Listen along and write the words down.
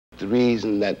the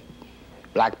reason that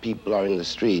black people are in the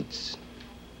streets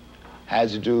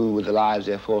has to do with the lives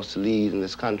they're forced to lead in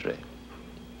this country.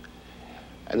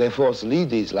 And they're forced to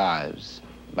lead these lives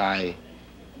by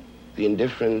the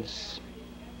indifference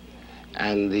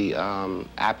and the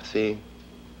apathy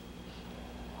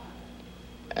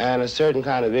and a certain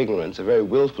kind of ignorance, a very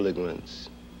willful ignorance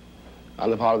on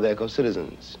the part of their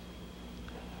co-citizens.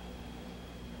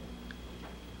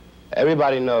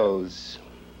 Everybody knows,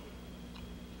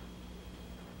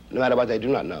 no matter what they do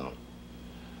not know,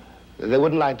 that they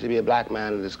wouldn't like to be a black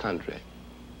man in this country.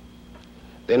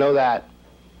 They know that,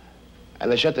 and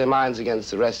they shut their minds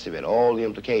against the rest of it, all the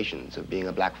implications of being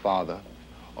a black father,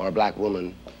 or a black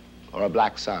woman, or a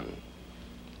black son,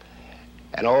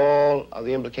 and all of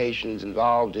the implications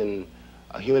involved in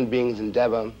a human being's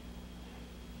endeavor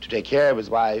to take care of his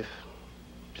wife,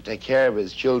 to take care of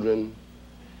his children,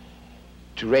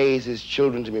 to raise his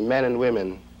children to be men and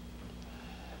women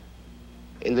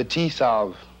in the teeth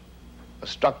of a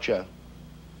structure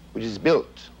which is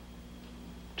built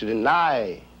to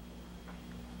deny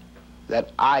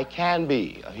that I can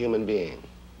be a human being,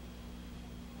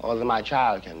 or that my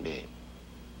child can be.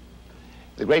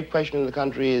 The great question in the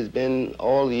country has been,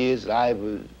 all the years that I've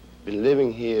been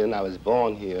living here, and I was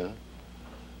born here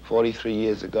 43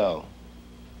 years ago,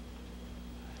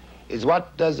 is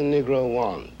what does a Negro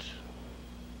want?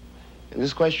 And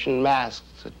this question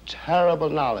masks a terrible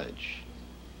knowledge.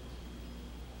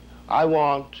 I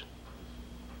want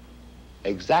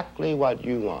exactly what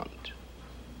you want.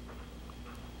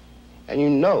 And you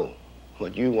know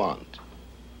what you want.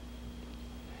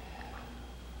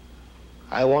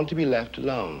 I want to be left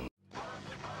alone.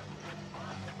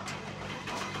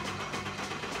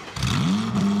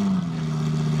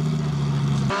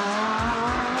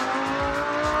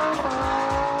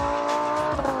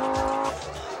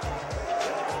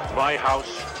 My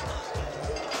house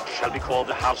shall be called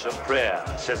the house of prayer,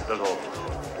 says the Lord.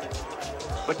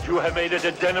 But you have made it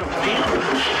a den of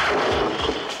thieves.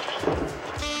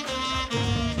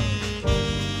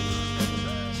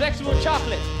 Sexual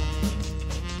chocolate.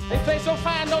 They play so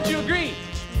fine, don't you agree?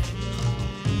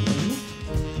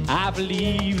 I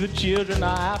believe the children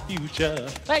are our future.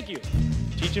 Thank you.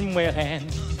 Teach them well and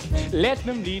let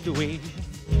them lead the way.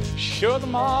 Show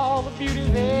them all the beauty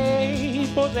they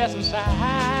possess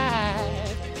inside.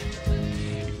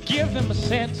 Give them a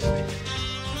sense of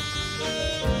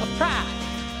pride.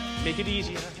 Make it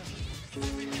easier.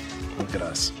 Look at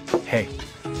us. Hey,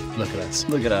 look at us.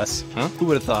 Look at us. Huh? Who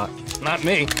would have thought? Not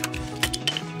me.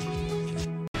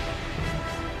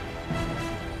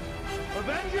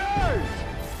 Avengers!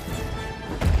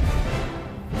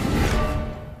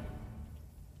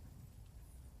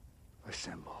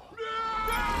 Assemble.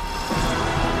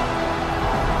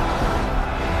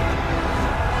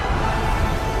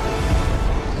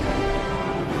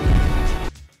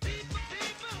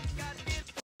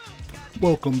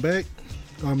 Welcome back.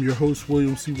 I'm your host,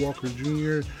 William C. Walker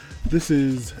Jr. This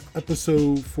is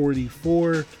episode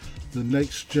 44, The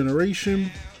Next Generation.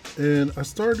 And I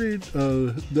started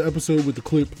the episode with the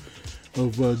clip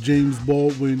of James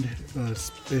Baldwin, and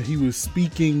he was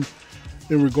speaking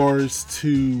in regards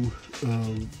to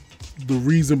the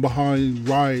reason behind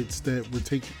riots that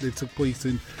took place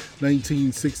in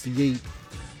 1968.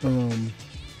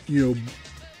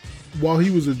 While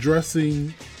he was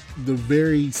addressing the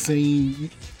very same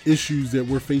issues that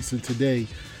we're facing today,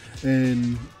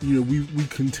 and we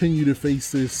continue to face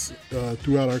this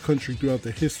throughout our country, throughout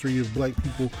the history of black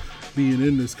people being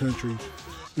in this country.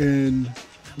 And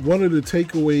one of the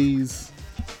takeaways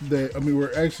that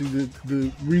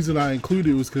the reason I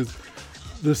included was because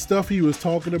the stuff he was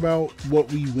talking about, what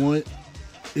we want,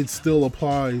 it still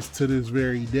applies to this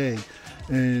very day,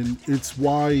 and it's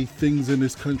why things in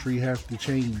this country have to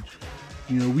change.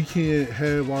 We can't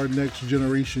have our next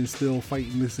generation still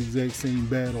fighting this exact same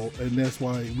battle, and that's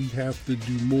why we have to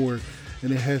do more,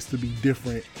 and it has to be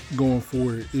different going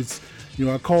forward.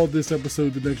 I called this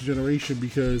episode The Next Generation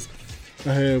because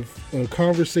I have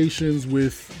conversations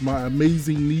with my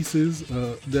amazing nieces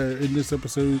that are in this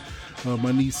episode.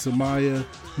 My niece Samaya,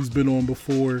 who's been on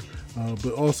before,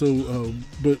 but also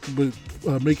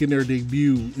making their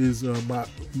debut is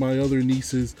my other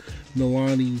nieces,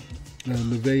 Nalani,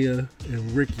 Nevaeh,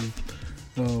 and Ricky.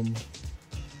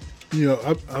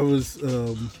 I was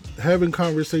having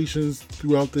conversations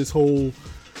throughout this whole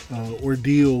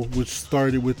ordeal, which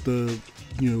started with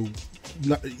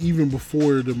not even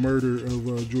before the murder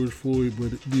of George Floyd,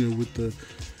 but with the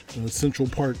Central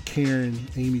Park Karen,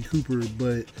 Amy Cooper.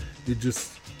 But it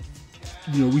just,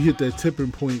 we hit that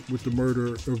tipping point with the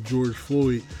murder of George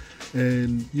Floyd.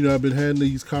 And I've been having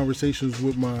these conversations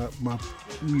with my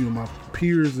my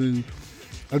peers, and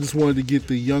I just wanted to get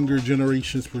the younger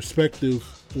generation's perspective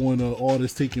on all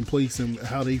that's taking place and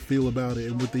how they feel about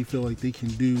it and what they feel like they can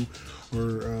do,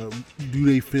 or do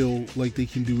they feel like they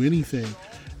can do anything.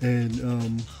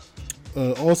 And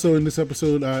also in this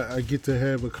episode, I get to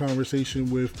have a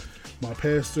conversation with my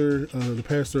pastor, the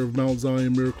pastor of Mount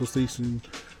Zion Miracle Station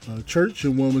Church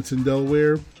in Wilmington,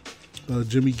 Delaware,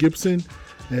 Jimmy Gibson.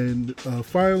 And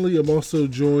finally, I'm also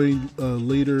joined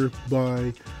later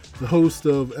by the host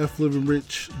of F Living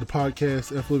Rich, the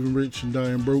podcast F Living Rich and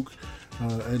Dying Broke.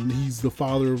 And he's the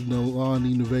father of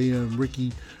Nalani, Nevaeh, and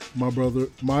Ricky, my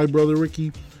brother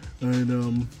Ricky.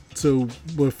 And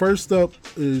but first up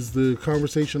is the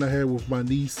conversation I had with my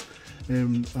niece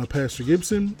and Pastor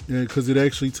Gibson, because it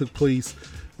actually took place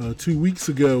 2 weeks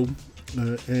ago,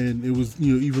 and it was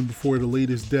even before the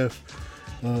latest death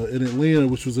in Atlanta,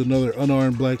 which was another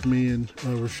unarmed black man,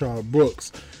 Rayshard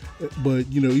Brooks. But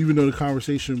even though the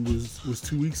conversation was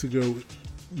 2 weeks ago,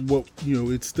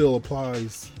 it still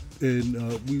applies,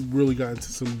 and we really got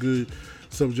into some good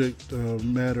subject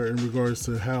matter in regards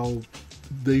to how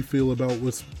they feel about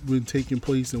what's been taking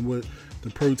place and what the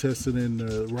protesting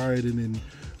and rioting, and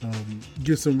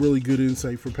get some really good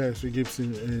insight for Pastor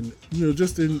Gibson, and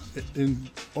just in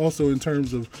also in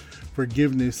terms of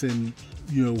forgiveness, and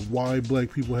why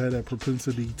black people had that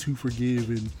propensity to forgive,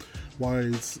 and why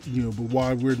it's but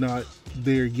why we're not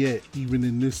there yet, even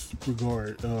in this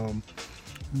regard.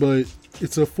 But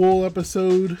it's a full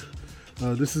episode.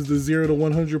 This is the 0 to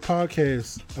 100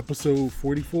 podcast, episode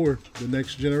 44, The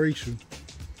Next Generation.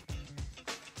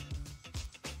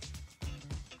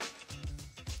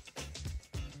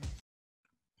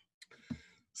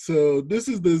 So this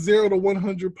is the 0 to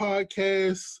 100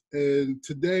 podcast, and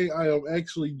today I am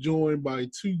actually joined by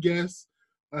two guests.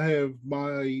 I have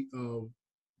my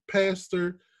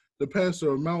pastor, the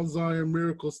pastor of Mount Zion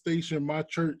Miracle Station, my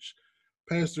church,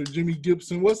 Pastor Jimmy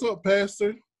Gibson. What's up,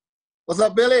 Pastor? What's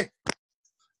up, Billy?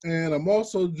 And I'm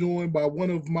also joined by one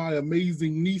of my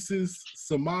amazing nieces,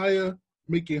 Samaya,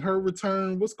 making her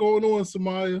return. What's going on,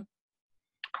 Samaya?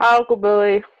 Hi, Uncle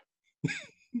Billy.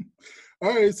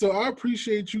 All right, so I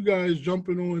appreciate you guys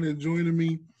jumping on and joining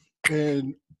me,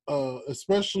 and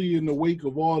especially in the wake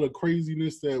of all the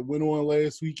craziness that went on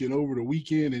last week and over the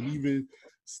weekend, and even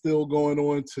still going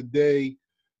on today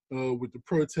with the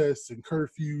protests and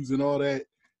curfews and all that.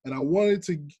 And I wanted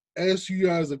to ask you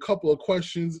guys a couple of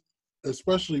questions,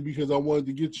 especially because I wanted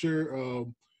to get your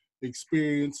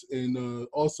experience and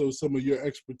also some of your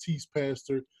expertise,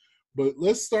 Pastor. But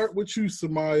let's start with you,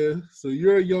 Samaya. So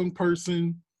you're a young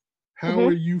person. How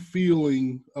are you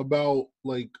feeling about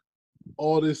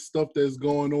all this stuff that's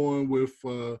going on with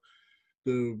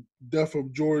the death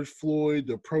of George Floyd,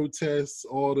 the protests,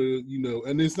 all the,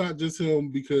 and it's not just him,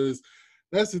 because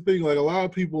that's the thing. A lot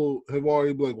of people have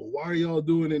already been like, well, why are y'all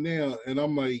doing it now? And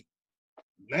I'm like,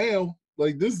 now?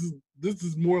 This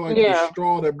is more like the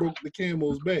straw that broke the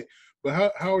camel's back.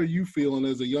 But how are you feeling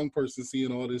as a young person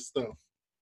seeing all this stuff?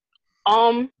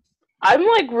 I'm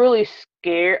really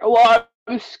scared. Well,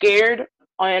 I'm scared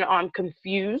and I'm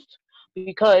confused,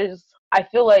 because I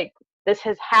feel like this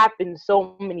has happened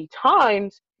so many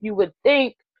times. You would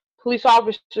think police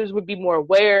officers would be more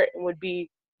aware and would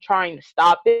be trying to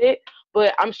stop it.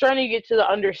 But I'm starting to get to the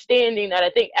understanding that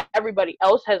I think everybody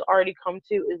else has already come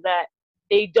to, is that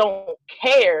they don't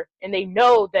care, and they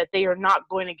know that they are not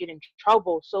going to get in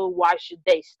trouble. So why should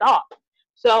they stop?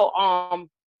 So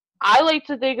I like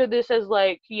to think of this as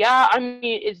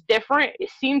it's different.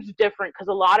 It seems different because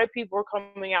a lot of people are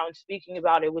coming out and speaking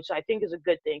about it, which I think is a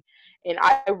good thing. And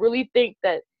I really think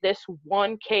that this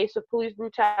one case of police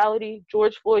brutality,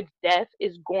 George Floyd's death,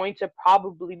 is going to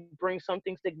probably bring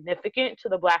something significant to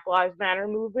the Black Lives Matter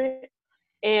movement.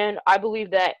 And I believe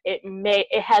that it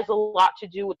has a lot to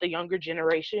do with the younger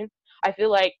generation. I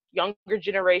feel like younger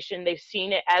generation, they've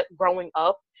seen it growing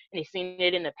up, and they've seen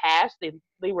it in the past.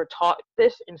 They were taught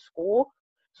this in school.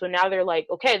 So now they're like,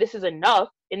 okay, this is enough.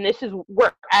 And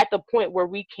we're at the point where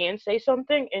we can say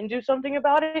something and do something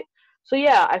about it. So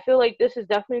yeah, I feel like this is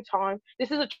definitely time. This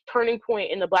is a turning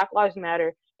point in the Black Lives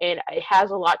Matter, and it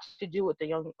has a lot to do with the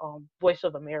young voice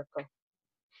of America.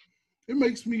 It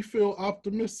makes me feel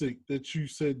optimistic that you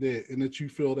said that and that you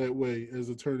feel that way as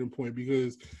a turning point,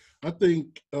 because I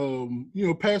think,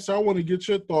 Pastor, I want to get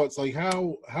your thoughts.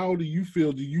 How do you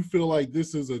feel? Do you feel like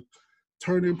this is a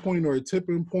turning point or a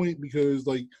tipping point? Because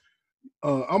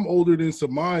I'm older than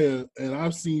Samaya, and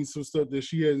I've seen some stuff that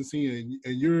she hasn't seen,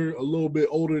 and you're a little bit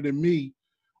older than me.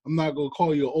 I'm not going to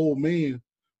call you an old man,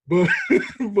 but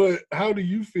but how do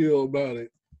you feel about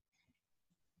it?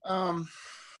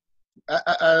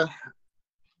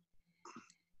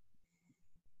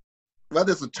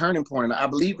 whether it's a turning point, I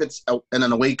believe it's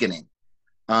an awakening.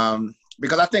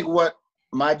 Because I think what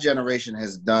my generation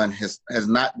has done has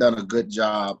not done a good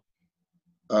job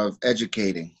of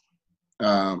educating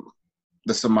the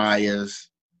Samayas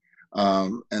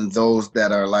and those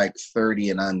that are like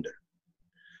 30 and under.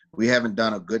 We haven't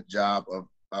done a good job of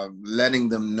letting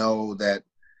them know that,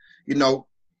 you know,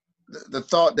 the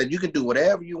thought that you can do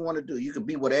whatever you want to do. You can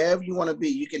be whatever you want to be.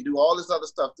 You can do all this other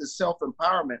stuff, this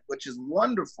self-empowerment, which is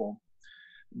wonderful.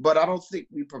 But I don't think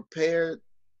we prepared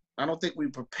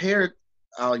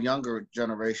our younger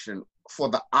generation for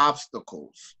the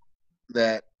obstacles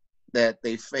that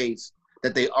they face,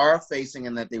 that they are facing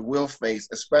and that they will face,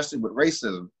 especially with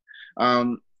racism.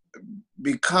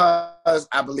 Because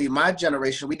I believe my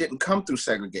generation, we didn't come through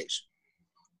segregation.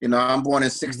 You know, I'm born in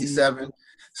 67.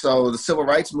 So the civil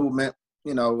rights movement,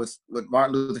 you know, with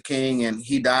Martin Luther King, and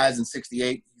he dies in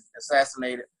 68, he's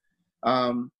assassinated.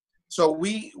 So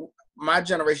my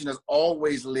generation has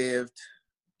always lived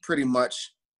pretty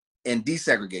much in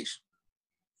desegregation.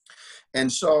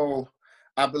 And so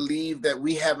I believe that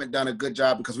we haven't done a good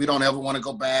job because we don't ever want to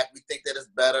go back. We think that it's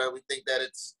better. We think that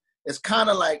it's kind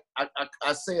of like,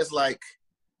 I say it's like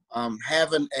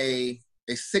having a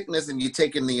sickness and you're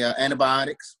taking the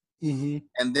antibiotics.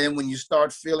 And then when you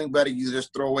start feeling better, you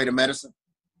just throw away the medicine.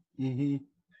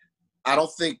 I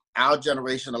don't think our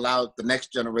generation allowed the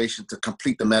next generation to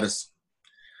complete the medicine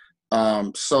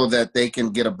so that they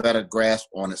can get a better grasp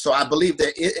on it. So I believe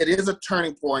that it is a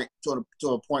turning point to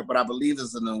a point, but I believe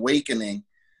it's an awakening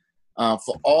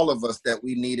for all of us that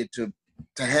we needed to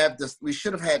have this. We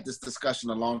should have had this discussion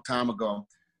a long time ago,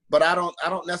 but I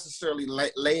don't necessarily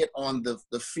lay it on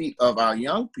the feet of our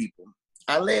young people.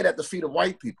 I lay it at the feet of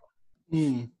white people.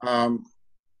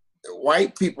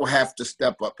 White people have to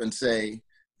step up and say,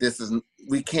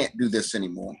 we can't do this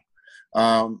anymore.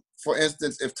 For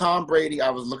instance, if Tom Brady,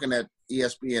 I was looking at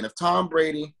ESPN, if Tom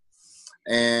Brady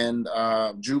and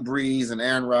Drew Brees and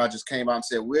Aaron Rodgers came out and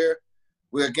said, we're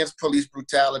against police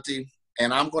brutality,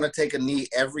 and I'm going to take a knee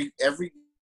every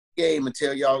game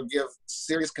until y'all give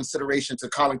serious consideration to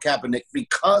Colin Kaepernick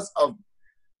because of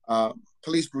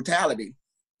police brutality,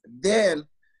 then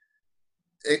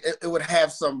it would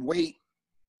have some weight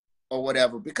or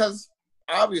whatever, because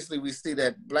obviously we see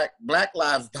that black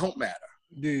lives don't matter,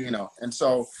 you know, and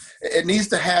so it needs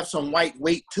to have some white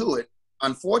weight to it,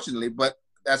 unfortunately, but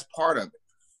that's part of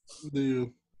it. Yeah.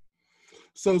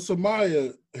 So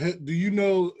Samaya, do you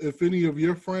know if any of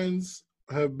your friends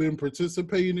have been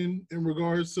participating in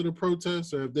regards to the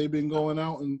protests, or have they been going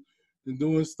out and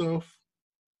doing stuff?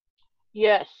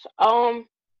 Yes.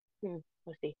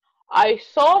 Let's see. I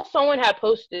saw someone had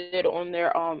posted on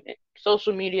their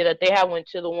social media that they had went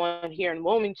to the one here in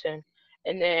Wilmington,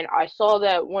 and then I saw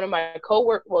that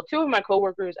two of my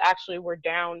coworkers actually were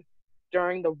down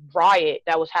during the riot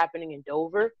that was happening in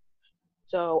Dover.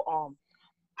 So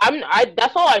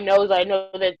that's all I know, is I know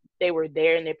that they were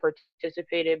there and they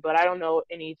participated, but I don't know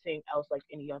anything else, like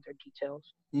any other details.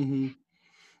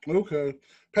 Okay,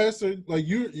 Pastor, like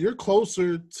you're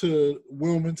closer to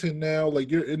Wilmington now,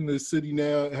 like you're in the city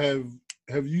now.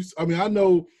 Have you? I mean, I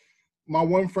know my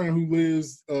one friend who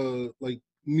lives like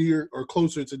near or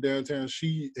closer to downtown.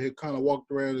 She had kind of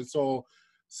walked around and saw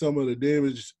some of the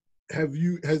damage.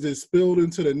 Has it spilled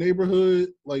into the neighborhood,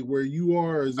 like where you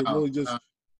are, or is it really just?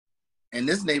 In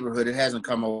this neighborhood, it hasn't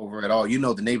come over at all. You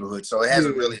know the neighborhood, so it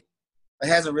hasn't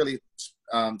really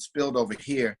spilled over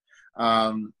here.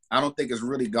 I don't think it's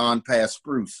really gone past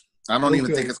Spruce. I don't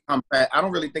even think it's come past. I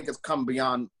don't really think it's come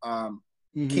beyond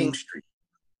King Street.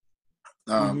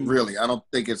 Really, I don't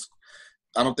think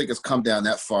it's come down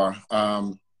that far.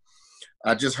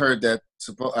 I just heard that.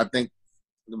 I think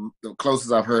the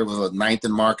closest I've heard was a 9th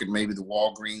and Market, maybe the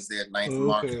Walgreens there at 9th and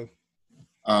Market.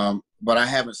 But I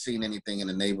haven't seen anything in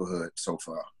the neighborhood so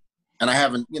far, and I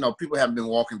haven't. You know, people haven't been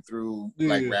walking through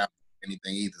like rap or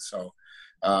anything either. So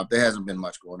there hasn't been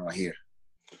much going on here.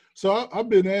 So I've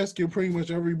been asking pretty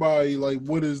much everybody, like,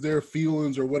 what is their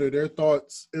feelings or what are their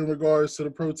thoughts in regards to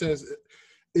the protest.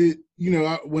 When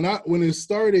it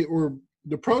started, or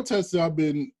the protests I've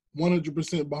been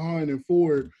 100% behind and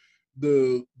for,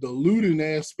 the looting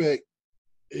aspect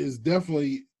is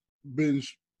definitely been,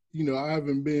 I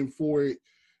haven't been for it,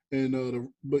 and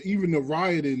but even the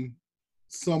rioting,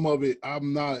 some of it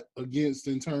I'm not against,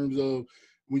 in terms of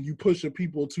when you push the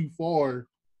people too far,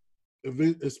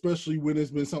 especially when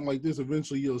it's been something like this,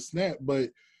 eventually you'll snap. But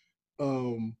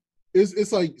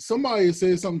it's like somebody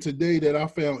said something today that I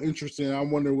found interesting. I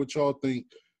wonder what y'all think,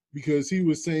 because he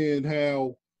was saying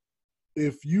how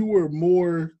if you were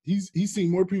more, he's seen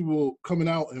more people coming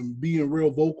out and being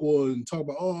real vocal and talk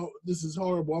about, oh, this is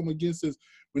horrible, I'm against this,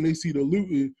 when they see the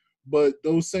looting. but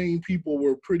those same people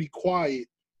were pretty quiet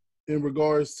in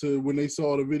regards to when they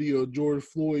saw the video of George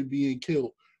Floyd being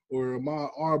killed or Ahmaud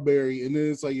Arbery. And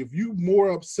then it's like, if you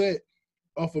more upset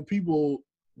off of people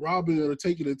robbing or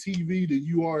taking a TV than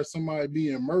you are somebody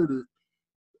being murdered,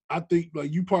 I think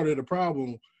like you part of the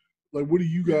problem. Like, what do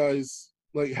you guys,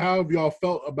 like, how have y'all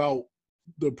felt about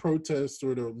the protests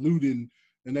or the looting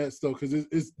and that stuff? Because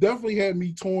it's definitely had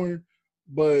me torn,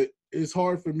 but it's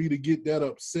hard for me to get that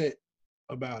upset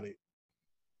about it.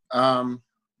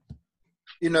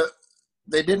 You know,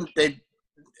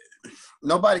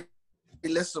 nobody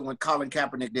listened when Colin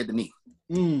Kaepernick did the knee.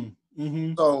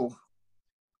 Mm-hmm. So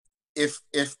if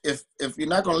you're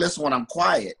not going to listen when I'm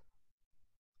quiet,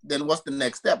 then what's the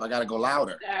next step? I got to go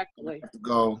louder. Exactly.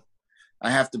 I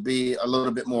have to be a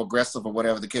little bit more aggressive or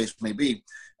whatever the case may be.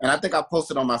 And I think I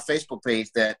posted on my Facebook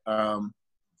page that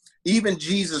even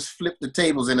Jesus flipped the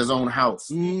tables in his own house.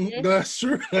 That's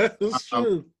true. That's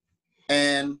true.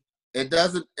 And it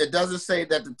doesn't say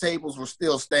that the tables were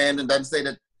still standing. It doesn't say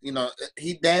that, you know,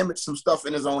 he damaged some stuff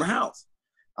in his own house.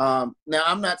 Now,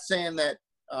 I'm not saying that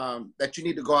that you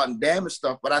need to go out and damage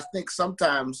stuff, but I think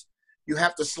sometimes you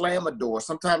have to slam a door.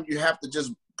 Sometimes you have to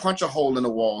just punch a hole in the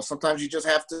wall. Sometimes you just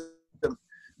have to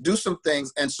do some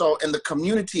things. And so in the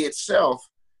community itself,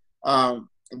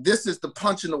 this is the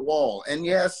punch in the wall. And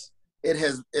yes,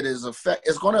 it's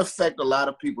going to affect a lot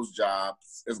of people's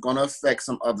jobs. It's going to affect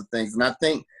some other things. And I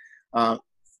think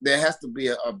there has to be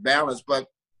a balance. But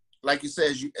like you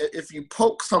said, if you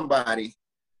poke somebody,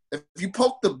 if you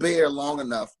poke the bear long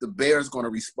enough, the bear is going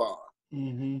to respond.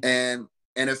 Mm-hmm.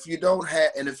 And if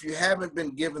you haven't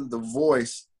been given the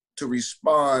voice to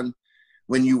respond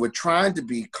when you were trying to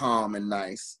be calm and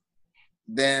nice,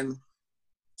 then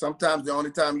sometimes the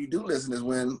only time you do listen is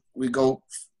when we go,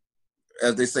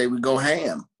 as they say, we go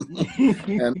ham.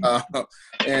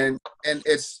 and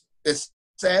it's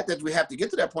sad that we have to get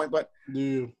to that point, but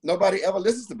nobody ever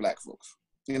listens to black folks.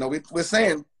 You know, we're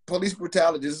saying police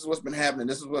brutality, this is what's been happening,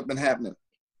 this is what's been happening.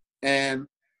 And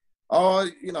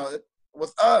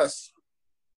with us,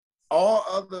 all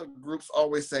other groups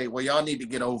always say, well, y'all need to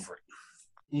get over it.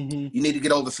 Mm-hmm. You need to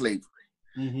get over slavery.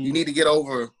 Mm-hmm. You need to get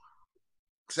over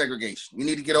segregation. You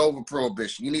need to get over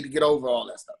prohibition. You need to get over all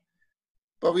that stuff.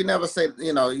 But we never say,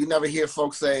 you never hear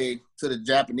folks say to the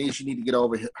Japanese, you need to get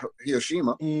over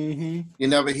Hiroshima. Mm-hmm. You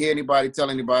never hear anybody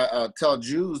tell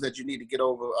Jews that you need to get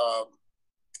over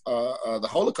the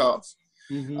Holocaust.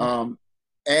 Mm-hmm.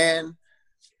 And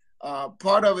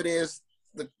part of it is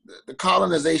the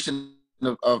colonization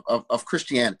of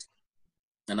Christianity.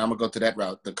 And I'm gonna go to that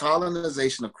route. The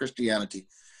colonization of Christianity.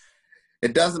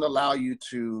 It doesn't allow you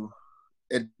to.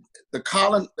 The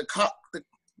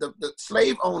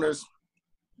slave owners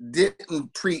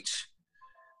didn't preach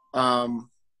the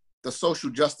social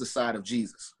justice side of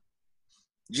Jesus.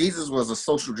 Jesus was a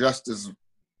social justice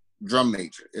drum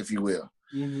major, if you will.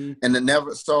 Mm-hmm. And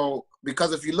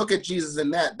because if you look at Jesus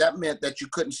in that meant that you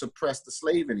couldn't suppress the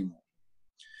slave anymore.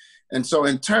 And so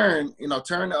in turn,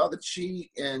 turn the other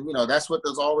cheek, and that's what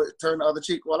there's always, turn the other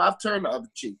cheek. Well, I've turned the other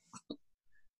cheek,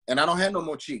 and I don't have no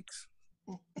more cheeks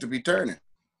to be turning.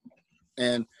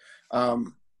 And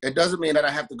it doesn't mean that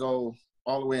I have to go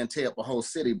all the way and tear up a whole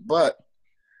city, but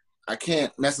I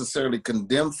can't necessarily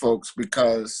condemn folks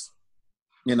because,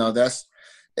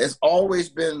 it's always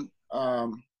been,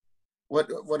 what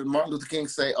did Martin Luther King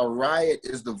say? A riot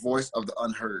is the voice of the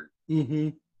unheard.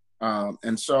 Mm-hmm.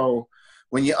 And so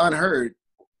when you're unheard,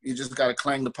 you just got to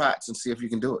clang the pots and see if you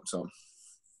can do it. So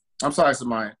I'm sorry,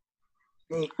 Samaya.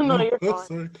 No, you're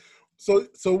fine. So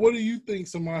what do you think,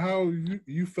 Samaya? How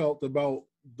you felt about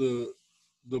the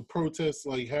protests?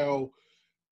 Like how,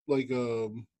 like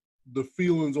the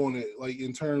feelings on it, like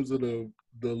in terms of the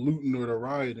looting or the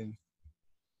rioting?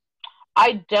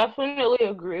 I definitely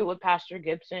agree with Pastor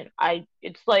Gibson.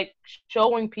 It's like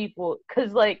showing people,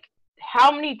 because like,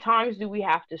 how many times do we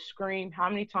have to scream? How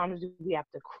many times do we have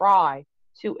to cry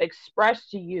to express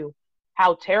to you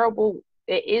how terrible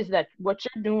it is that what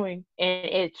you're doing and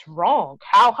it's wrong?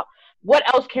 What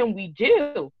else can we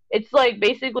do? It's like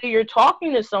basically you're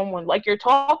talking to someone, like you're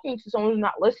talking to someone who's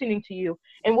not listening to you.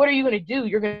 And what are you going to do?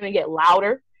 You're going to get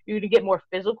louder. You're going to get more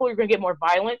physical. You're going to get more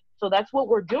violent. So that's what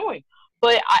we're doing.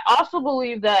 But I also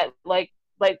believe that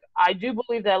I do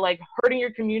believe that like hurting your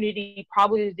community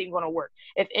probably isn't going to work.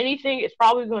 If anything, it's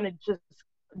probably going to just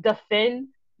defend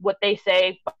what they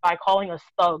say by calling us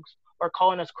thugs or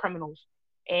calling us criminals.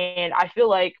 And I feel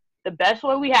like the best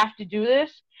way we have to do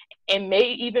this, and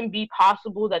may even be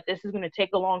possible that this is going to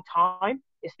take a long time,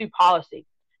 is through policy.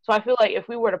 So I feel like if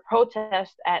we were to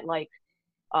protest at like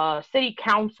city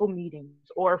council meetings,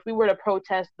 or if we were to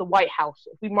protest the White House,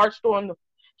 if we marched on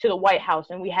to the White House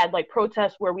and we had like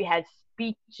protests where we had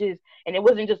speeches and it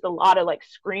wasn't just a lot of like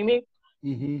screaming,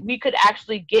 we could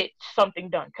actually get something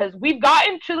done. Because we've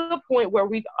gotten to the point where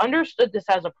we've understood this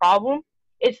as a problem.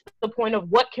 It's the point of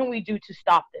what can we do to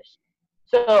stop this?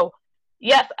 So,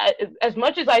 yes, as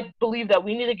much as I believe that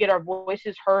we need to get our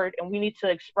voices heard and we need to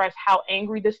express how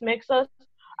angry this makes us,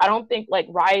 I don't think like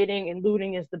rioting and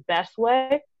looting is the best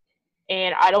way.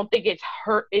 And I don't think it's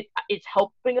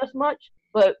helping us much.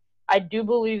 But I do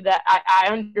believe that I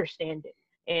understand it.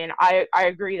 And I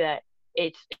agree that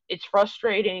it's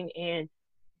frustrating, and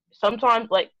sometimes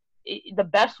like the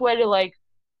best way to like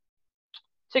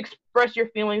to express your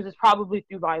feelings is probably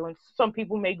through violence. Some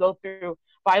people may go through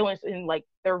violence and like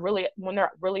when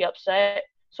they're really upset.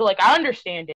 So like I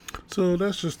understand it. So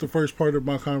that's just the first part of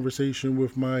my conversation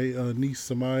with my niece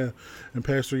Samaya and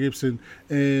Pastor Gibson,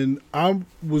 and I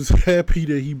was happy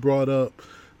that he brought up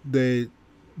that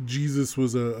Jesus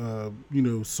was a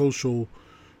social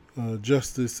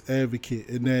justice advocate,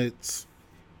 and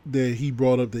that he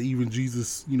brought up that even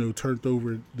Jesus turned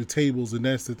over the tables, and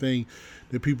that's the thing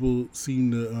that people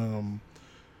seem to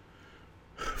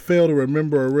fail to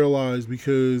remember or realize,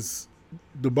 because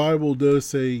the Bible does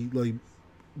say like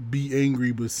be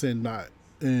angry but sin not,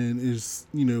 and is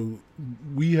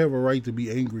we have a right to be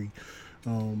angry.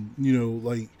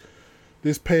 Like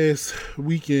this past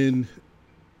weekend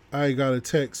I got a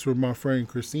text from my friend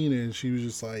Christina, and she was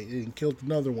just like, it killed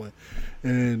another one.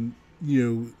 And,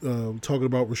 talking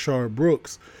about Rayshard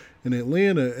Brooks in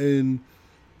Atlanta. And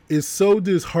it's so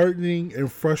disheartening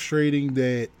and frustrating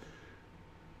that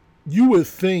you would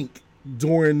think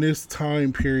during this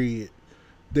time period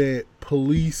that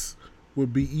police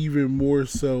would be even more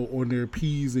so on their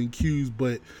P's and Q's.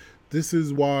 But this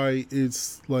is why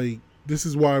this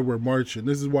is why we're marching.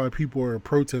 This is why people are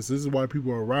protesting. This is why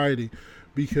people are rioting.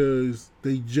 Because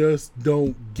they just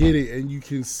don't get it, and you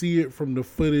can see it from the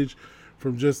footage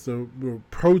from just the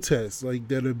protests like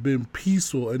that have been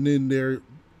peaceful, and then they're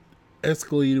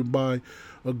escalated by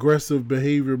aggressive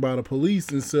behavior by the police.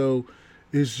 And so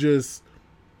it's just,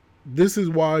 this is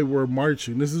why we're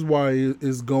marching. This is why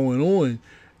it's going on,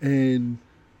 and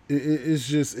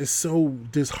it's so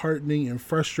disheartening and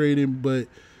frustrating. But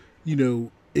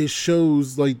it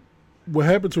shows like what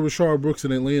happened to Rayshard Brooks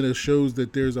in Atlanta shows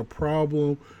that there's a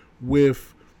problem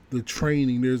with the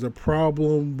training. There's a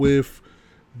problem with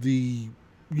the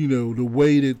the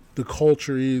way that the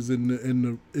culture is,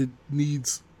 and it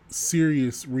needs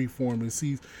serious reform.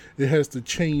 It has to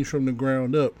change from the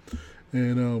ground up.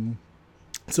 And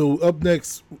so up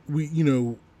next,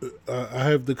 I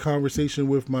have the conversation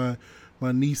with my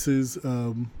nieces,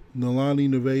 Nalani,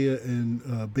 Nevaeh,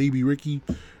 and baby Ricky.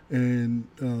 And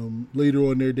later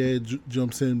on, their dad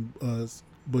jumps in,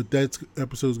 but that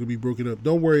episode's going to be broken up.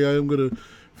 Don't worry, I am going to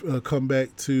come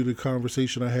back to the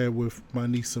conversation I had with my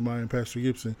niece Samaya and Pastor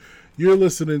Gibson. You're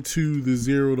listening to the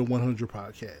 0 to 100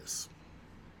 podcast.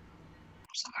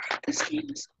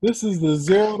 This is the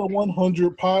 0 to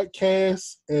 100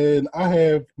 podcast, and I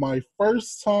have my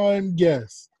first time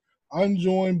guest. I'm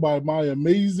joined by my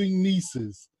amazing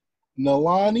nieces,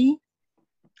 Nalani.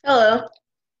 Hello.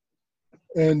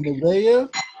 And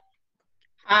Nevaeh.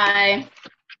 Hi.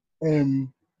 And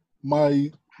my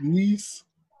niece,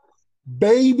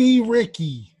 baby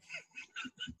Ricky.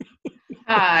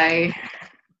 Hi.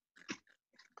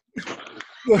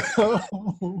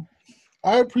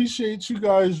 I appreciate you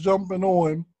guys jumping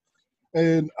on,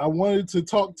 and I wanted to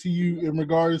talk to you in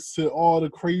regards to all the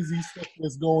crazy stuff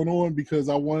that's going on, because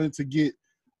I wanted to get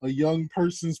a young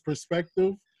person's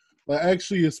perspective. I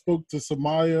actually spoke to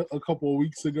Samaya a couple of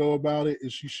weeks ago about it,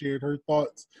 and she shared her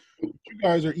thoughts. You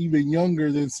guys are even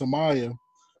younger than Samaya.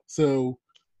 So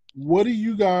what do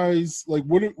you guys, like,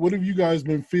 what have you guys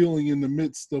been feeling in the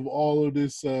midst of all of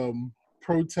this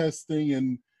protesting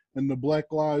and the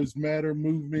Black Lives Matter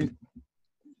movement?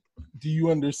 Do you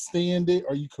understand it?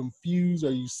 Are you confused?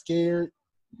 Are you scared?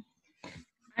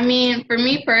 I mean, for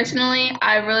me personally,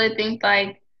 I really think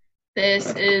like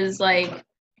this is like,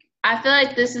 I feel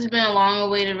like this has been a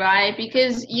long-awaited ride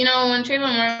because, when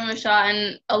Trayvon Martin was shot,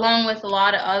 and along with a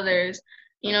lot of others,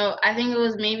 I think it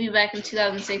was maybe back in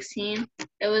 2016,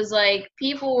 it was like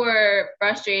people were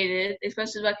frustrated,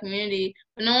 especially the Black community,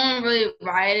 but no one really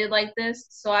rioted like this.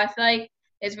 So I feel like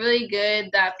it's really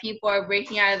good that people are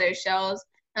breaking out of their shells.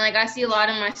 And, like, I see a lot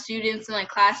of my students and, like,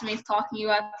 classmates talking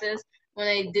about this when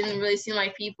they didn't really seem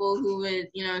like people who would,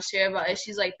 share about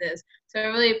issues like this. So I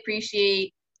really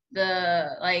appreciate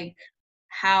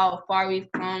how far we've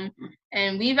come.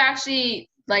 And we've actually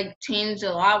like changed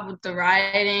a lot with the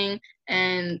rioting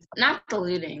and not the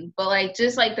looting, but like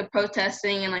just like the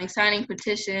protesting and like signing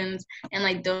petitions and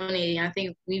like donating. I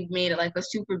think we've made it like a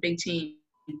super big change.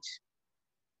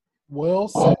 Well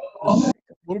said.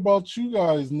 What about you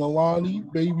guys,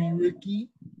 Nalani, Baby Ricky?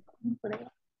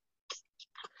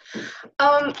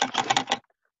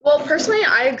 Well, personally,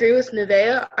 I agree with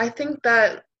Nevaeh. I think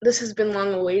that this has been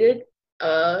long awaited,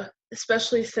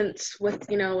 especially since with,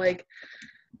 like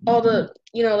all the,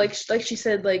 like she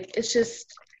said, like it's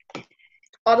just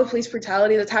all the police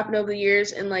brutality that's happened over the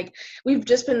years. And like, we've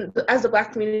just been, as the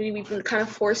Black community, we've been kind of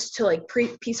forced to like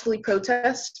peacefully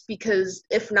protest, because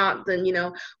if not, then,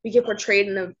 we get portrayed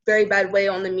in a very bad way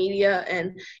on the media,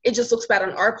 and it just looks bad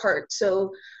on our part.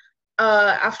 So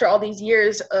after all these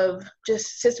years of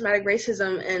just systematic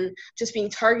racism and just being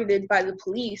targeted by the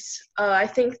police, I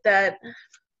think that,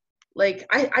 like,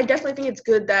 I definitely think it's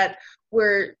good that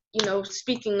we're,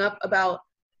 speaking up about,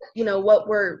 what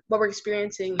we're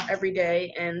experiencing every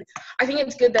day. And I think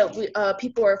it's good that we,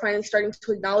 people are finally starting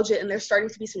to acknowledge it, and there's starting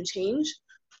to be some change.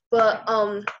 But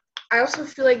I also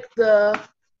feel like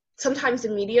sometimes the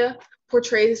media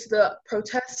portrays the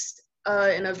protests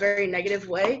in a very negative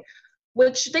way,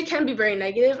 which they can be very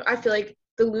negative. I feel like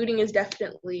the looting is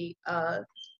definitely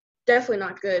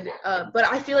not good. But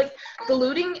I feel like the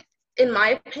looting, in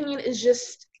my opinion, is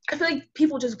just, I feel like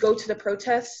people just go to the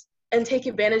protests and take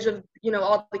advantage of,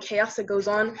 all the chaos that goes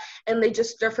on. And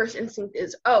their first instinct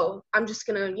is, oh, I'm just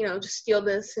gonna, just steal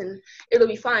this and it'll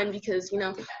be fine because,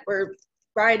 we're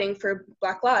rioting for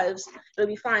Black lives. It'll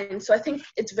be fine. So I think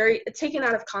it's taken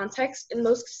out of context in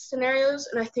most scenarios.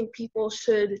 And I think people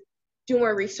should do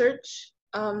more research,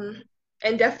 and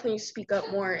definitely speak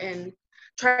up more and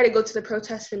try to go to the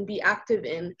protests and be active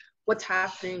in what's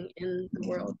happening in the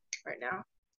world right now.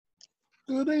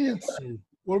 Good answer.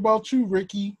 What about you,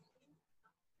 Ricky?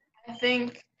 I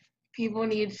think people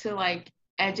need to like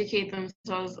educate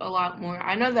themselves a lot more.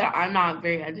 I know that I'm not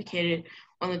very educated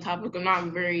on the topic. I'm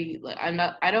not very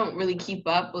I don't really keep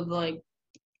up with like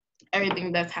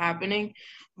everything that's happening,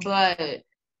 but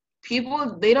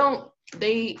people,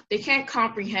 they can't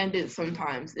comprehend it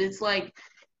sometimes. It's like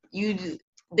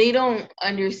they don't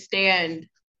understand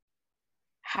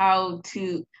how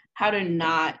to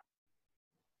not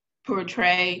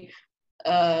portray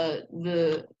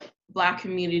the Black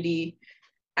community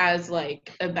as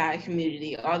like a bad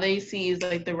community. All they see is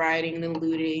like the rioting and the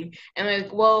looting, and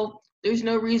like, well, there's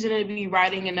no reason to be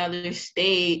rioting in other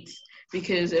states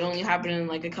because it only happened in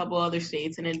like a couple other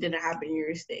states and it didn't happen in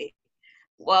your state.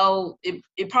 Well,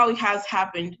 it probably has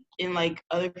happened in like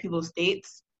other people's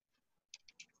states,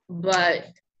 but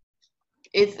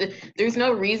there's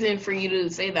no reason for you to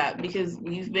say that, because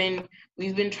we've been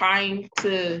trying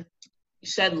to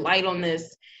shed light on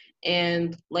this,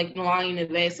 and like Nalani and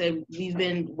Nevaeh said, we've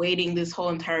been waiting this whole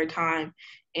entire time,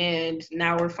 and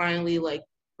now we're finally like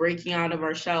breaking out of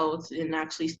our shells and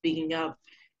actually speaking up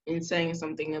and saying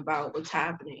something about what's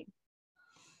happening.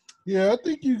 Yeah, I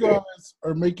think you guys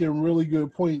are making really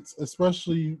good points,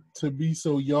 especially to be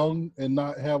so young and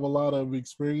not have a lot of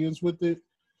experience with it.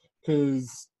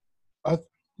 Because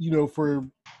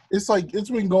it's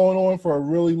been going on for a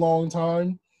really long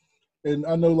time. And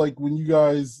I know, like, when you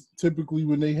guys, typically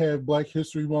when they have Black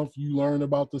History Month, you learn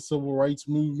about the Civil Rights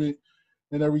Movement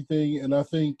and everything. And I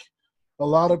think a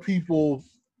lot of people,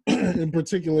 in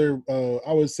particular,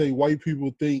 I would say white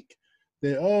people, think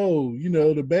that,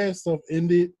 the bad stuff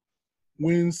ended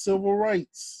when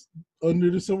under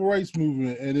the Civil Rights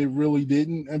Movement, and it really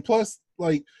didn't. And plus,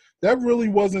 like, that really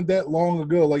wasn't that long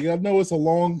ago. Like, I know it's a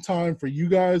long time for you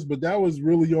guys, but that was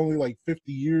really only like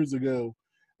 50 years ago.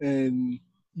 And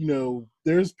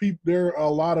there are a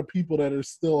lot of people that are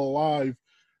still alive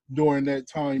during that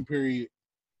time period.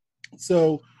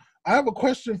 So I have a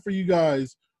question for you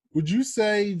guys. Would you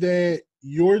say that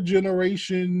your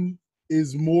generation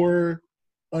is more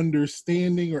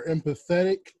understanding or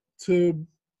empathetic to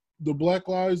the Black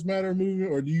Lives Matter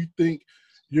movement, or do you think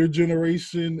your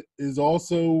generation has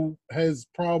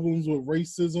problems with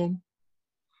racism,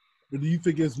 or do you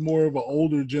think it's more of an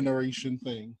older generation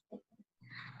thing?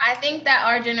 I think that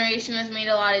our generation has made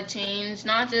a lot of change,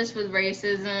 not just with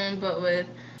racism, but with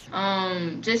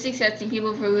just accepting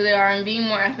people for who they are and being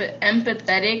more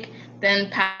empathetic than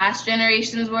past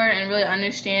generations were, and really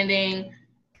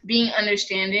being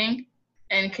understanding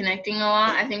and connecting a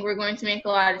lot. I think we're going to make a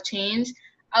lot of change.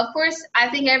 Of course, I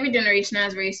think every generation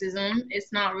has racism.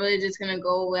 It's not really just going to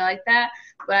go away like that.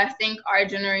 But I think our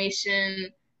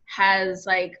generation has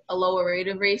like a lower rate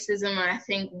of racism, and I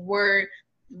think we're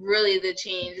really the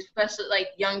change, especially like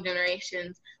young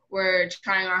generations. We're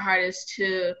trying our hardest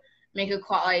to make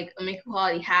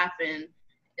equality happen,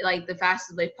 like the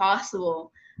fastest way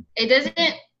possible. It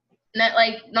doesn't, not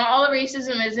all the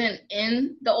racism isn't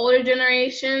in the older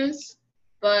generations,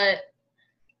 but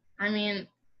I mean,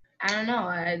 I don't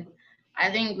know. I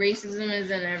think racism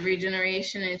is in every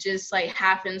generation. It just like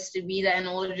happens to be that in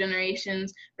older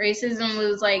generations, racism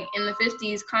was like in the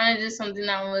 50s kind of just something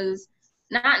that was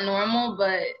not normal,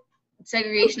 but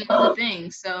segregation was a thing.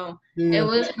 So it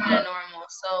was kind of normal.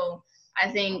 So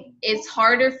I think it's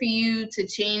harder for you to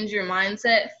change your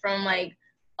mindset from like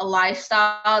a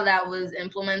lifestyle that was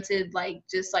implemented like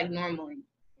just like normally.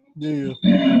 Yeah.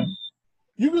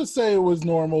 You could say it was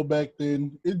normal back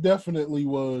then. It definitely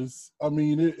was. I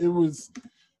mean, it was,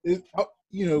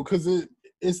 because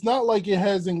it's not like it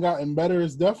hasn't gotten better.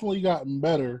 It's definitely gotten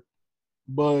better,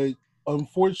 but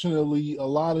unfortunately, a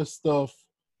lot of stuff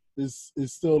is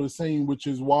still the same, which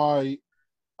is why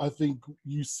I think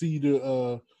you see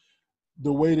the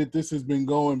way that this has been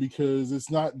going, because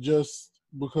it's not just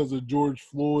because of George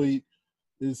Floyd.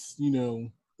 It's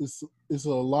it's a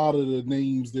lot of the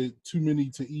names that too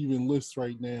many to even list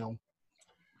right now.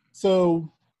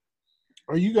 So,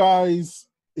 are you guys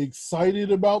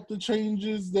excited about the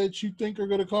changes that you think are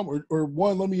going to come? Or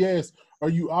one, let me ask, are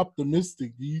you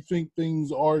optimistic? Do you think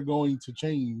things are going to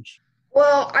change?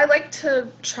 Well, I like to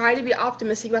try to be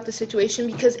optimistic about the situation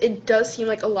because it does seem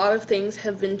like a lot of things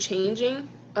have been changing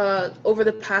over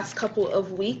the past couple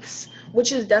of weeks,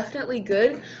 which is definitely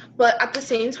good. But at the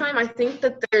same time, I think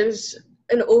that there's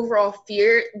an overall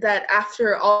fear that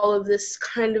after all of this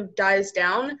kind of dies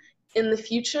down in the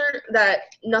future, that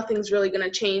nothing's really going to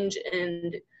change,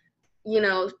 and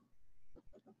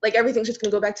like everything's just going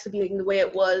to go back to being the way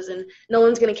it was, and no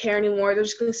one's going to care anymore. They're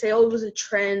just going to say, oh, it was a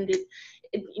trend.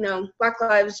 Black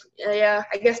lives, yeah,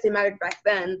 I guess they mattered back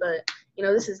then, but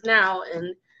this is now,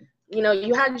 and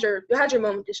you had your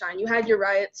moment to shine. You had your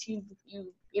riots. You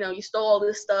stole all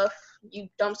this stuff. You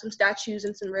dumped some statues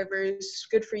in some rivers.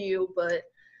 Good for you, but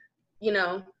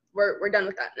we're done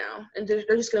with that now, and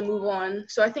they're just gonna move on.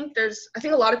 So I think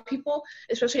a lot of people,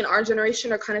 especially in our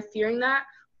generation, are kind of fearing that.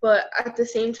 But at the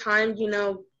same time,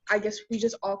 I guess we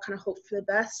just all kind of hope for the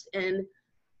best. And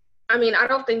I mean, I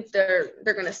don't think they're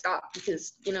gonna stop,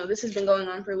 because this has been going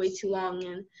on for way too long,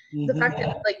 and the fact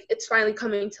that like it's finally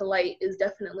coming to light is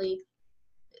definitely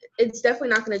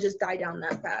not gonna just die down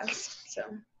that fast. So,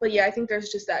 but yeah, I think there's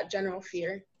just that general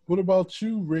fear. What about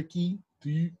you, Ricky?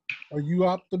 Are you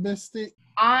optimistic?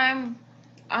 I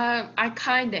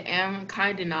kind of am,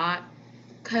 kind of not,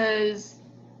 because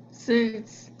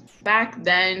since back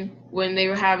then when they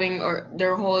were having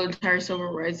their whole entire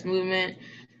civil rights movement,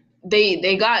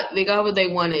 they got what they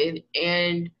wanted,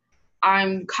 and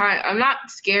I'm not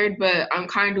scared, but I'm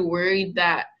kind of worried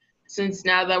that since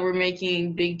now that we're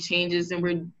making big changes and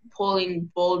we're pulling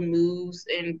bold moves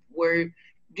and we're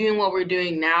doing what we're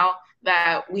doing now,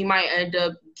 that we might end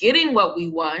up getting what we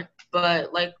want,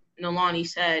 but like Nolani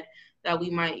said, that we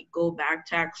might go back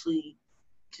to actually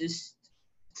just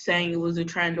saying it was a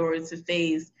trend or it's a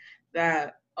phase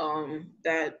that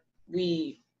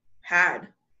we had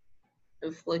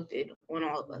inflicted on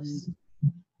all of us.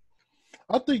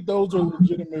 I think those are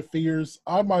legitimate fears.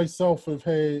 I myself have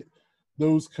had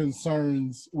those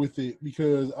concerns with it,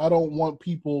 because I don't want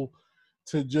people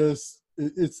to just,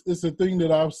 it's a thing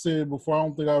that I've said before. I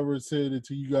don't think I ever said it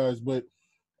to you guys, but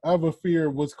I have a fear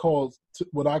of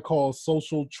what I call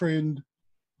social trend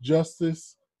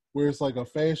justice, where it's like a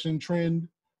fashion trend,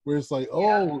 where it's like,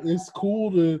 oh, it's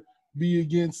cool to be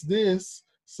against this,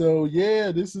 so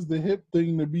yeah, this is the hip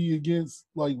thing to be against,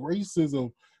 like,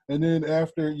 racism. And then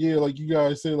after, like you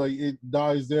guys said, like, it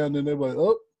dies down, and they're like,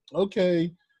 oh,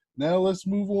 okay, now let's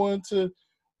move on to,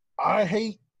 I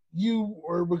hate you,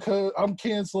 or because I'm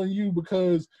canceling you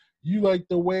because you like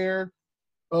to wear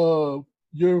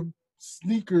your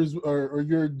sneakers or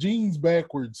your jeans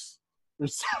backwards, or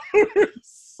something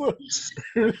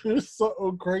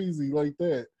crazy like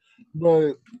that.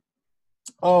 But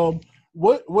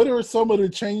what are some of the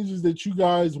changes that you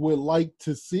guys would like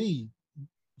to see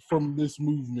from this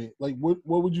movement? Like, what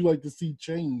would you like to see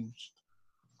changed?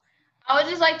 I would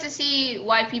just like to see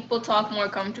white people talk more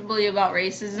comfortably about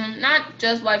racism. Not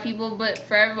just white people, but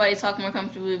for everybody to talk more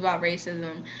comfortably about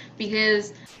racism.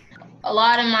 Because a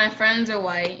lot of my friends are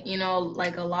white,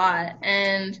 like a lot.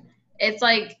 And it's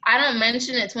like, I don't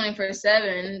mention it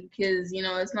 24/7 because,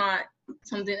 it's not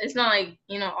like,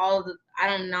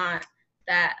 I'm not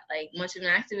that like much of an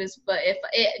activist. But if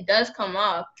it does come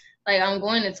up, like, I'm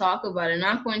going to talk about it. I'm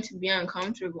not going to be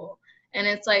uncomfortable. And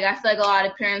it's like, I feel like a lot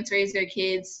of parents raise their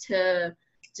kids to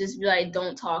just be like,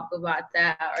 don't talk about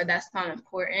that, or that's not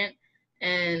important.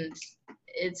 And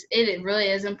it really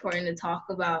is important to talk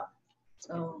about.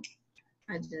 So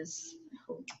I just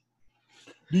hope.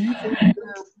 Do you think,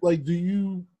 like,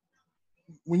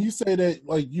 when you say that,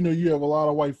 like, you know, you have a lot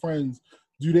of white friends,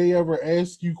 do they ever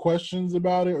ask you questions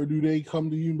about it, or do they come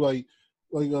to you like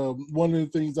one of the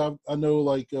things I know,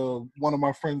 like, one of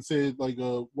my friends said, like,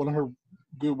 one of her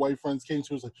good white friends came to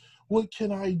her and was like, what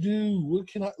can I do? What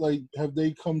can I, like, have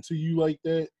they come to you like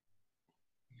that?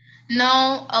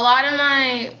 No, a lot of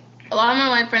my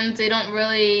white friends, they don't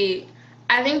really,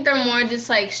 I think they're more just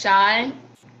like shy,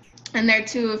 and they're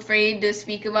too afraid to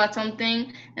speak about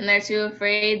something, and they're too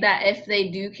afraid that if they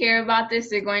do care about this,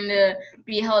 they're going to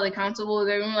be held accountable.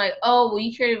 They're going to be like, oh, well,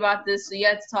 you cared about this, so you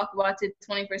have to talk about it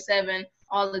 24/7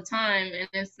 all the time, and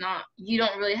it's not, you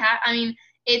don't really have, I mean,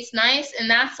 it's nice, and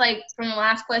that's like, from the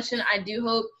last question, I do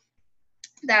hope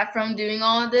that from doing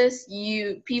all of this,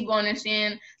 people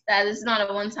understand that this is not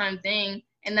a one-time thing,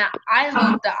 and that I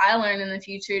hope that I learn in the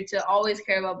future to always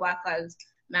care about Black lives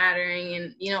mattering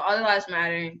and, you know, other lives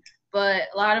mattering. But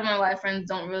a lot of my white friends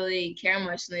don't really care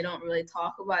much, and they don't really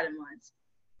talk about it much,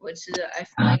 which is, I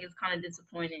feel like is kind of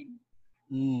disappointing.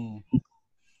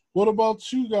 What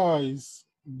about you guys?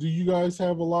 Do you guys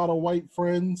have a lot of white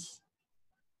friends?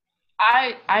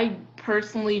 I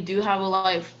personally do have a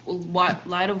lot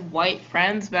of white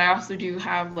friends, but I also do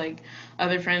have like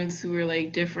other friends who are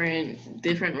like different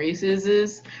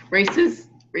races. But different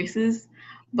races?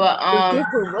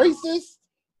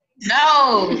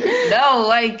 No,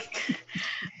 like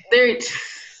they're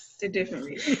different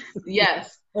races.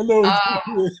 Yes. I know.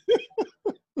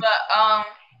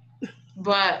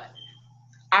 But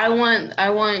I want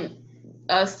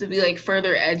us to be like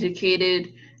further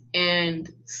educated, and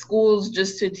schools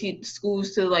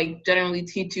to like generally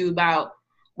teach you about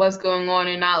what's going on,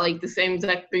 and not like the same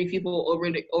exact three people over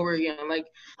again, like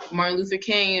Martin Luther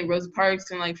King and Rosa Parks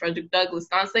and like Frederick Douglass.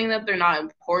 Not saying that they're not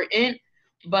important,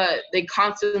 but they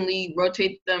constantly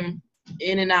rotate them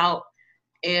in and out,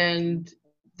 and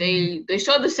they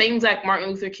show the same exact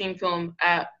Martin Luther King film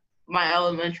at my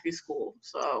elementary school,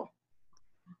 so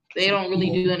they don't really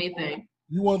do anything.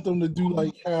 You want them to do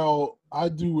like how I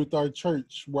do with our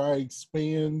church, where I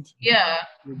expand. Yeah.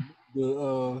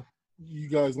 You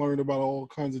guys learn about all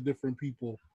kinds of different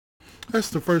people. That's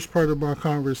the first part of my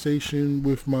conversation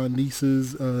with my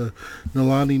nieces,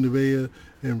 Nalani, Nevaeh,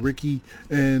 and Ricky,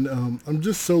 and I'm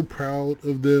just so proud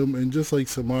of them, and just like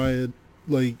Samaya,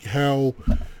 like how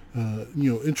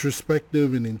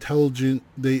introspective and intelligent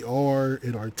they are,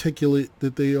 and articulate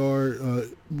that they are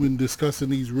when discussing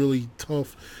these really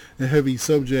tough and heavy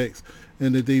subjects,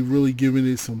 and that they really given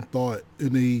it some thought,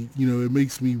 and they, it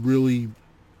makes me really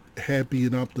happy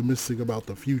and optimistic about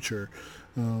the future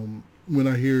when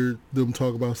I hear them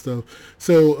talk about stuff.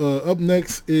 So up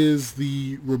next is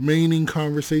the remaining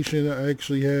conversation I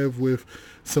actually have with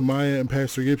Samaya and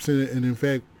Pastor Gibson, and in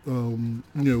fact,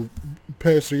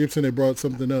 Pastor Gibson had brought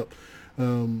something up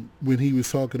when he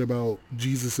was talking about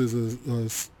Jesus as a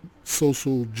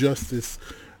social justice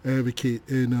advocate,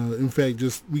 and in fact,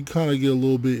 just we kind of get a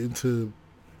little bit into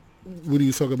when he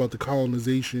was talking about the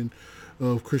colonization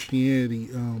of Christianity,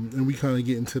 and we kind of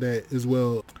get into that as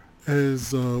well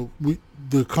as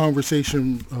the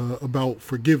conversation about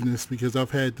forgiveness, because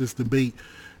I've had this debate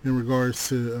in regards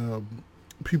to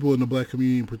people in the Black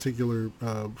community in particular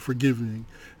forgiving,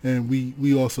 and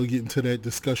we also get into that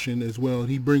discussion as well, and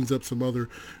he brings up some other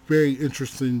very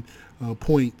interesting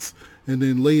points. And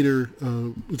then later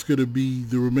it's going to be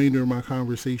the remainder of my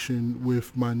conversation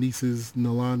with my nieces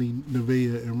Nalani,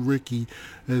 Nevaeh, and Ricky,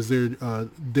 as their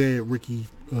dad Ricky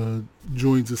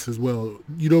joins us as well.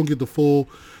 You don't get the full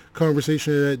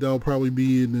conversation of that. That'll probably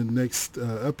be in the next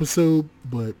episode,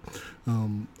 but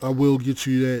I will get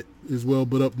you that as well.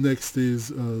 But up next is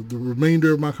the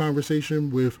remainder of my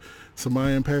conversation with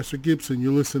Samaya and Pastor Gibson.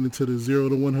 You're listening to the 0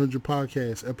 to 100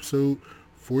 podcast, episode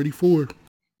 44.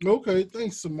 Okay,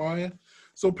 thanks, Samaya.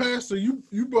 So, Pastor, you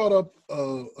brought up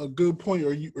a good point,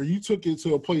 or you took it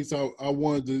to a place I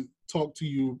wanted to talk to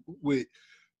you with,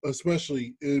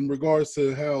 especially in regards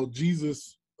to how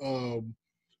Jesus, when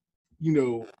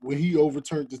he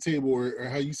overturned the table, or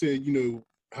how you said,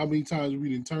 how many times we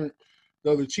didn't turn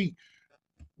the other cheek.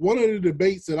 One of the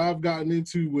debates that I've gotten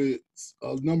into with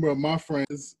a number of my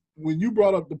friends, when you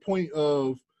brought up the point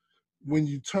of when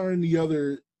you turn the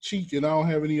other cheek, and I don't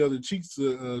have any other cheeks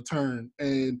to turn,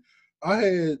 and I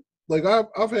had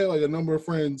I've had like a number of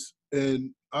friends,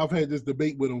 and I've had this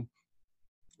debate with them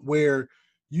where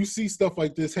you see stuff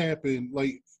like this happen.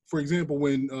 Like, for example,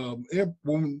 when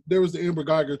there was the Amber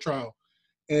Geiger trial,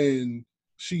 and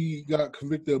she got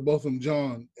convicted of Botham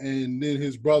Jean, and then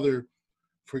his brother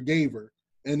forgave her,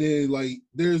 and then like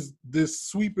there's this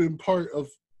sweeping part of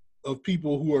of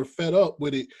people who are fed up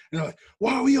with it. And they're like,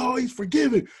 why are we always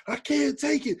forgiving? I can't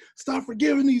take it. Stop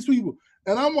forgiving these people.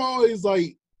 And I'm always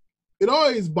like, it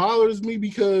always bothers me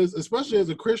because, especially as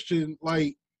a Christian,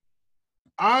 like,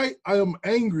 I am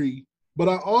angry, but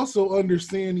I also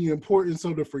understand the importance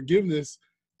of the forgiveness.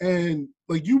 And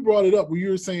like you brought it up when you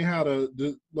were saying how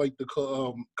the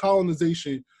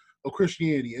colonization of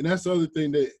Christianity, and that's the other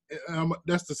thing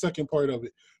that's the second part of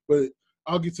it. But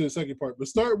I'll get to the second part. But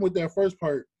starting with that first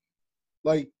part,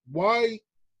 like, why?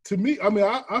 To me, I mean,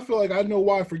 I feel like I know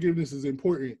why forgiveness is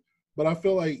important, but I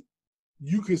feel like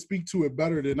you could speak to it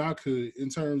better than I could in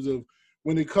terms of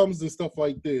when it comes to stuff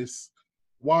like this,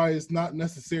 why it's not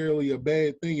necessarily a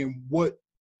bad thing and what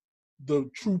the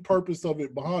true purpose of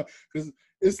it behind. Because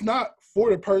it's not for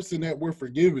the person that we're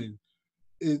forgiving.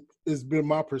 It's been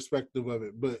my perspective of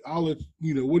it. But I'll let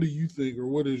you know, what do you think, or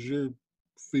what is your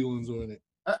feelings on it?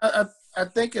 I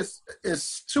think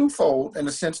it's twofold in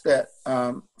the sense that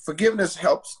forgiveness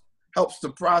helps the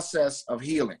process of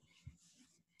healing.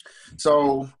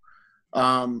 So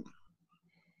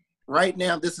right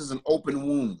now, this is an open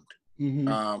wound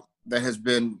that has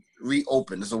been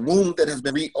reopened. It's a wound that has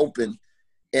been reopened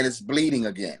and it's bleeding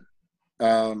again.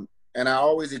 And I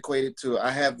always equate it to,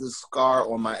 I have this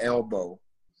scar on my elbow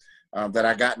that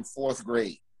I got in 4th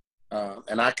grade.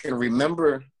 And I can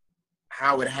remember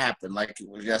how it happened like it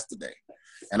was yesterday.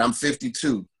 And I'm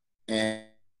 52.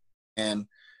 And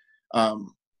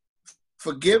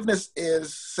forgiveness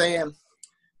is saying,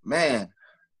 man,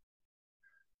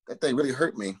 that thing really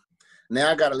hurt me.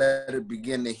 Now I got to let it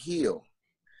begin to heal.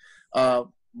 But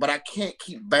I can't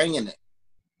keep banging it,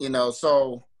 you know.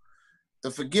 So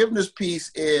the forgiveness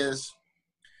piece is,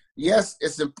 yes,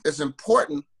 it's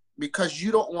important because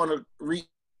you don't want to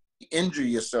re-injure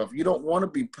yourself. You don't want to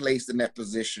be placed in that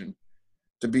position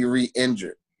to be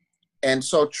re-injured. And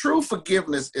so true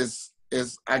forgiveness is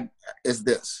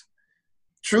this.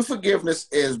 True forgiveness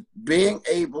is being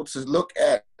able to look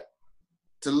at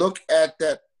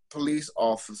that police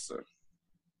officer,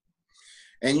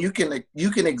 and you can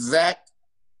exact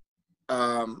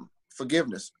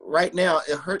forgiveness. Right now,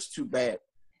 it hurts too bad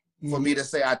for me to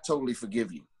say I totally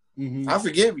forgive you. I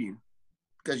forgive you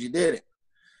because you did it.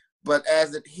 But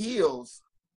as it heals,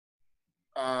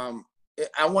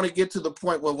 I want to get to the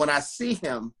point where when I see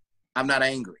him, I'm not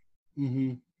angry.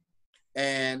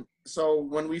 And so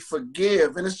when we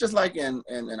forgive, and it's just like in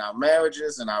our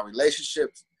marriages and our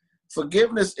relationships,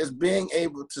 forgiveness is being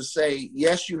able to say,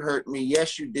 yes, you hurt me.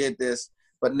 Yes, you did this.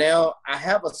 But now I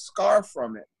have a scar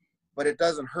from it, but it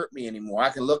doesn't hurt me anymore.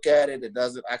 I can look at it.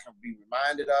 I can be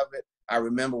reminded of it. I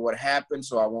remember what happened,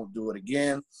 so I won't do it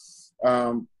again.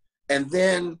 And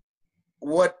then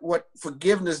what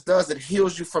forgiveness does, it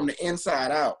heals you from the inside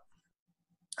out.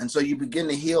 And so you begin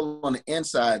to heal on the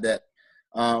inside that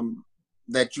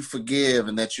you forgive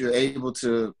and that you're able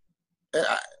to,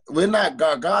 we're not,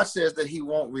 God says that he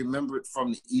won't remember it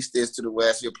from the east is to the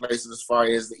west, your places as far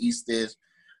as the east is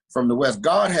from the west.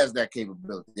 God has that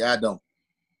capability. I don't.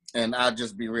 And I'll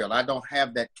just be real. I don't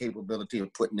have that capability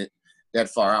of putting it that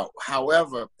far out.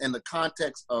 However, in the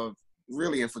context of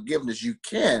really in forgiveness, you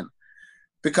can,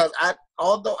 because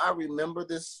although I remember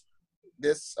this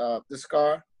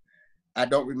scar, I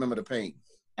don't remember the pain.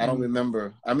 I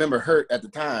remember hurt at the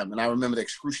time, and I remember the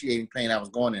excruciating pain I was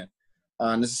going in.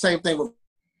 And it's the same thing with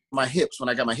my hips. When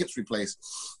I got my hips replaced,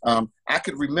 I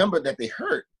could remember that they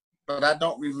hurt, but I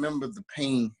don't remember the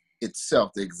pain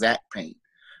itself, the exact pain.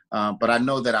 But I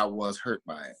know that I was hurt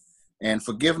by it. And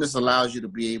forgiveness allows you to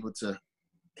be able to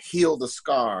heal the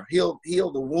scar, heal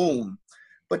the wound,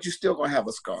 but you're still going to have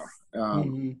a scar.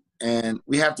 And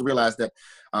we have to realize that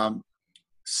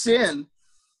sin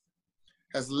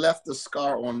has left a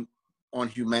scar on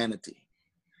humanity.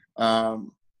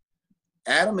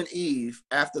 Adam and Eve,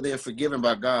 after they're forgiven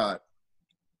by God,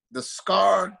 the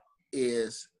scar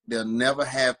is they'll never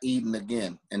have Eden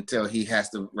again until he has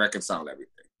to reconcile everything.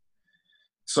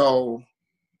 So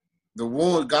the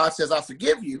wound, God says, I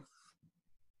forgive you,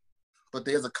 but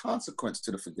there's a consequence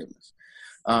to the forgiveness.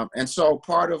 And so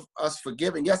part of us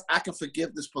forgiving, yes, I can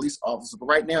forgive this police officer, but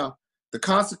right now, the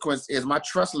consequence is my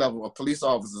trust level of police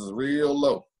officers is real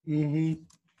low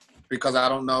because I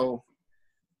don't know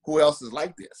who else is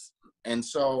like this. And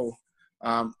so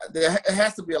there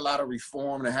has to be a lot of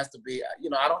reform. There has to be,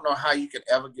 I don't know how you could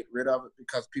ever get rid of it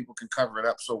because people can cover it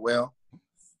up so well.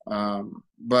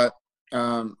 But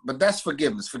that's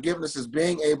forgiveness. Forgiveness is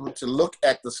being able to look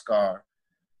at the scar,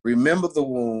 remember the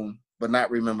wound, but not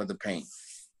remember the pain.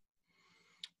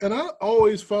 And I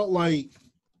always felt like,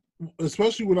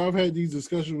 especially when I've had these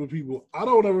discussions with people, I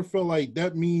don't ever feel like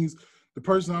that means the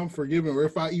person I'm forgiving, or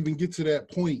if I even get to that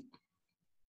point,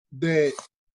 that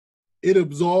it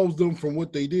absolves them from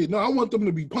what they did. No, I want them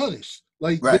to be punished.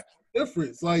 Like, right. there's a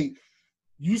difference. Like,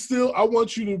 you still, I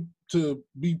want you to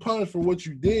be punished for what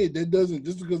you did. That doesn't,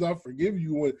 just because I forgive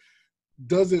you,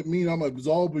 doesn't mean I'm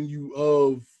absolving you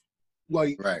of,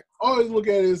 like, right. I always look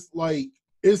at it as like,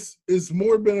 it's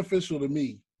more beneficial to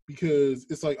me, because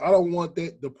it's like, I don't want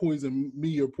that to poison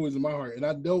me or poison my heart. And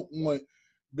I don't want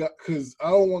God, because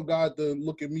I don't want God to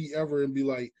look at me ever and be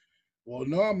like, well,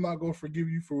 no, I'm not going to forgive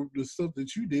you for the stuff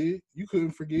that you did. You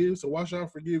couldn't forgive, so why should I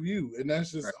forgive you? And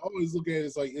that's just, I always look at it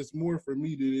as like, it's more for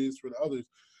me than it is for the others.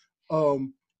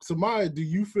 So Maya, do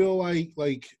you feel like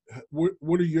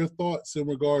what are your thoughts in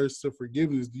regards to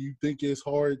forgiveness? Do you think it's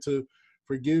hard to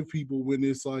forgive people when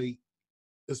it's like,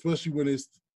 especially when it's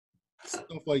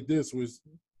stuff like this with,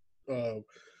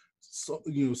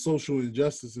 social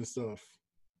injustice and stuff?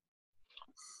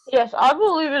 Yes, I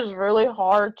believe it's really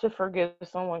hard to forgive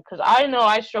someone, because I know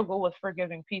I struggle with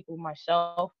forgiving people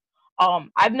myself.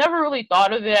 I've never really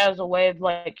thought of it as a way of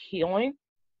like healing,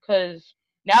 because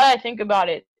now that I think about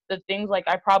it, the things like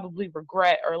I probably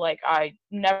regret or like I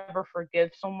never forgive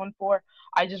someone for,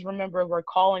 I just remember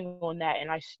recalling on that and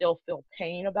I still feel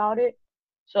pain about it.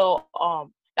 So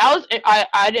that was,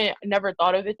 I never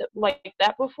thought of it like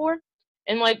that before.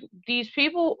 And like these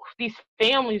people, these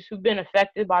families who've been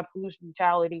affected by police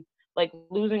brutality, like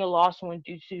losing a lost one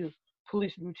due to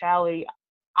police brutality,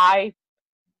 I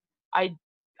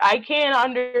can't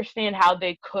understand how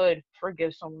they could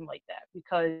forgive someone like that,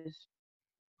 because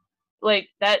like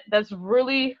that's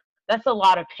a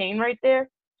lot of pain right there.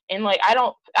 And like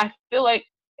I feel like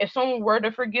if someone were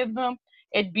to forgive them,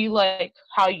 it'd be like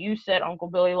how you said, Uncle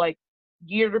Billy, like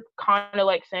you're kind of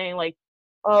like saying like,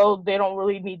 oh, they don't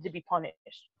really need to be punished.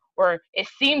 Or it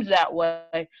seems that way.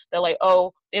 They're like,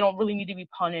 oh, they don't really need to be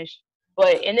punished.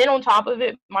 But, and then on top of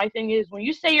it, my thing is, when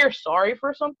you say you're sorry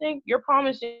for something, you're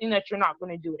promising that you're not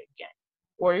going to do it again.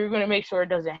 Or you're going to make sure it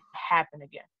doesn't happen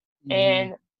again. Mm-hmm.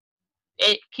 And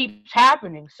it keeps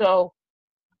happening. So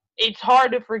it's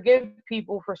hard to forgive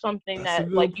people for something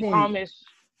that, like, you promise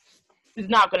is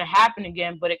not going to happen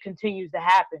again, but it continues to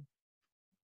happen.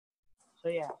 So,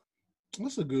 yeah.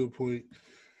 That's a good point.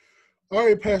 All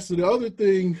right, Pastor, the other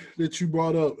thing that you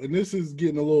brought up, and this is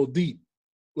getting a little deep,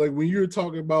 like when you're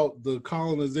talking about the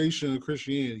colonization of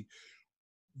Christianity,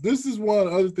 this is one of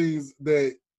the other things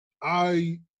that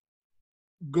I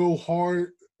go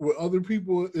hard with other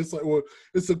people. It's like, well,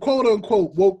 it's a quote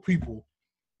unquote woke people,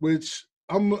 which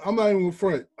I'm not even in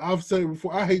front. I've said it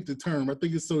before, I hate the term. I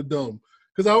think it's so dumb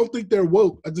because I don't think they're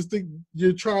woke. I just think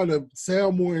you're trying to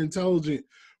sound more intelligent,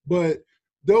 but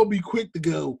they'll be quick to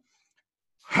go,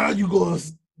 how you going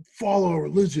to follow a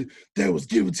religion that was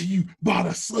given to you by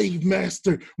the slave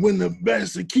master when the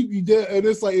master keep you there? And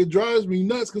it's like, it drives me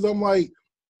nuts because I'm like,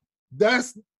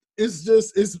 it's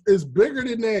bigger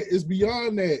than that. It's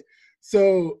beyond that.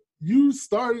 So you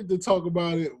started to talk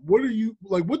about it. What do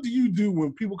you do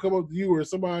when people come up to you or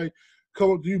somebody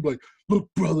come up to you like, look,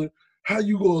 brother, how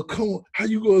you going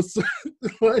to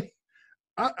like,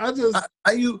 I just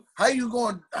how you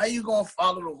going to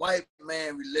follow the white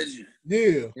man religion?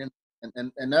 Yeah,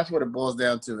 and that's what it boils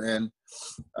down to. And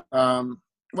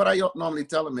what I normally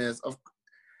tell them is,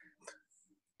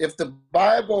 if the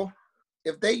Bible,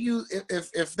 if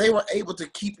they were able to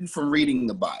keep you from reading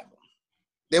the Bible,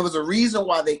 there was a reason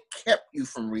why they kept you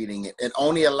from reading it and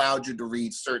only allowed you to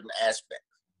read certain aspects.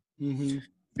 Mm-hmm.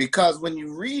 Because when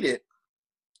you read it,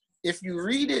 if you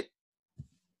read it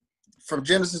from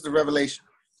Genesis to Revelation,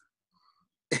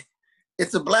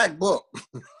 it's a black book.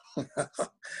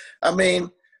 I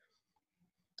mean,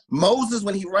 Moses,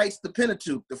 when he writes the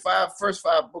Pentateuch, the first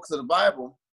five books of the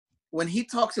Bible, when he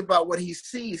talks about what he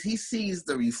sees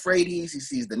the Euphrates, he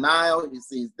sees the Nile, he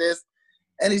sees this,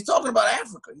 and he's talking about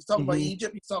Africa. He's talking about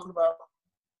Egypt. He's talking about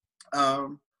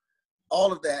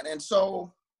all of that. And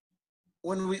so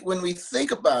when we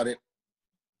think about it,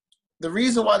 the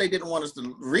reason why they didn't want us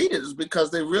to read it is because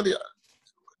they really,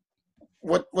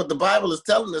 what the Bible is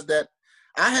telling us, that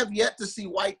I have yet to see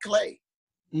white clay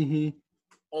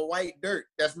or white dirt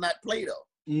that's not Play-Doh,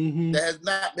 that has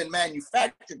not been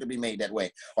manufactured to be made that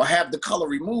way or have the color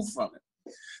removed from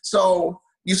it. So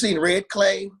you've seen red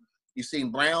clay, you've seen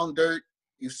brown dirt,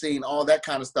 you've seen all that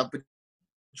kind of stuff, but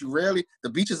you rarely, the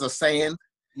beaches are sand.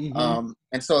 And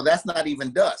so that's not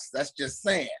even dust, that's just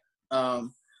sand.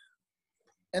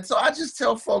 And so I just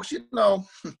tell folks,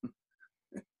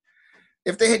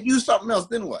 if they had used something else,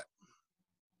 then what?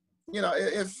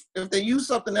 If they use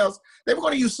something else, they were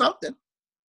going to use something.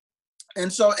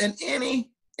 And so in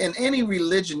any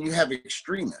religion, you have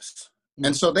extremists.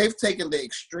 And so they've taken the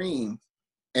extreme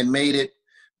and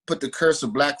put the curse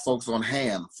of black folks on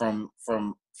Ham from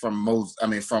Moses. I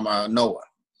mean, from Noah.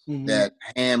 Mhm. That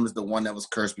Ham is the one that was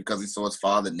cursed because he saw his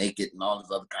father naked and all this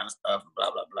other kind of stuff,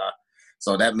 blah blah blah.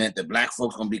 So that meant that black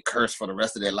folks gonna be cursed for the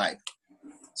rest of their life.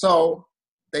 So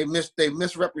they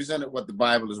misrepresented what the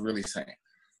Bible is really saying.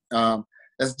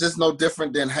 It's just no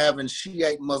different than having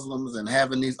Shiite Muslims and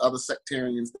having these other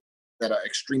sectarians that are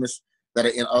extremists that are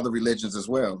in other religions as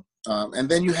well. And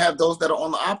then you have those that are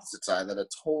on the opposite side that are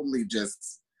totally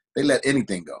just, they let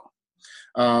anything go.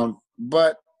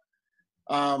 What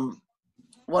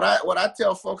I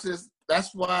tell folks is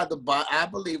that's why I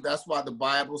believe that's why the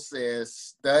Bible says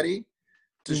study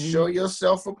to show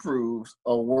yourself approved,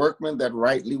 a workman that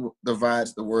rightly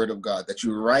divides the word of God, that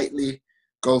you rightly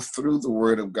go through the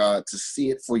word of God to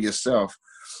see it for yourself.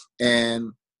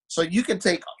 And so you can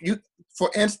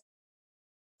for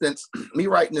instance, me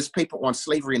writing this paper on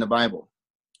slavery in the Bible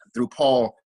through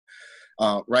Paul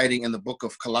writing in the book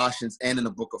of Colossians and in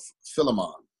the book of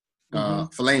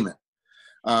Philemon.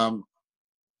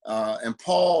 And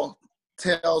Paul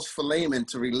tells Philemon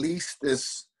to release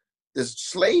this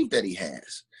slave that he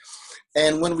has.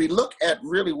 And when we look at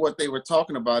really what they were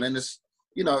talking about, and this,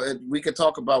 we could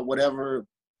talk about whatever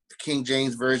King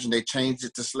James Version, they changed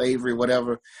it to slavery,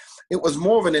 whatever. It was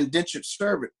more of an indentured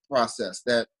servant process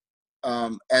that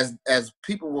as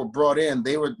people were brought in,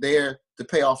 they were there to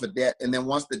pay off a debt. And then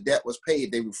once the debt was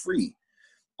paid, they were free.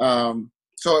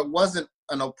 So it wasn't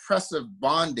an oppressive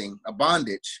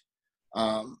bondage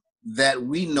that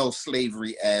we know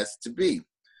slavery as to be.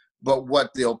 But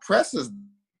what the oppressors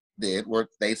did were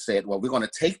they said, well, we're going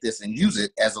to take this and use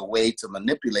it as a way to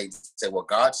manipulate and say, well,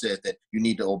 God says that you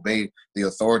need to obey the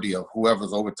authority of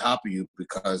whoever's over top of you,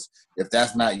 because if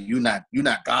that's not you're not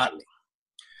godly.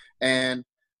 And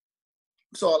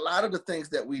so a lot of the things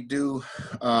that we do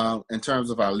in terms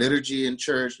of our liturgy in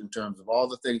church, in terms of all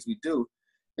the things we do,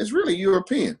 is really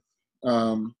European.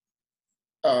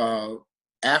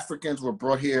 Africans were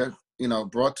brought here,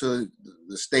 brought to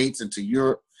the States and to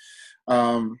Europe.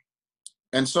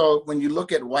 And so when you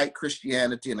look at white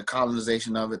Christianity and the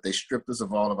colonization of it, they stripped us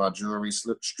of all of our jewelry,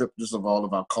 stripped us of all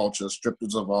of our culture, stripped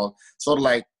us of all, sort of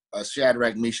like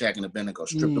Shadrach, Meshach, and Abednego,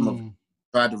 stripped them of,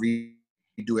 tried to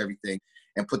redo everything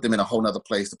and put them in a whole nother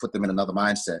place, to put them in another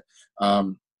mindset.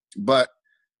 But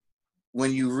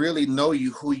when you really know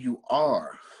who you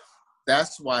are,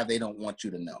 that's why they don't want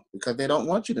you to know, because they don't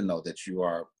want you to know that you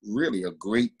are really a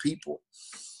great people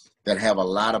that have a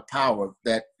lot of power.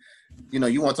 That,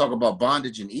 you want to talk about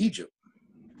bondage in Egypt.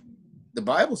 The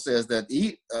Bible says that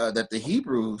that the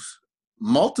Hebrews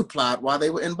multiplied while they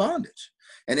were in bondage.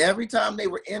 And every time they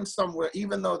were in somewhere,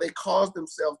 even though they caused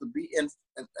themselves to be in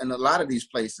a lot of these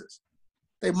places,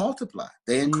 they multiplied,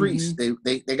 they increased,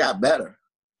 they got better.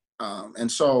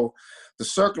 And so the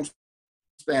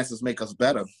circumstances make us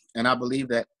better. And I believe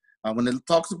that when it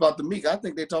talks about the meek, I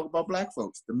think they talk about black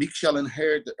folks. The meek shall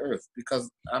inherit the earth, because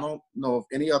I don't know of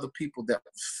any other people that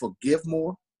forgive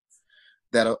more,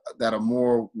 that are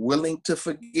more willing to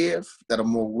forgive, that are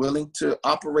more willing to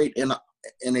operate in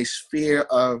a sphere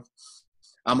of,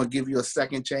 I'm gonna give you a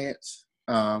second chance.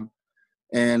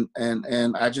 And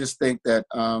I just think that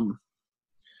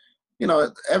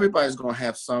everybody's gonna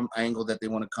have some angle that they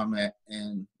want to come at,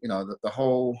 and the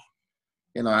whole.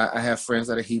 I have friends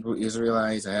that are Hebrew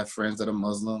Israelites. I have friends that are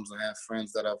Muslims. I have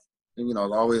friends that are,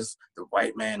 always the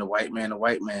white man, the white man, the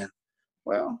white man.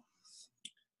 Well,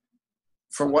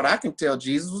 from what I can tell,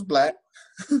 Jesus was black.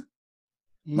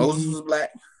 Moses was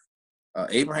black.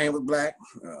 Abraham was black.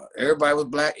 Everybody was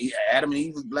black. Adam and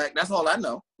Eve was black. That's all I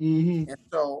know. And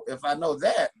so if I know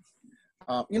that,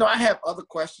 I have other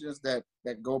questions that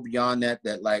go beyond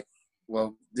that, like,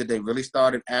 well, did they really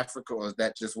start in Africa, or is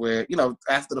that just where,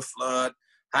 after the flood,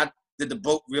 how did the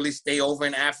boat really stay over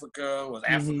in Africa? Was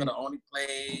Africa the only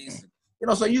place?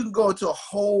 So you can go into a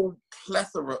whole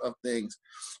plethora of things.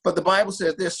 But the Bible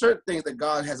says there's certain things that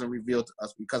God hasn't revealed to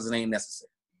us because it ain't necessary.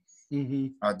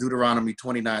 Deuteronomy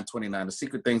 29:29, the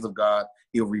secret things of God,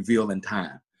 he'll reveal in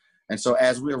time. And so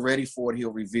as we're ready for it,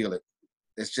 he'll reveal it.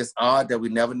 It's just odd that we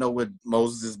never know where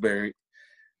Moses is buried.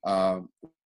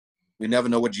 We never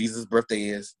know what Jesus' birthday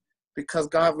is, because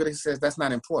God really says that's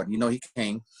not important. He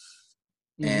came,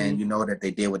 and that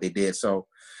they did what they did. So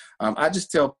I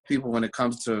just tell people, when it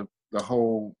comes to the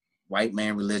whole white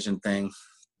man religion thing,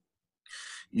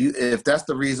 if that's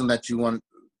the reason that you want,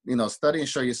 study and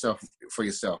show yourself for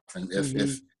yourself. And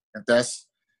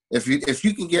if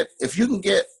you can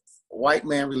get white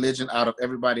man religion out of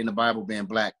everybody in the Bible being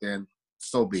black, then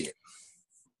so be it.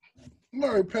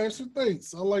 All right, Pastor,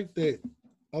 thanks. I like that.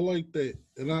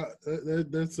 And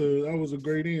that was a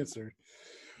great answer.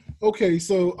 Okay,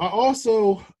 so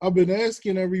I've been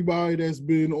asking everybody that's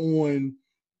been on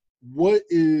what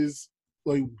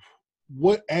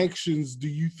actions do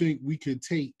you think we could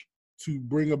take to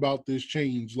bring about this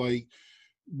change? Like,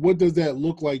 what does that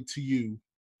look like to you?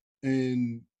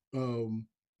 And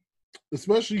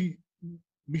especially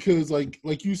because,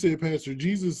 like you said, Pastor,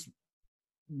 Jesus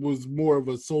was more of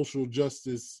a social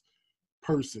justice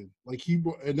person. Like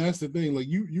and that's the thing. Like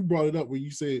you brought it up where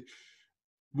you said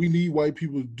we need white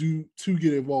people to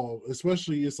get involved.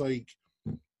 Especially, it's like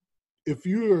if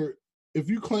you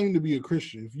claim to be a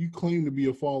Christian, if you claim to be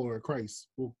a follower of Christ,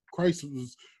 well, Christ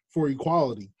was for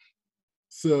equality.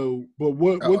 So, but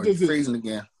what does it? Freezing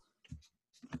again.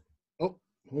 Oh,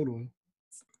 hold on.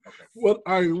 Okay.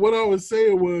 What I was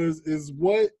saying is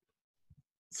what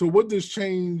does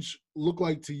change look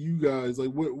like to you guys?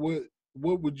 Like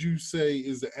what would you say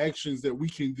is the actions that we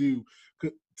can do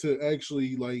to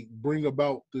actually like bring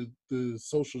about the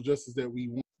social justice that we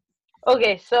want?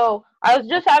 Okay, so I was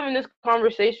just having this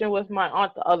conversation with my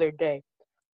aunt the other day.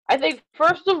 I think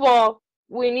first of all,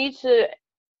 we need to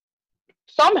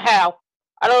somehow,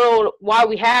 I don't know why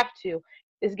we have to,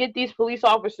 is get these police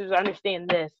officers to understand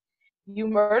this. You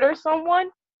murder someone,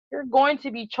 you're going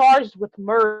to be charged with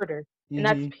murder. And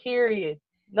that's period.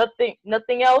 Nothing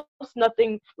else,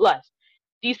 nothing less.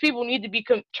 These people need to be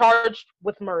charged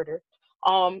with murder.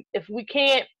 If we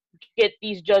can't get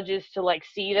these judges to like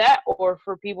see that, or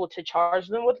for people to charge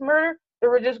them with murder, then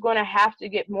we're just going to have to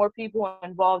get more people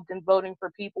involved in voting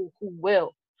for people who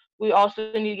will. We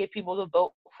also need to get people to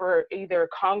vote for either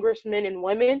congressmen and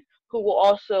women who will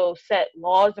also set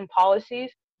laws and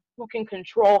policies, who can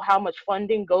control how much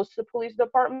funding goes to police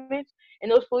departments,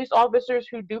 and those police officers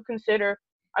who do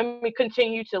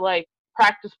continue to like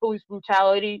practice police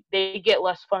brutality, they get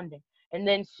less funding. And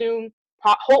then soon,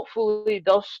 hopefully,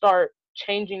 they'll start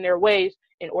changing their ways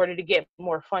in order to get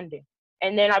more funding.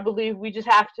 And then I believe we just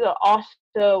have to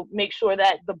also make sure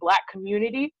that the black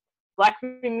communities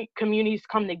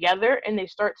come together and they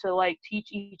start to like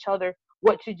teach each other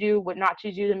what to do, what not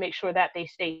to do, to make sure that they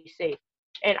stay safe.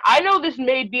 And I know this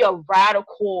may be a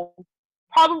radical,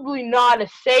 probably not a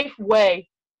safe way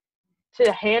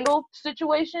to handle the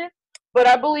situation, but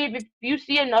I believe if you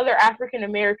see another African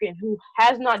American who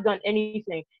has not done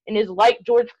anything and is like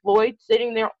George Floyd,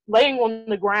 sitting there laying on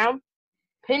the ground,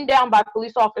 pinned down by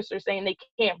police officers saying they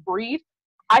can't breathe,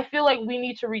 I feel like we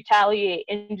need to retaliate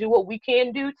and do what we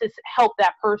can do to help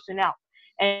that person out.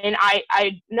 And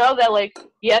I know that, like,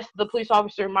 yes, the police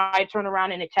officer might turn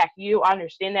around and attack you. I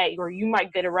understand that, or you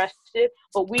might get arrested,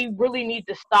 but we really need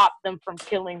to stop them from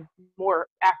killing more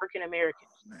African Americans.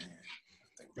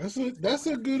 That's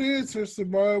a good answer,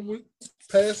 Samar.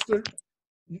 Pastor,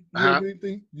 you have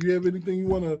anything you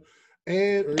want to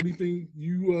add, or anything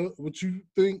what you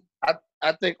think?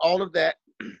 I think all of that.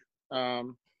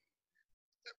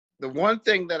 The one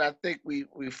thing that I think we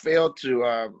failed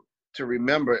to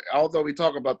remember, although we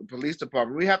talk about the police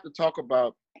department, we have to talk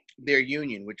about their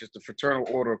union, which is the Fraternal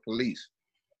Order of Police.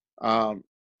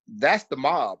 That's the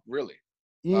mob, really.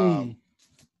 And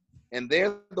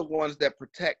they're the ones that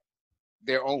protect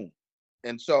their own.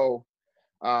 And so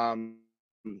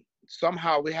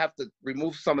somehow we have to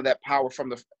remove some of that power from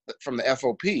the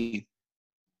FOP,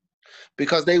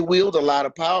 because they wield a lot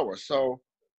of power. So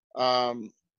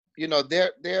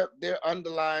their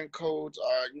underlying codes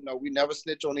are, we never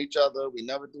snitch on each other, we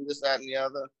never do this, that, and the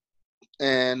other.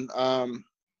 And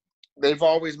they've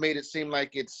always made it seem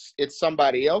like it's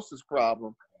somebody else's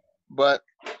problem, but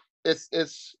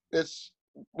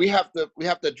we have to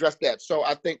address that. So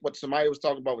I think what Samaya was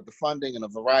talking about with the funding and a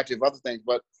variety of other things,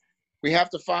 but we have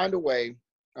to find a way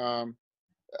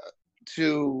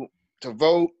to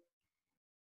vote,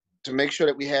 to make sure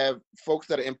that we have folks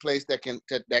that are in place that can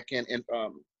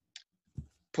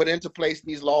put into place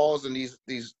these laws and these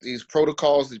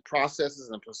protocols, these processes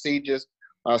and procedures,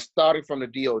 starting from the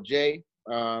DOJ.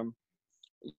 I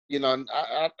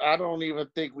don't even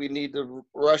think we need to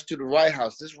rush to the White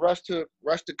House. Just rush to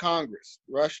Congress,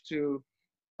 rush to,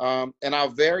 in our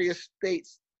various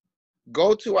states,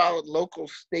 go to our local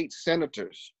state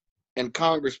senators and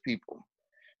Congress people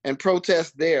and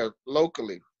protest there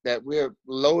locally that we're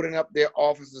loading up their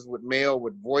offices with mail,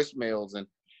 with voicemails, and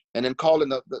then calling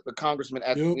the congressman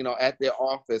at at their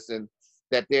office, and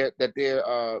that their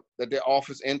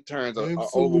office interns are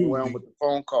overwhelmed with the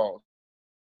phone calls.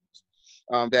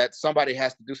 That somebody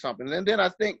has to do something. And then I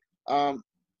think,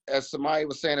 as Samaya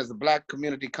was saying, as the Black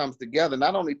community comes together,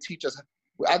 not only teach us,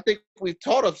 I think we've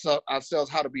taught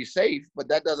ourselves how to be safe, but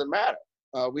that doesn't matter.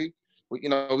 We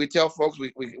tell folks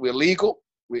we're legal,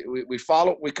 we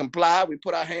follow, we comply, we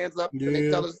put our hands up, and they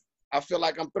tell us, I feel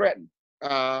like I'm threatened.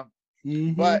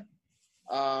 But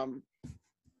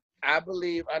I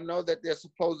know that there's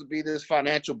supposed to be this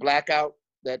financial blackout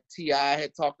that T.I.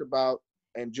 had talked about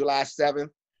in July 7th,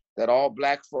 that all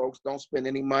black folks don't spend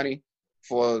any money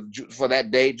for that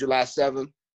day, July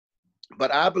 7th.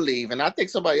 But I believe, and I think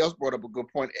somebody else brought up a good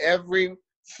point, every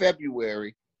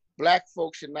February, black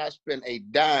folks should not spend a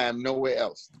dime nowhere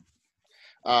else.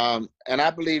 And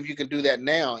I believe you can do that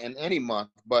now in any month,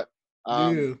 but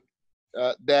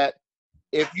that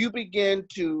if you begin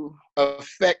to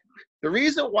affect, the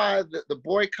reason why the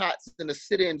boycotts and the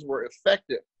sit-ins were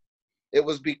effective, it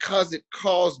was because it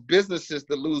caused businesses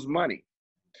to lose money.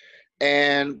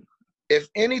 And if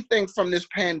anything from this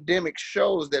pandemic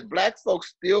shows that black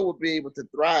folks still will be able to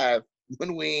thrive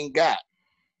when we ain't got,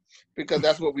 because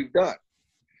that's what we've done.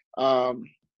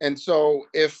 And so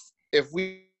if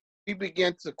we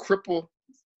begin to cripple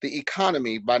the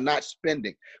economy by not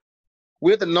spending,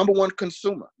 we're the number one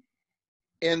consumer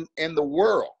in the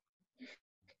world,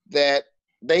 that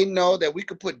they know that we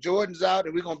could put Jordans out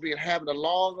and we're going to be having a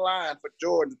long line for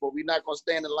Jordans, but we're not going to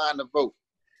stand in line to vote.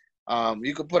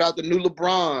 You can put out the new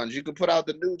LeBrons, you can put out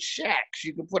the new Shaqs,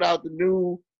 you can put out the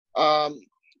new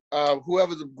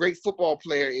whoever the great football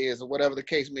player is, or whatever the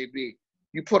case may be.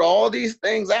 You put all these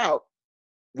things out,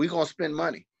 we're going to spend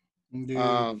money.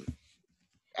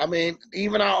 I mean,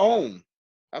 even our own.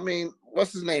 I mean,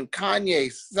 what's his name?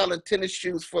 Kanye selling tennis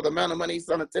shoes for the amount of money he's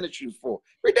selling tennis shoes for.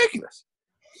 Ridiculous.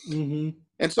 Mm-hmm.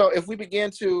 And so if we begin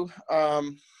to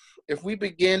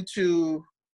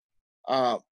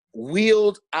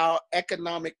wield our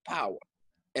economic power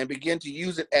and begin to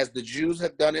use it as the Jews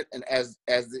have done it, and as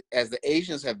the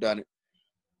Asians have done it,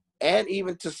 and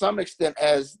even to some extent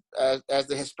as the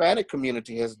Hispanic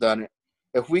community has done it,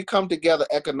 if we come together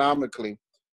economically,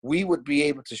 we would be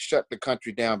able to shut the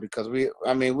country down, because we're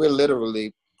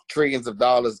literally trillions of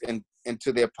dollars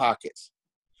into their pockets.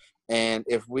 And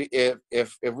if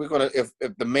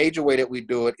the major way that we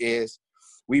do it is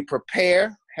we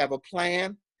prepare, have a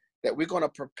plan that we're going to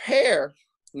prepare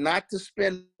not to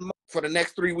spend for the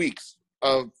next 3 weeks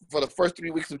for the first 3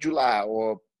 weeks of July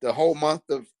or the whole month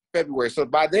of February. So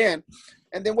by then,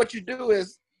 and then what you do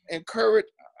is I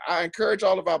encourage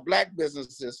all of our black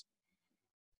businesses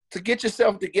to get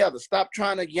yourself together. Stop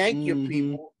trying to yank your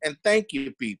people and thank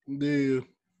your people. Yeah.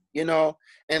 You know,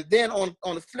 and then on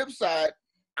the flip side,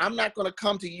 I'm not going to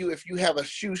come to you if you have a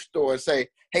shoe store and say,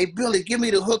 "Hey, Billy, give me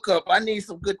the hookup. I need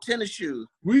some good tennis shoes."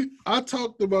 I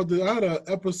talked about I had an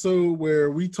episode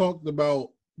where we talked about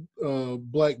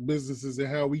black businesses and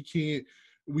how we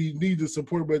need to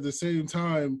support, but at the same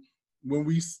time, when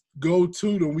we go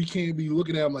to them, we can't be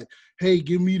looking at them like, "Hey,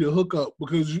 give me the hookup,"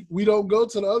 because we don't go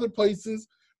to the other places.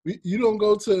 You don't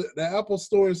go to the Apple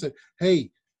store and say,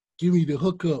 "Hey, give me the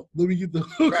hookup. Let me get the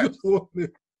hookup."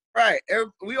 Right.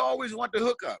 We always want the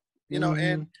hookup, you know,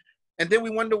 and then we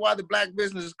wonder why the black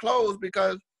business is closed,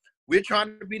 because we're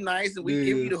trying to be nice and we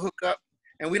give you the hookup,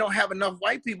 and we don't have enough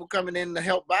white people coming in to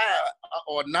help buy,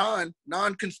 or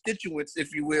non-constituents,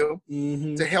 if you will,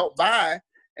 to help buy.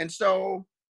 And so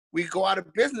we go out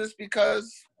of business because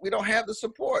we don't have the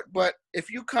support. But if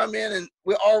you come in, and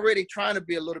we're already trying to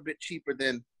be a little bit cheaper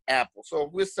than Apple. So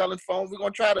if we're selling phones, we're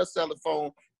going to try to sell a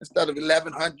phone instead of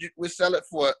 $1,100, we'll sell it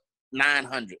for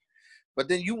 $900. But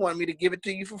then you want me to give it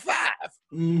to you for $5,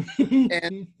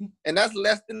 and that's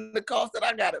less than the cost that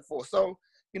I got it for. So,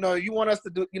 you know, you want us to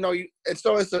do, you know, and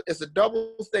so it's a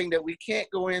double thing that we can't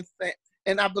go in.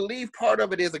 And I believe part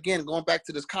of it is, again, going back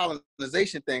to this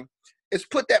colonization thing, it's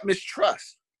put that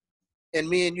mistrust in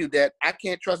me and you, that I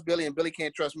can't trust Billy and Billy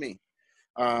can't trust me.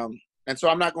 And so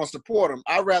I'm not going to support them.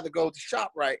 I'd rather go to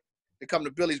ShopRite than come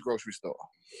to Billy's grocery store.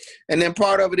 And then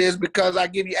part of it is because I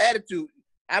give you attitude.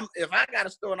 If I got a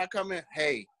store and I come in,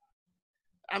 hey,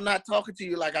 I'm not talking to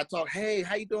you like I talk, "Hey,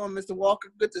 how you doing, Mr. Walker?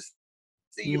 Good to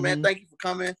see you, man. Thank you for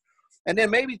coming." And then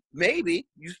maybe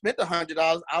you spent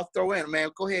 $100, I'll throw in,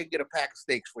 "Man, go ahead and get a pack of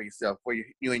steaks for yourself, for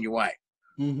you and your wife."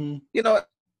 You know,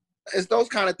 it's those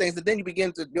kind of things that then you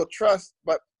begin to build trust,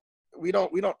 but we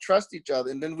don't trust each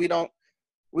other, and then we don't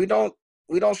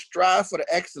strive for the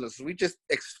excellence. We just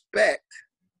expect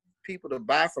people to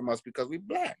buy from us because we're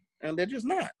black, and they're just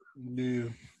not. Yeah.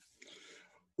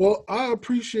 Well, I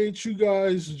appreciate you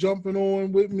guys jumping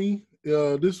on with me.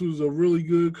 This was a really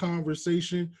good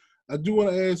conversation. I do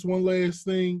want to ask one last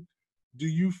thing. Do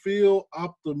you feel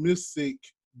optimistic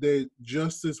that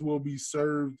justice will be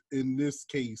served in this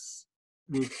case?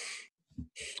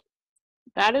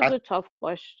 That is a tough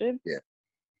question. Yeah.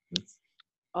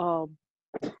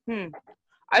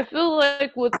 I feel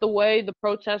like with the way the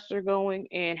protests are going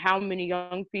and how many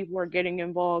young people are getting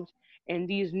involved in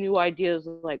these new ideas,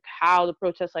 like how the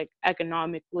protests, like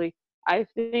economically, I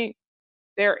think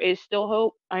there is still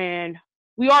hope. And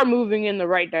we are moving in the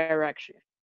right direction.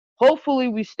 Hopefully,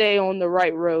 we stay on the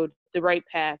right road, the right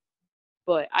path.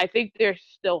 But I think there's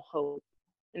still hope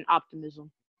and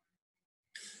optimism.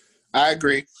 I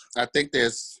agree. I think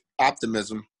there's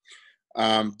optimism.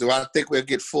 Do I think we'll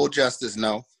get full justice?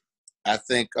 No. I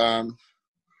think the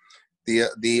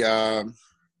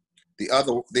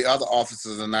other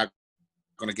officers are not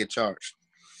going to get charged.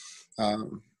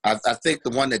 I think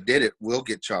the one that did it will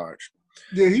get charged.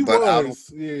 Yeah, he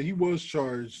was. Yeah, he was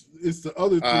charged. It's the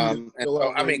other thing.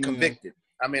 Convicted.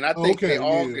 I mean, I think they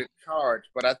all get charged,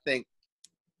 but I think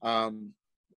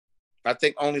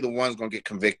only the one's going to get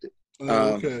convicted.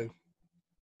 Okay.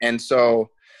 And so,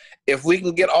 if we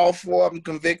can get all four of them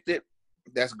convicted,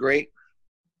 that's great.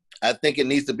 I think it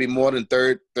needs to be more than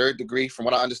third degree. From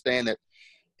what I understand, that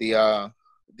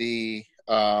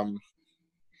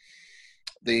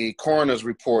the coroner's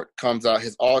report comes out.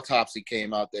 His autopsy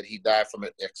came out that he died from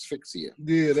asphyxia.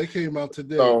 Yeah, that came out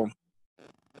today.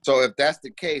 So if that's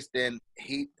the case, then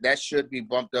that should be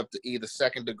bumped up to either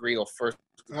second degree or first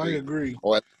degree. I agree.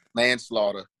 Or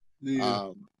manslaughter. Yeah.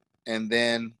 And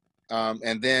then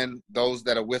those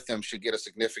that are with him should get a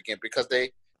significant, because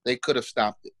they could have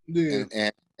stopped it. Yeah.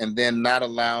 And then not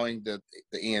allowing the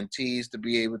EMTs to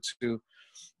be able to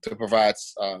provide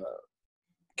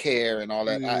care and all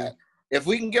that. Yeah. If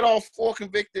we can get all four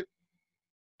convicted,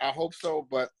 I hope so.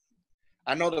 But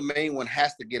I know the main one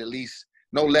has to get at least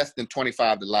no less than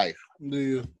 25 to life.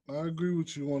 Yeah, I agree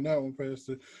with you on that one,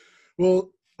 Pastor. Well,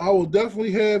 I will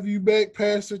definitely have you back,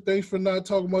 Pastor. Thanks for not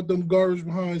talking about them garbage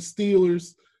behind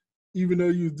Steelers, even though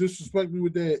you disrespect me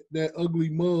with that ugly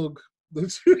mug.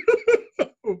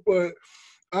 But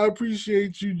I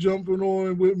appreciate you jumping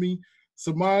on with me.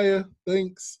 Samaya,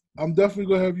 thanks. I'm definitely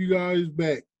going to have you guys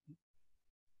back.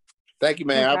 Thank you,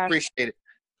 man. I appreciate it.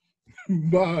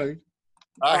 Bye.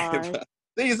 All right.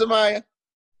 See you, Samaya.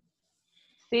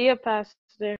 See you,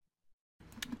 Pastor.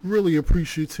 Really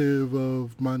appreciative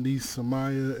of my niece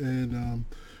Samaya and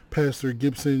Pastor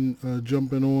Gibson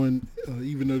jumping on,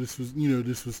 even though this was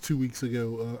 2 weeks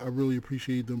ago. I really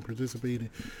appreciate them participating.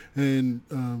 And,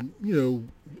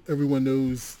 everyone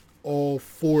knows all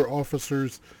four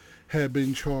officers had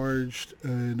been charged,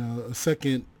 and a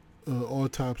second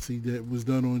autopsy that was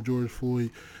done on George Floyd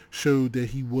showed that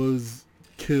he was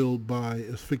killed by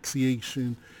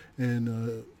asphyxiation,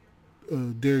 and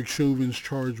Derek Chauvin's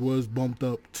charge was bumped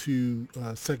up to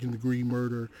second-degree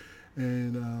murder,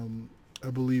 and I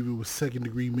believe it was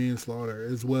second-degree manslaughter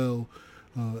as well.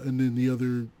 And then the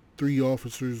other three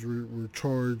officers were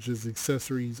charged as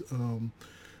accessories.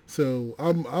 So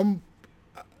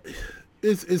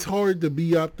it's hard to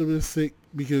be optimistic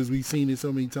because we've seen it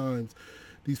so many times.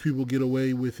 These people get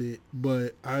away with it,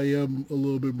 but I am a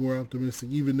little bit more optimistic,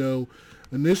 even though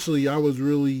initially I was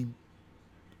really,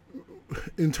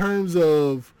 in terms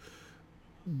of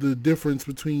the difference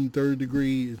between third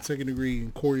degree and second degree,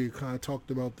 and Corey kind of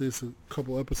talked about this a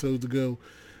couple episodes ago.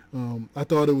 I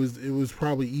thought it was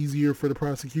probably easier for the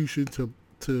prosecution to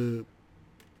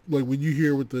like, when you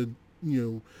hear with the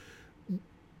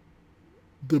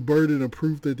burden of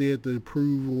proof that they have to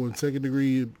prove on second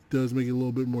degree, it does make it a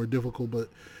little bit more difficult. But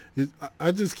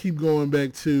I just keep going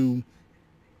back to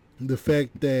the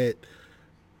fact that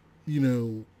he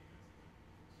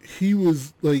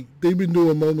was like, they've been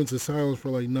doing moments of silence for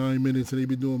like 9 minutes, and they've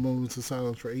been doing moments of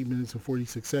silence for 8 minutes and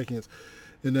 46 seconds.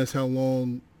 And that's how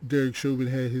long Derek Chauvin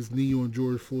had his knee on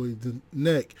George Floyd's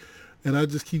neck. And I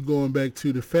just keep going back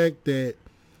to the fact that,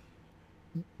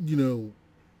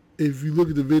 if you look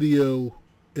at the video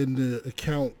and the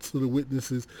accounts of the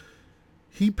witnesses,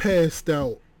 he passed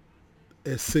out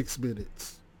at 6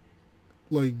 minutes.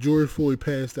 Like, George Floyd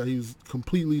passed out. He was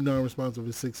completely non-responsive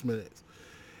at 6 minutes.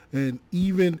 And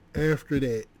even after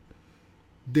that,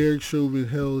 Derek Chauvin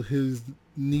held his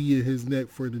knee in his neck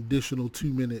for an additional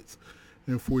 2 minutes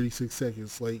and 46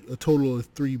 seconds, like a total of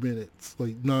 3 minutes,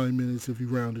 like 9 minutes if you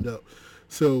round it up.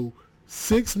 So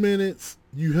 6 minutes,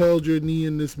 you held your knee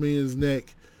in this man's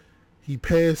neck. He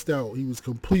passed out. He was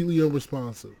completely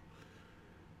unresponsive.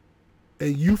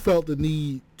 And you felt the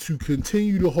need to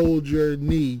continue to hold your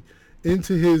knee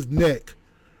into his neck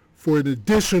for an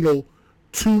additional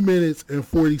 2 minutes and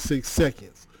 46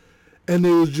 seconds. And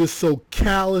it was just so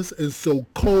callous and so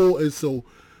cold and so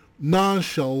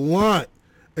nonchalant,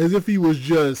 as if he was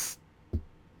just,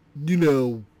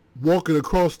 walking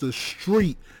across the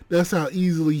street. That's how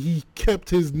easily he kept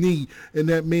his knee in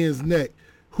that man's neck,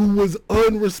 who was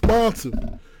unresponsive.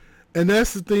 And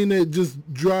that's the thing that just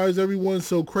drives everyone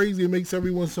so crazy and makes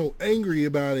everyone so angry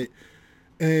about it.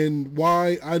 And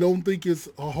why I don't think it's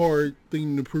a hard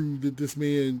thing to prove that this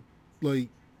man,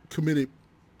 committed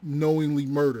knowingly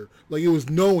murder. Like, it was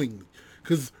knowingly.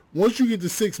 Because once you get to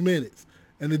 6 minutes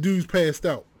and the dude's passed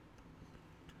out,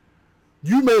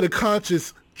 you made a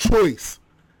conscious choice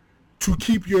to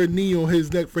keep your knee on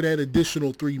his neck for that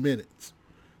additional 3 minutes.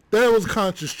 That was a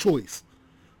conscious choice.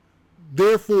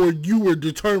 Therefore, you were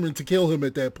determined to kill him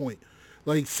at that point.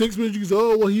 Like 6 minutes, you say,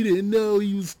 oh, well, he didn't know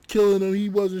he was killing him. He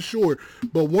wasn't sure.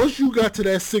 But once you got to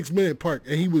that 6 minute part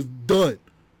and he was done,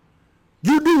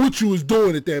 you knew what you was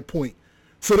doing at that point.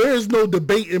 So there is no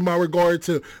debate in my regard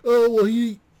to, oh, well,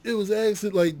 it was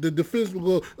accident. Like the defense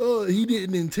will go, oh, he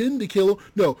didn't intend to kill him.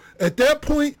 No, at that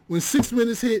point, when 6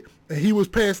 minutes hit and he was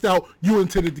passed out, you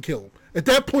intended to kill him. At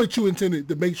that point, you intended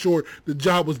to make sure the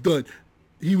job was done.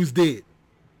 He was dead.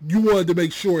 You wanted to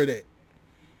make sure of that.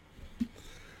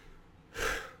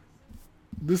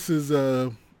 This is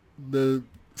the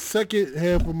second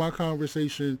half of my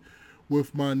conversation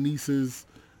with my nieces,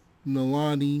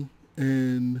 Nalani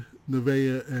and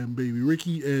Nevaeh and baby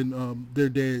Ricky, and their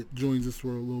dad joins us for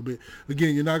a little bit.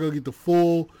 Again, you're not going to get the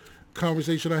full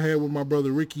conversation I had with my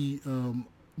brother Ricky,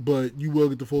 but you will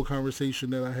get the full conversation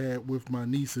that I had with my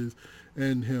nieces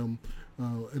and him.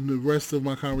 And the rest of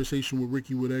my conversation with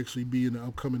Ricky would actually be in the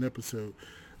upcoming episode.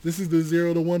 This is the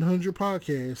 0 to 100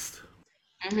 podcast.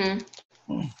 Mm-hmm.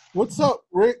 What's up,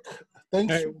 Rick?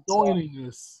 Thanks for joining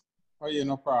us. Oh, yeah,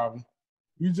 no problem.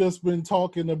 We just been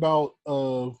talking about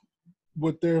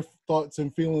what their thoughts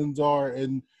and feelings are,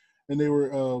 and they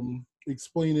were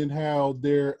explaining how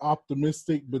they're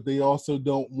optimistic, but they also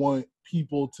don't want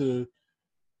people to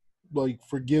like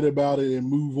forget about it and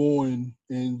move on,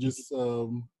 and just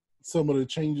some of the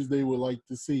changes they would like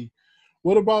to see.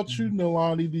 What about you,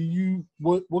 Nalani?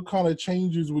 What kind of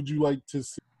changes would you like to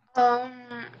see?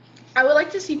 I would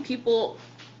like to see people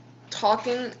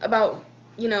talking about,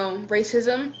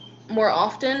 racism more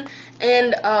often,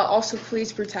 and also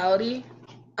police brutality.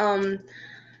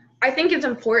 I think it's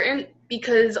important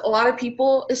because a lot of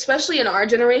people, especially in our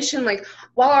generation, like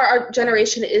while our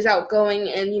generation is outgoing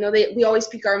and, we always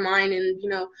speak our mind and,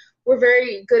 we're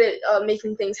very good at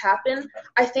making things happen.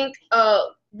 I think our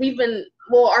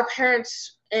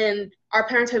parents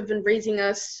have been raising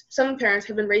us, some parents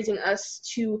have been raising us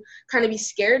to kind of be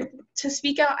scared to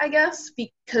speak out, I guess,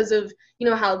 because of,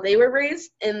 how they were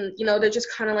raised. And, they're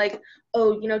just kind of like,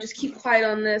 oh, just keep quiet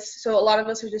on this. So a lot of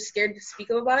us are just scared to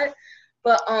speak up about it.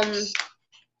 But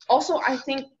also, I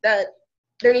think that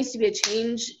there needs to be a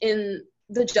change in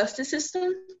the justice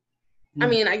system. I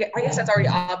mean, I guess that's already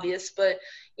obvious, but,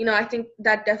 I think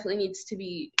that definitely needs to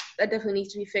be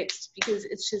fixed because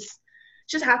it's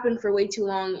just happened for way too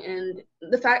long. And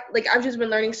the fact, like, I've just been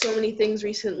learning so many things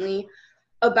recently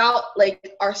about,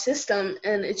 like, our system,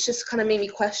 and it's just kind of made me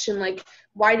question, like,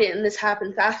 why didn't this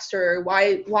happen faster?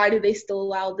 Why do they still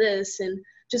allow this? And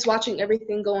just watching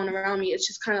everything going around me, it's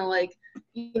just kind of like,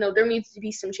 there needs to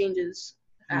be some changes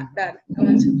that come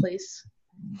into place.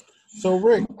 So,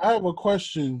 Rick, I have a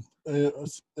question,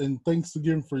 and thanks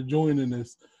again for joining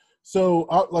us. So,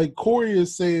 like Corey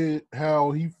has said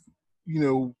how he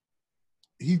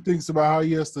thinks about how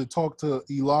he has to talk to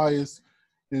Elias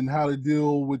and how to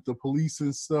deal with the police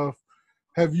and stuff.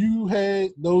 Have you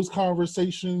had those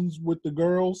conversations with the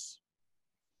girls?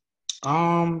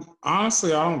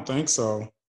 Honestly, I don't think so.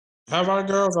 Have I,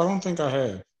 girls? I don't think I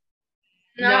have.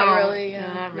 Not really.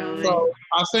 Not really. So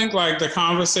I think like the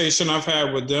conversation I've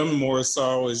had with them more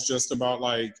so is just about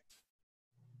like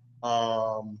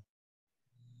a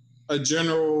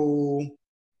general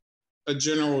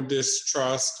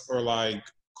distrust or like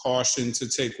caution to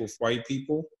take with white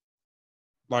people.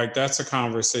 Like that's a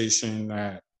conversation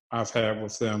that I've had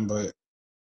with them, but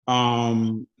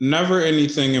never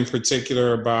anything in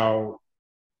particular about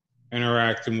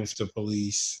interacting with the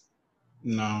police.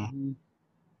 No.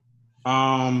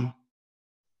 I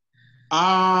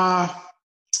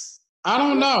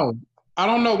don't know. I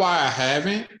don't know why I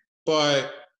haven't,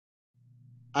 but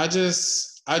I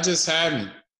just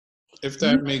haven't. If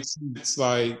that makes sense,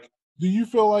 like. Do you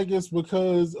feel like it's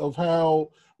because of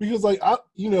because like I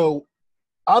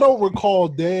don't recall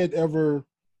Dad ever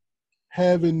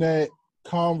having that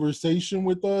conversation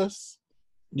with us.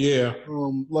 Yeah.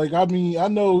 Like I mean, I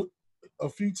know a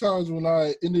few times when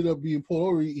I ended up being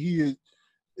pulled over, he had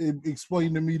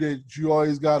explained to me that you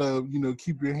always gotta,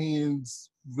 keep your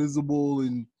hands visible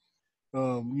and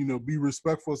be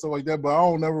respectful and stuff like that. But I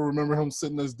don't ever remember him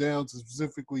sitting us down to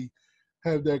specifically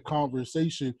have that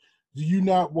conversation. Do you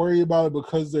not worry about it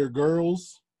because they're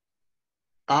girls?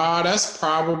 That's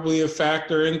probably a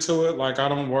factor into it. Like I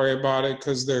don't worry about it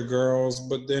because they're girls,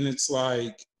 but then it's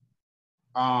like,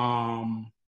 I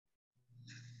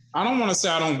don't want to say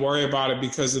I don't worry about it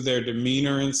because of their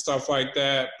demeanor and stuff like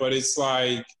that, but it's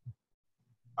like,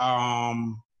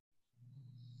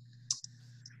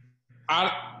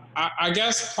 I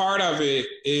guess part of it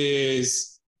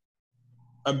is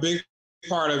a big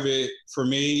part of it for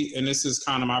me, and this is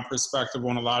kind of my perspective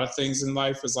on a lot of things in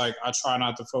life, is like I try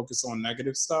not to focus on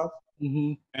negative stuff.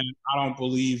 Mm-hmm. And I don't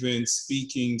believe in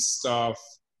speaking stuff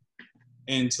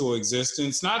into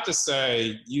existence. Not to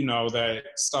say, that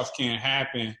stuff can't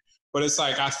happen, but it's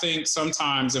like I think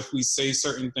sometimes if we say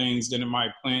certain things, then it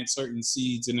might plant certain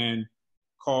seeds and then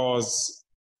cause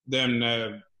them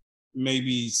to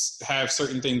maybe have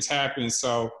certain things happen.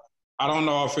 So I don't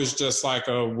know if it's just like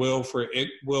a willful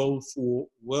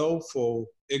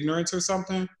ignorance or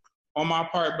something on my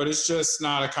part, but it's just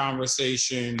not a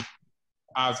conversation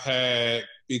I've had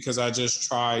because I just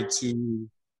try to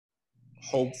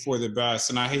hope for the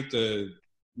best. And I hate to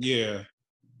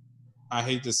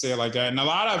say it like that. And a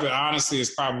lot of it, honestly, is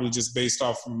probably just based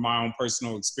off of my own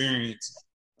personal experience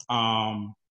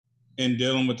in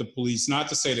dealing with the police. Not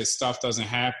to say that stuff doesn't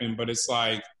happen, but it's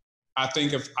like, I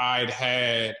think if I'd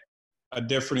had a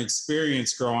different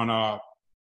experience growing up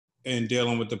and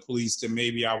dealing with the police, then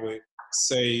maybe I would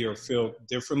say or feel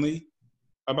differently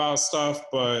about stuff.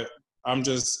 But I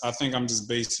think I'm just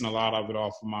basing a lot of it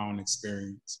off of my own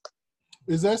experience.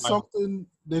 Is that something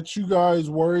that you guys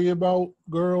worry about,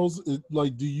 girls? Do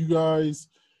you guys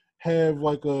have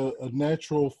like a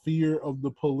natural fear of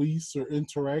the police or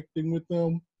interacting with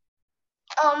them?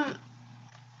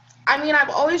 I mean, I've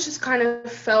always just kind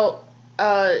of felt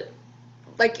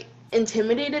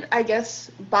intimidated, I guess,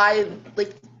 by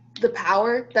like the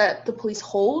power that the police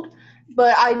hold,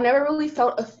 but I never really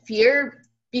felt a fear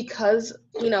because,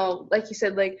 like you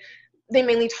said, like they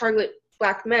mainly target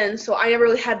Black men, so I never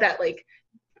really had that like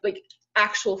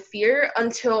actual fear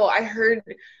until I heard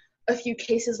a few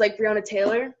cases like Breonna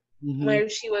Taylor, mm-hmm. where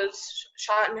she was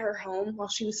shot in her home while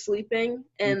she was sleeping,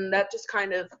 and that just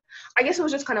kind of, I guess it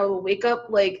was just kind of a wake up,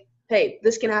 like, hey,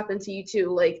 this can happen to you too.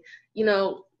 Like,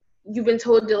 you've been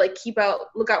told to like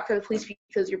look out for the police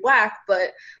because you're Black,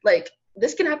 but like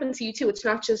this can happen to you too. It's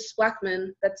not just Black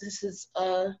men that this is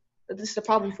a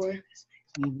problem for.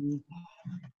 Mm-hmm.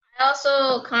 I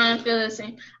also kind of feel the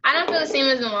same. I don't feel the same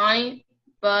as Imani,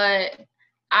 but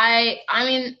I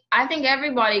mean, I think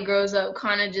everybody grows up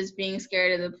kind of just being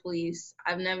scared of the police.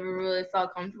 I've never really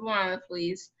felt comfortable around the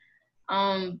police.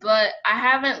 But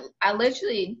I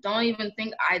literally don't even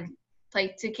think I'd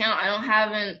like to count. I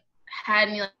haven't had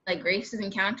any like racist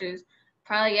encounters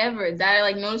probably ever that are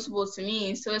like noticeable to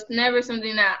me. So it's never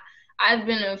something that I've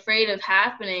been afraid of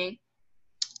happening.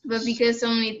 But because so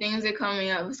many things are coming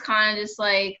up, it's kind of just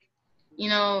like,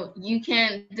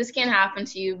 this can't happen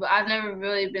to you, but I've never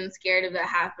really been scared of that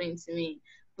happening to me.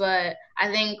 But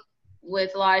I think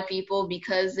with a lot of people,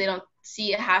 because they don't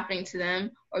see it happening to them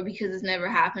or because it's never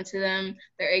happened to them,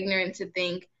 they're ignorant to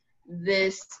think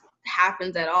this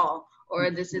happens at all or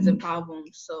this is a problem.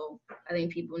 So I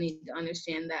think people need to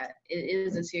understand that it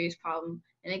is a serious problem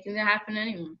and it can happen to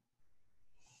anyone.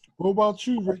 What about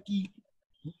you, Ricky?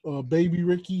 Baby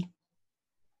Ricky?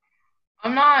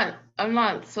 I'm not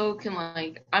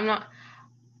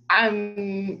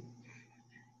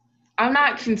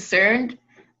concerned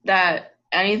that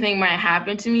anything might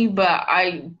happen to me, but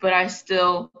I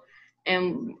still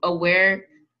am aware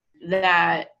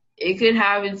that it could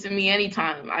happen to me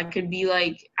anytime. I could be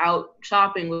like out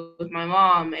shopping with my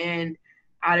mom and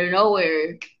out of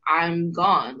nowhere I'm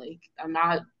gone. Like I'm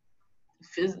not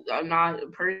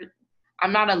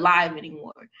alive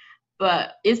anymore.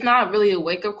 But it's not really a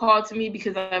wake-up call to me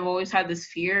because I've always had this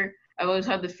fear. I've always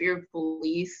had the fear of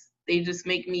police. They just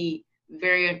make me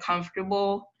very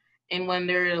uncomfortable. And when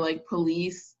they're like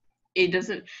police, it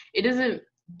doesn't, even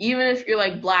if you're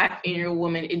like Black and you're a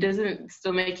woman, it doesn't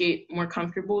still make it more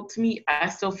comfortable to me. I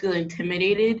still feel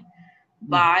intimidated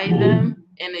by them,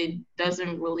 and it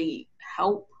doesn't really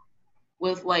help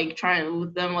with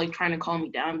trying to calm me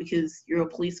down because you're a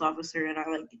police officer and I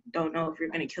don't know if you're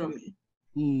gonna kill me.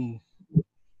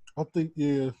 I think,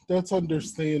 that's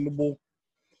understandable.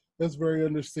 That's very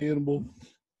understandable.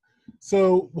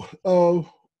 So,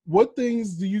 what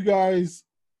things do you guys,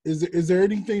 is there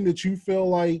anything that you feel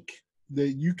like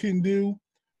that you can do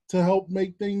to help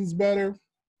make things better?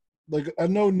 Like, I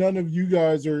know none of you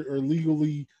guys are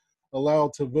legally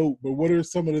allowed to vote, but what are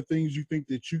some of the things you think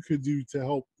that you could do to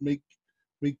help make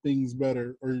things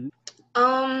better?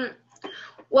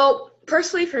 Well,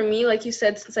 personally for me, like you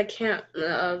said, since I can't,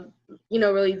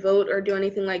 really vote or do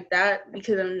anything like that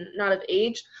because I'm not of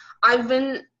age, I've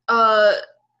been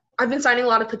signing a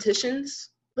lot of petitions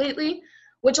lately,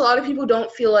 which a lot of people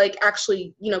don't feel like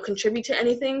actually, contribute to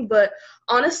anything. But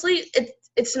honestly,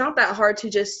 it's not that hard to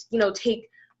just, take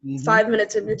 5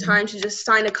 minutes of your time to just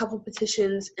sign a couple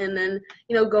petitions and then,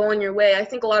 go on your way. I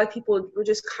think a lot of people were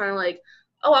just kind of like,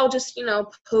 oh, I'll just,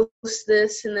 post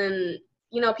this and then,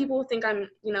 people will think I'm,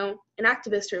 an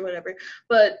activist or whatever.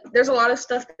 But there's a lot of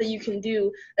stuff that you can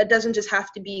do that doesn't just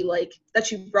have to be like that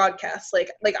you broadcast.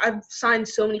 Like I've signed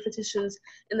so many petitions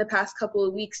in the past couple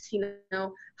of weeks to,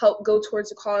 help go towards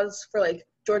the cause for like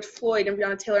George Floyd and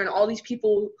Breonna Taylor and all these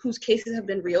people whose cases have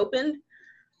been reopened.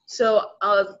 So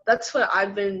that's what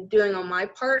I've been doing on my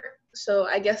part. So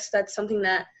I guess that's something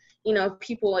that,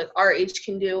 people like our age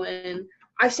can do. And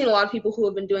I've seen a lot of people who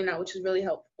have been doing that, which is really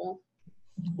helpful.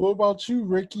 What about you,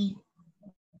 Ricky?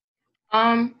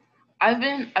 I've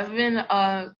been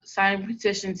signing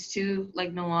petitions too,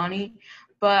 like Nalani,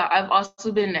 but I've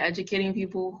also been educating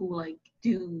people who like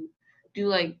do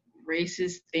like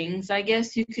racist things, I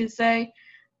guess you could say,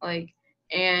 like,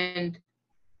 and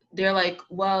they're like,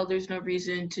 well, there's no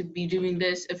reason to be doing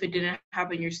this if it didn't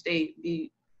happen in your state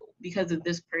because of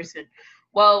this person.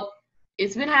 Well,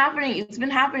 it's been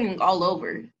happening all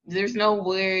over. There's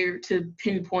nowhere to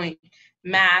pinpoint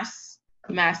mass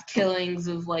killings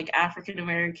of like African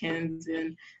Americans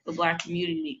and the Black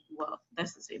community. Well,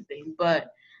 that's the same thing, but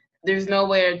there's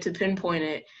nowhere to pinpoint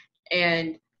it.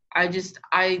 And I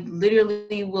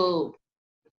literally will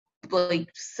like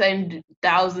send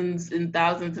thousands and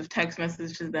thousands of text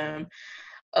messages to them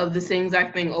of the same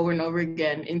exact thing over and over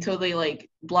again until they like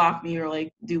block me or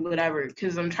like do whatever,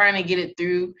 because I'm trying to get it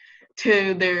through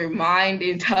to their mind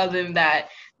and tell them that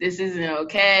this isn't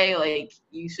okay, like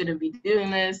you shouldn't be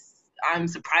doing this. I'm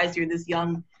surprised you're this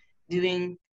young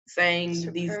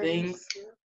saying these things.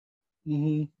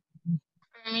 Mm-hmm.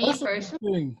 Me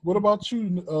personally. What about you,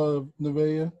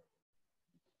 Nevaeh?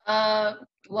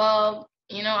 Well,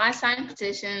 I sign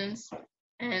petitions,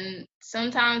 and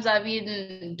sometimes I've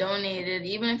even donated,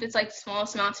 even if it's like small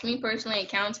amount. To me personally, it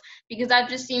counts because I've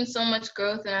just seen so much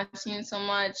growth and I've seen so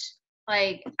much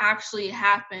like actually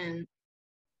happen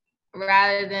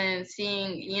rather than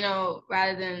seeing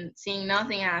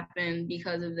nothing happen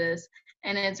because of this.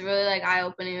 And it's really like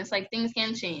eye-opening. It's like things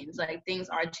can change, like things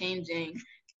are changing,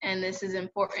 and this is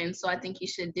important, so I think you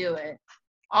should do it.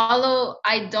 Although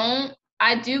I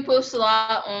do post a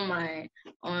lot on my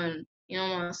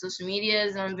social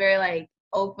medias, and I'm very like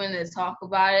open to talk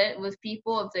about it with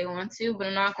people if they want to, but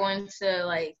I'm not going to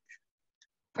like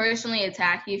personally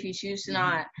attack you if you choose to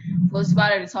not post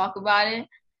about it or talk about it.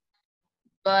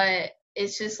 But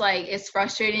it's just like, it's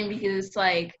frustrating because it's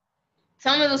like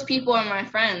some of those people are my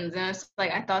friends, and it's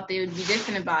like I thought they would be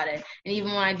different about it. And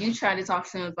even when I do try to talk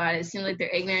to them about it, it seems like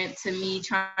they're ignorant to me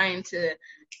trying to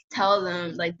tell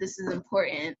them like this is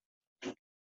important.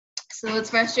 So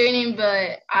it's frustrating,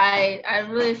 but I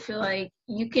really feel like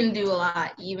you can do a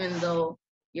lot even though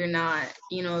you're not,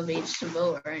 of age to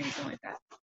vote or anything like that.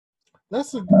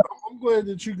 I'm glad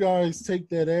that you guys take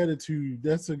that attitude.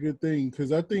 That's a good thing,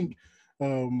 because I think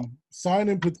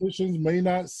signing petitions may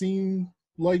not seem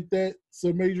like that's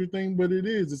a major thing, but it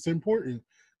is. It's important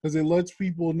because it lets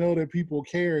people know that people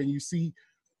care, and you see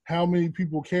how many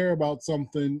people care about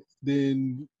something,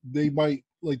 then they might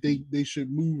they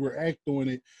should move or act on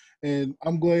it. And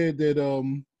I'm glad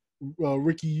that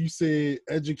Ricky, you said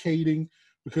educating,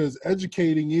 because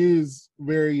educating is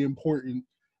very important,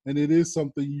 and it is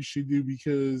something you should do,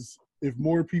 because if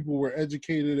more people were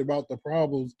educated about the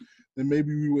problems, then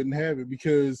maybe we wouldn't have it.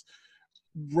 Because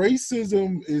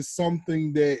racism is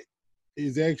something that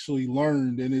is actually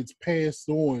learned and it's passed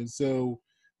on. So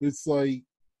it's like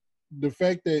the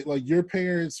fact that like your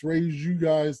parents raised you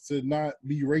guys to not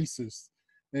be racist,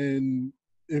 and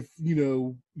if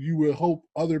you would hope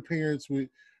other parents would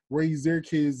raise their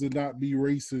kids to not be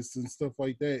racist and stuff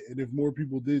like that. And if more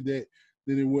people did that,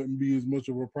 then it wouldn't be as much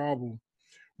of a problem.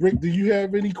 Rick, do you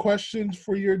have any questions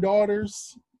for your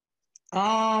daughters?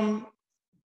 I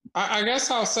guess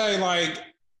I'll say, like,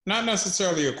 not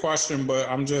necessarily a question, but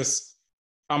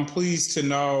I'm pleased to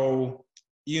know,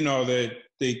 that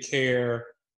they care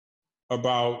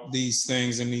about these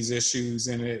things and these issues.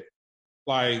 And it,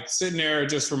 like, sitting there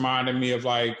just reminded me of,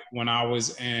 like, when I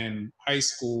was in high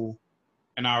school,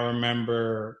 and I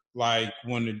remember, like,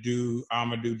 when the dude,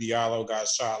 Amadou Diallo, got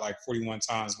shot, like, 41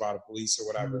 times by the police or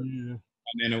whatever. Yeah.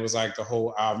 And then it was, like, the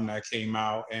whole album that came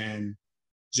out, and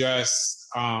just,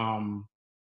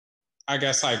 I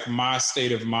guess, like, my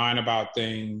state of mind about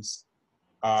things,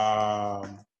 so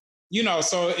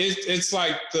it's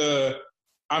like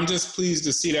I'm just pleased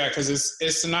to see that, because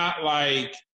it's not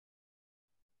like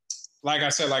I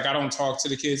said, like, I don't talk to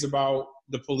the kids about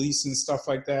the police and stuff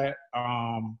like that,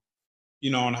 and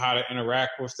how to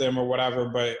interact with them or whatever,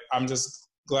 but I'm just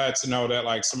glad to know that,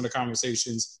 like, some of the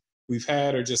conversations we've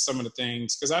had, or just some of the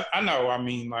things? Because I know, I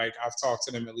mean, like I've talked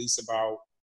to them at least about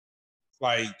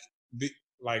like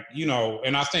you know,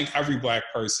 and I think every Black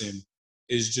person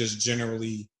is just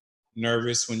generally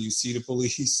nervous when you see the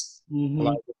police.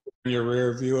 Like in your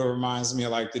rear view, it reminds me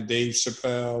of like the Dave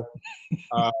Chappelle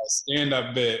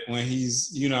stand-up bit when he's,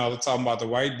 you know, talking about the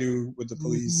white dude with the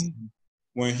police.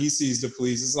 When he sees the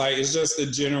police, it's like, it's just a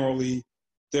generally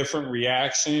different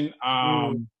reaction.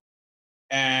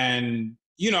 And,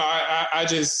 you know, I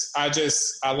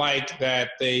like that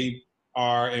they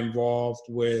are involved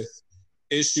with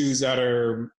issues that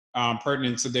are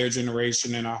pertinent to their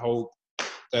generation. And I hope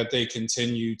that they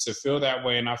continue to feel that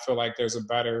way. And I feel like there's a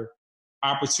better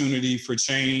opportunity for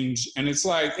change. And it's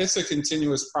like, it's a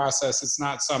continuous process. It's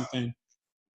not something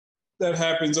that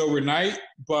happens overnight,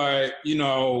 but, you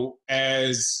know,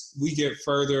 as we get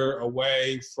further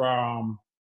away from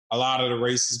a lot of the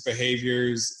racist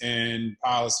behaviors and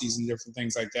policies and different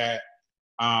things like that,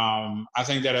 I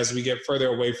think that as we get further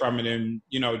away from it and,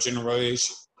 you know,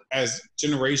 as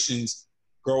generations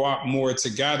grow up more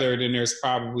together, then there's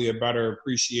probably a better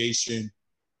appreciation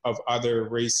of other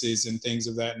races and things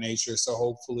of that nature. So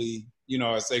hopefully, you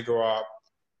know, as they grow up,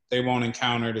 they won't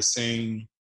encounter the same,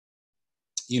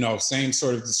 you know, same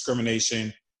sort of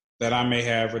discrimination that I may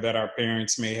have or that our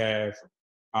parents may have,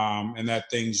 and that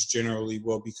things generally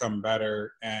will become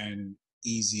better and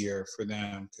easier for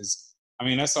them. Because, I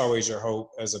mean, that's always your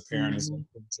hope as a parent, is that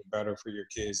things are better for your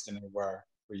kids than they were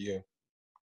for you.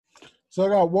 So I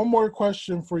got one more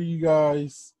question for you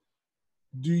guys.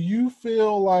 Do you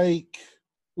feel like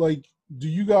do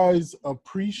you guys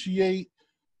appreciate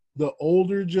the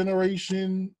older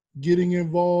generation getting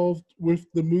involved with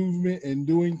the movement and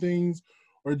doing things?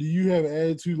 Or do you have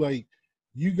attitude like,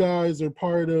 you guys are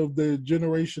part of the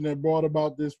generation that brought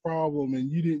about this problem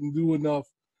and you didn't do enough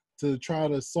to try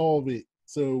to solve it,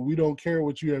 so we don't care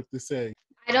what you have to say?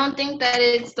 I don't think that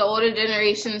it's the older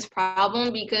generation's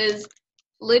problem, because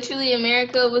literally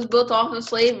America was built off of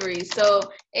slavery. So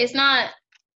it's not,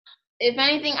 if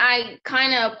anything, I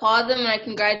kind of applaud them and I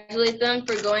congratulate them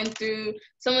for going through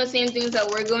some of the same things that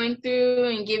we're going through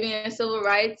and giving us civil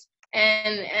rights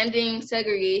and ending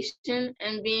segregation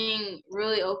and being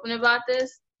really open about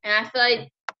this. And I feel like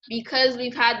because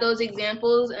we've had those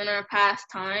examples in our past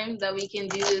time, that we can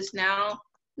do this now,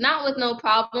 not with no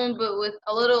problem, but with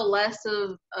a little less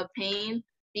of a pain,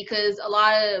 because a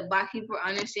lot of Black people are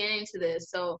understanding to this.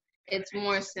 So it's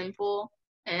more simple,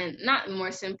 and not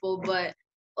more simple, but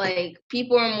like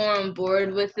people are more on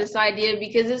board with this idea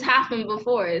because it's happened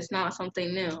before. It's not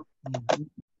something new.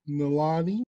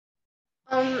 Nalani?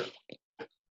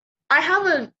 I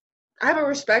have a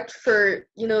respect for,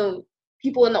 you know,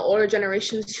 people in the older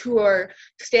generations who are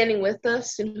standing with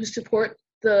us and who support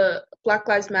the Black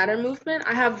Lives Matter movement.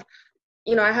 I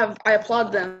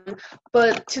applaud them.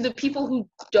 But to the people who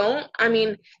don't, I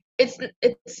mean, it's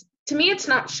to me it's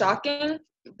not shocking,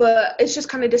 but it's just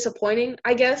kind of disappointing,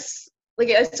 I guess. Like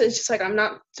it's just like, I'm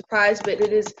not surprised, but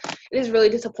it is really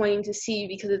disappointing to see,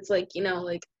 because it's like, you know,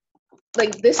 like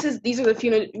these are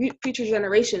the future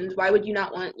generations. Why would you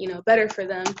not want, you know, better for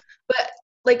them? But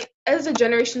like as the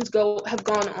generations have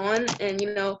gone on, and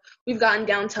you know, we've gotten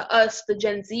down to us, the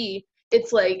Gen Z,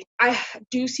 it's like I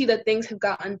do see that things have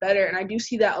gotten better, and I do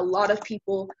see that a lot of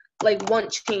people like want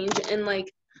change. And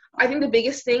like I think the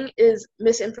biggest thing is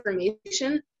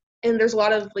misinformation, and there's a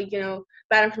lot of like, you know,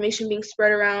 bad information being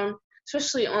spread around,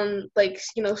 especially on like,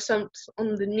 you know, some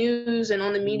on the news and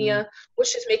on the media,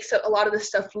 which just makes a lot of this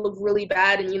stuff look really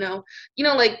bad. And you know,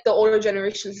 like the older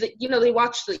generations, that, you know, they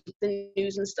watch the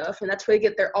news and stuff, and that's where they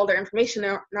get all their information.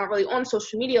 They're not really on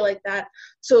social media like that,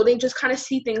 so they just kind of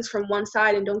see things from one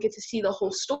side and don't get to see the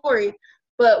whole story.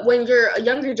 But when you're a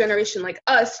younger generation like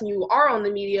us, and you are on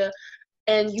the media,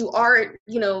 and you are,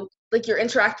 you know, like you're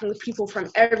interacting with people from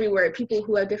everywhere, people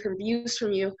who have different views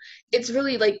from you, it's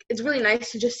really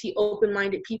nice to just see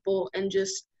open-minded people, and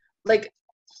just like,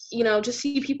 you know, just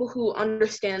see people who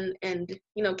understand and,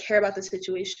 you know, care about the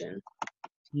situation.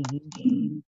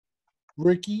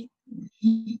 Ricky?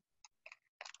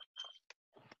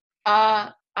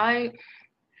 I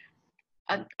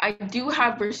do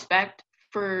have respect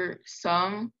for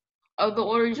some of the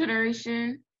older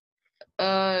generation,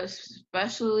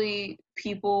 especially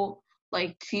people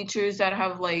like teachers that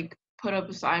have like put up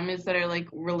assignments that are like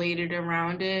related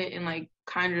around it, and like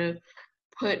kind of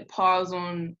put pause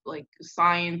on like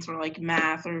science or like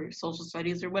math or social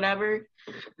studies or whatever.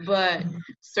 But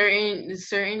certain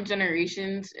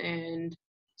generations and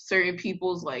certain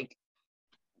people's like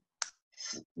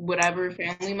whatever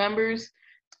family members,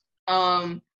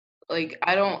 like,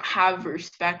 I don't have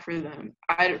respect for them.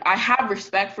 I have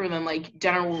respect for them, like,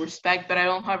 general respect, but I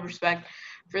don't have respect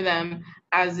for them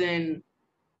as in,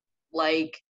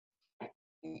 like,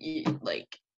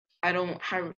 I don't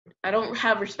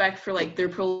have respect for, like, their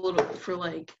political, for,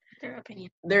 like,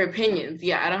 their opinions.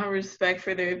 Yeah, I don't have respect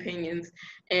for their opinions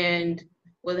and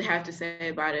what they have to say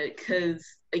about it, because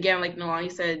again, like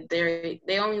Nalani said,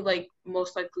 they only, like,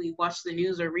 most likely watch the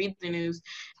news or read the news,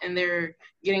 and they're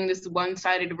getting this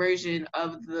one-sided version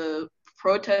of the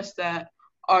protests that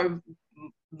are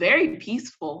very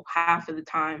peaceful half of the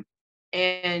time,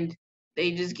 and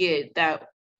they just get that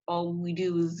all we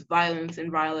do is violence,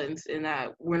 and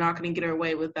that we're not going to get our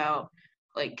way without,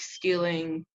 like,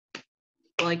 stealing,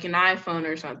 like, an iPhone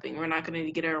or something. We're not going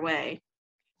to get our way.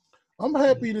 I'm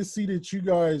happy to see that you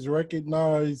guys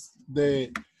recognize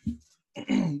that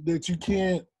that you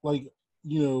can't, like,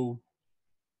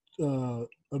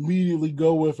 immediately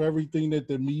go with everything that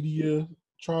the media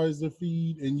tries to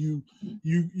feed, and you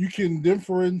can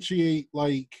differentiate,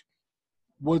 like,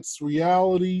 what's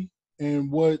reality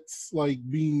and what's, like,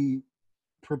 being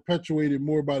perpetuated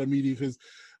more by the media. Because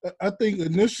I think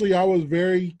initially I was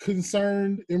very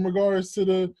concerned in regards to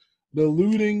the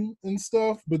looting and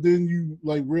stuff, but then you,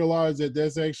 like, realize that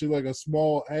that's actually, like, a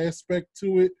small aspect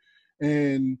to it,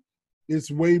 and it's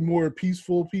way more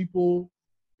peaceful people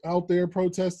out there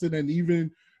protesting, and even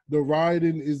the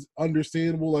rioting is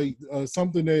understandable. Like,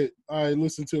 something that I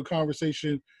listened to a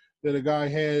conversation that a guy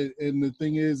had, and the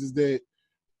thing is that,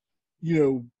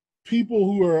 people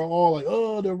who are all like,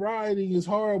 oh, the rioting is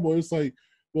horrible, it's like,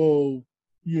 well,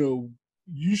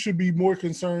 you should be more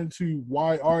concerned to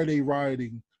why are they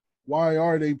rioting? Why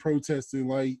are they protesting?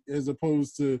 Like, as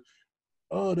opposed to,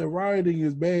 oh, the rioting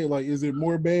is bad. Like, is it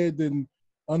more bad than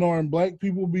unarmed black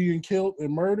people being killed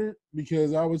and murdered?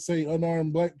 Because I would say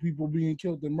unarmed black people being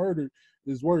killed and murdered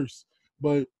is worse.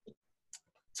 But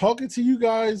talking to you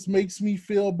guys makes me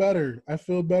feel better. I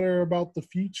feel better about the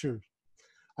future.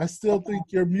 I still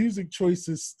think your music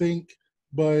choices stink,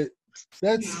 but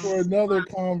that's for another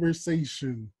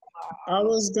conversation. I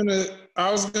was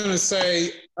gonna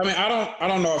say, I mean, I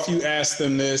don't know if you asked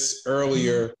them this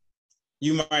earlier.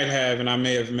 You might have, and I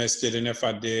may have missed it. And if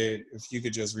I did, if you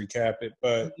could just recap it.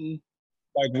 But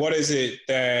like, what is it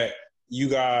that you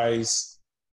guys,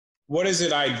 what is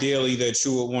it ideally that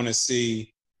you would want to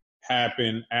see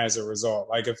happen as a result?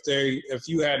 Like, if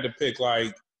you had to pick,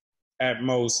 like, at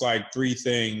most, like, 3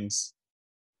 things,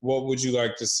 what would you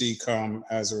like to see come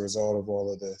as a result of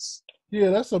all of this?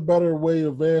 Yeah, that's a better way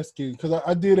of asking, because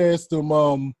I did ask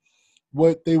them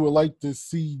what they would like to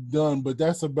see done, but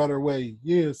that's a better way.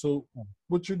 Yeah, so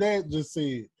what your dad just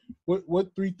said,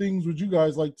 what 3 things would you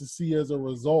guys like to see as a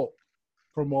result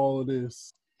from all of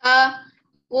this?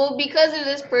 Well, because of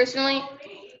this personally,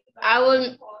 I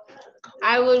would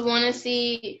want to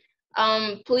see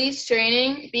police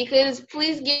training, because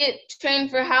police get trained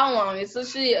for how long? It's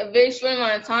literally a very short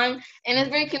amount of time, and it's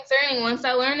very concerning once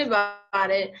I learned about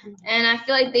it. And I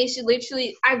feel like they should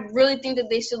I really think that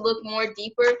they should look more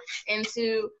deeper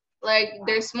into, like,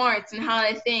 their smarts and how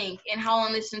they think and how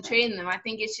long they should train them. I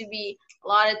think it should be a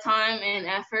lot of time and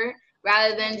effort,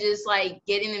 rather than just, like,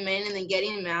 getting them in and then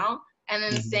getting them out and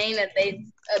then saying that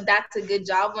that's a good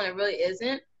job when it really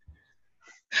isn't.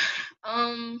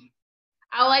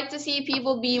 I like to see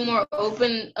people be more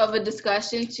open of a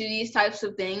discussion to these types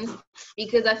of things,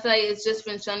 because I feel like it's just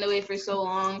been shunned away for so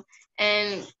long.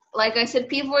 And like I said,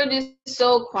 people are just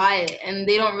so quiet, and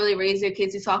they don't really raise their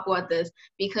kids to talk about this,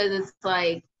 because it's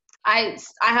like, I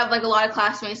have, like, a lot of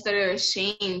classmates that are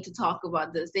ashamed to talk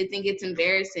about this. They think it's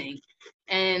embarrassing.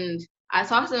 And I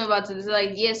talked to them about this. They're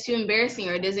like, yeah, it's too embarrassing,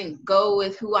 or it doesn't go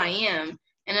with who I am.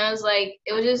 And I was like,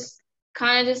 it was just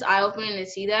kind of just eye-opening to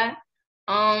see that.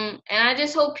 And I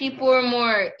just hope people are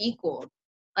more equal,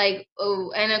 like,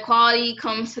 and equality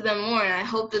comes to them more. And I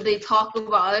hope that they talk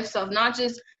about other stuff, not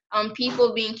just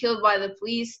people being killed by the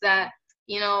police that,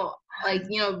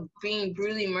 being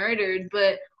brutally murdered,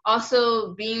 but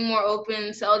also being more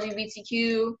open to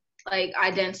LGBTQ, like,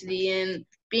 identity, and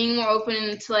being more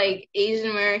open to, like,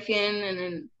 Asian American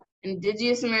and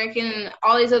Indigenous American and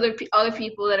all these other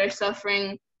people that are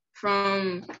suffering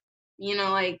from,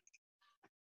 like,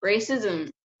 racism,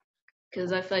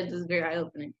 because I feel like this is very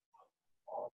eye-opening.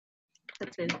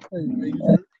 That's it.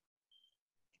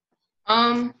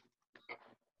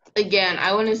 Again,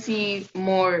 I want to see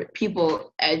more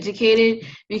people educated,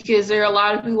 because there are a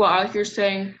lot of people out here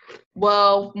saying,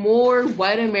 well, more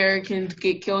white Americans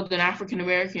get killed than African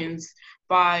Americans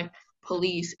by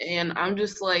police. And I'm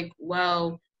just like,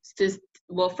 well,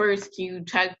 first, can you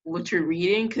check what you're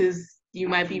reading? Because you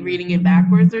might be reading it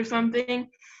backwards or something.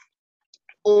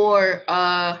 Or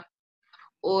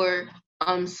or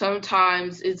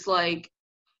sometimes it's like,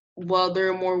 well, there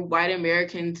are more white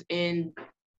Americans in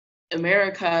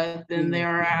America than there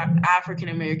are African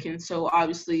Americans, so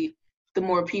obviously the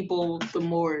more people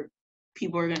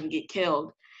are going to get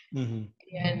killed. Mm-hmm.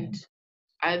 And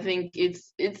I think it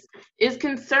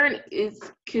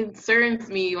concerns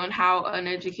me on how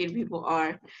uneducated people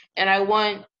are, and I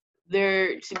want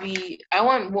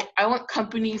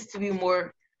companies to be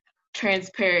more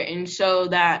transparent and show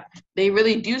that they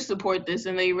really do support this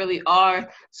and they really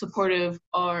are supportive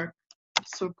of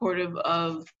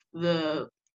the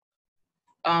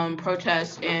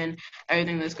protests and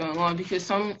everything that's going on, because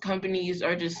some companies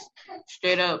are just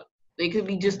straight up, they could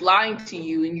be just lying to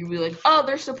you and you'd be like, oh,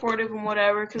 they're supportive and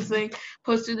whatever because they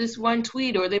posted this one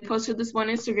tweet or they posted this one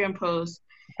Instagram post.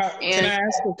 Can I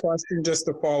ask a question just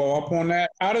to follow up on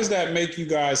that? How does that make you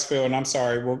guys feel? And I'm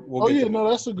sorry, we'll get to no,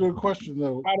 that's a good question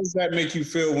though. How does that make you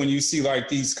feel when you see like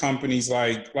these companies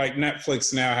like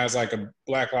Netflix now has like a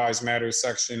Black Lives Matter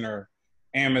section, or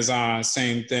Amazon,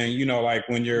 same thing, you know, like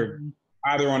when you're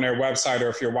either on their website or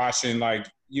if you're watching like,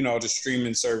 you know, the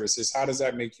streaming services, how does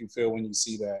that make you feel when you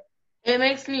see that? It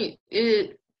makes me,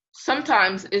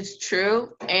 sometimes it's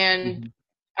true, and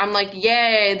I'm like,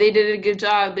 yay, they did a good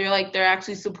job. They're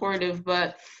actually supportive.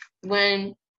 But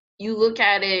when you look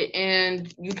at it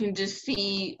and you can just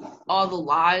see all the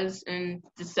lies and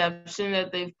deception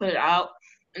that they've put out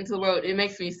into the world, it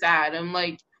makes me sad. I'm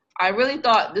like, I really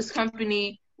thought this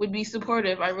company would be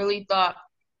supportive. I really thought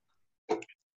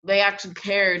they actually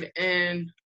cared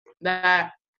and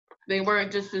that they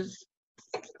weren't just this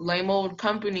lame old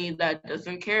company that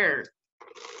doesn't care,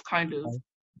 kind of.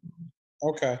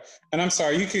 Okay. And I'm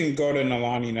sorry, you can go to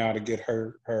Nalani now to get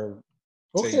her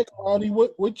Okay, take. Nalani,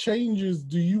 what changes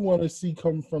do you want to see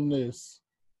come from this?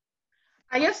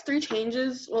 I guess three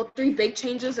big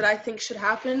changes that I think should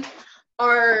happen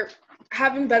are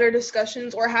having better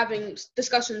discussions or having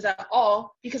discussions at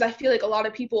all, because I feel like a lot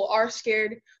of people are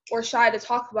scared or shy to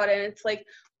talk about it. And it's like,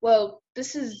 well,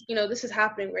 this is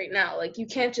happening right now. Like, you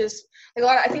can't just, like,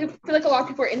 I feel like a lot of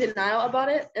people are in denial about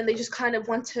it and they just kind of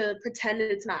want to pretend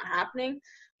that it's not happening.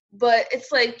 But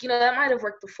it's like, that might have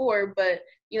worked before, but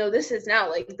this is now,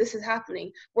 like, this is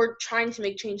happening. We're trying to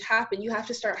make change happen. You have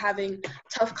to start having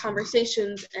tough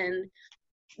conversations and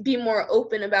be more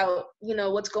open about,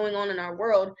 what's going on in our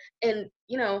world. And,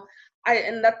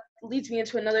 and that leads me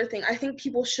into another thing. I think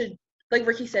people should, like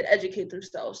Ricky said, educate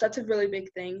themselves. That's a really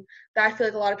big thing that I feel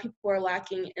like a lot of people are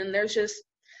lacking. And there's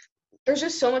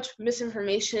just so much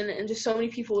misinformation and just so many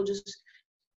people just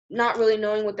not really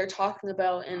knowing what they're talking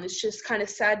about. And it's just kind of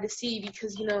sad to see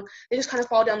because, they just kind of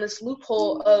fall down this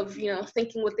loophole of,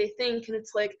 thinking what they think. And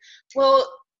it's like, well,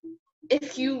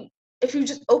 if you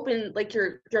just open like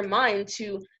your mind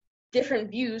to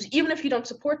different views, even if you don't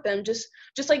support them, just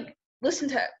like listen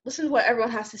to what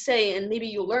everyone has to say, and maybe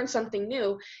you'll learn something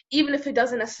new, even if it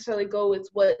doesn't necessarily go with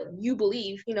what you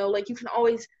believe. Like you can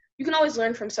always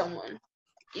learn from someone,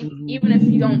 even if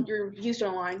your views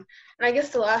don't align. And I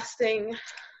guess the last thing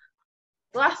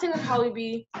would probably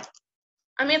be,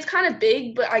 I mean, it's kind of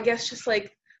big, but I guess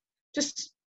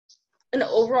just an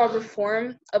overall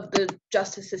reform of the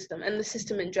justice system and the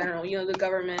system in general, the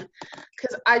government.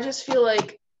 Because I just feel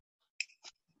like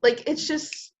it's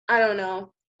just, I don't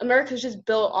know, America's just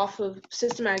built off of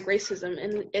systematic racism,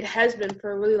 and it has been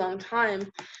for a really long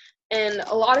time. And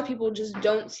a lot of people just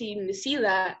don't seem to see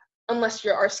that unless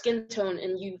you're our skin tone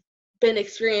and you've been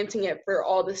experiencing it for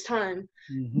all this time.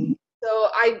 Mm-hmm. So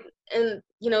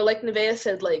like Nevaeh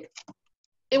said, like,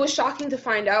 it was shocking to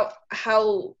find out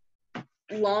how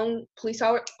long police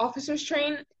officers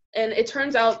train, and it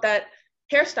turns out that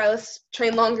hairstylists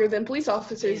train longer than police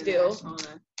officers do.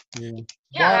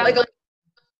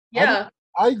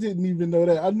 I didn't even know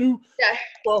that. I knew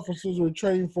officers were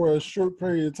trained for a short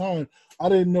period of time. I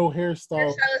didn't know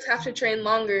hairstylists have to train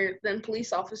longer than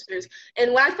police officers.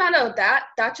 And when I found out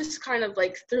that just kind of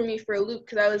like threw me for a loop,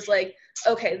 because I was like,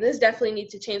 okay, this definitely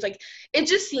needs to change. Like, it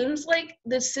just seems like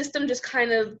the system just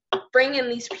kind of bring in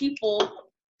these people,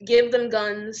 give them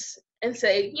guns, and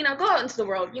say, go out into the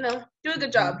world, do a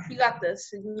good job. You got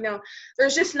this. And,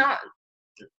 there's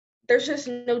just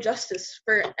no justice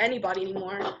for anybody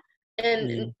anymore.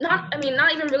 And not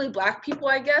even really Black people,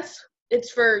 I guess. It's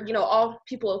for, all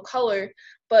people of color.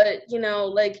 But,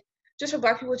 like, just for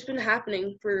Black people, it's been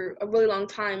happening for a really long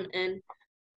time. And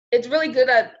it's really good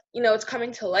that, it's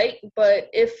coming to light. But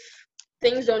if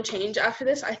things don't change after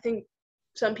this, I think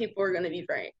some people are going to be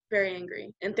very, very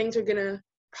angry. And things are going to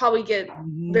probably get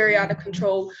very out of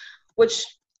control, which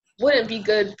wouldn't be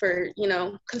good for,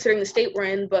 considering the state we're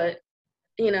in. But,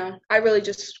 I really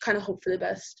just kind of hope for the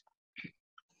best.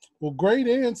 Well, great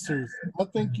answers. I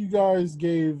think you guys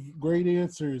gave great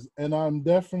answers, and I'm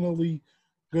definitely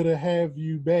going to have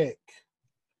you back.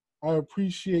 I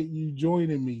appreciate you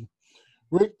joining me.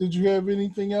 Rick, did you have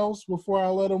anything else before I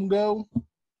let him go?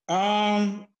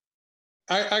 I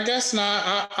guess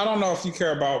not. I don't know if you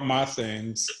care about my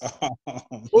things.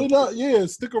 Well, no, yeah,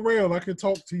 stick around. I can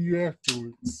talk to you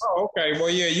afterwards. Oh, okay.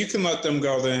 Well, yeah, you can let them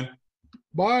go then.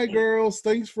 Bye, girls.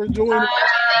 Thanks for joining.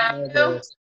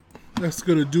 That's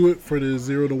going to do it for the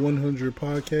 0 to 100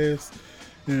 podcast.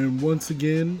 And once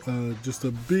again, just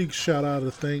a big shout out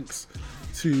of thanks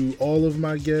to all of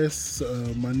my guests,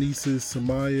 my nieces,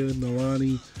 Samaya,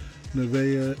 Nalani,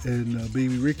 Nevaeh, and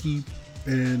baby Ricky,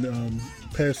 and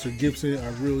Pastor Gibson. I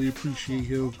really appreciate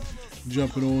him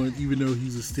jumping on, even though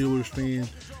he's a Steelers fan.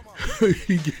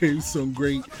 He gave some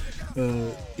great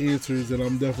answers, and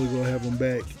I'm definitely going to have him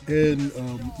back. And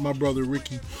my brother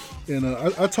Ricky. And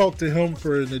I talked to him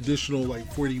for an additional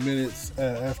 40 minutes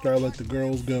after I let the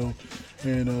girls go.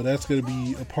 And that's going to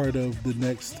be a part of the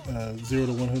next 0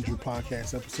 to 100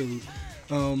 podcast episode.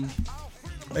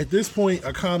 At this point,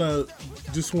 I kind of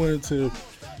just wanted to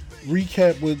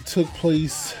recap what took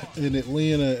place in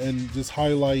Atlanta and just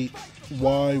highlight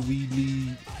why we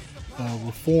need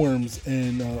reforms,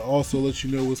 and also let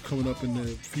you know what's coming up in the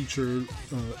future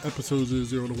episodes of the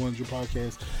 0 to 100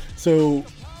 podcast. So,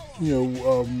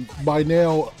 by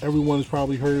now everyone has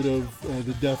probably heard of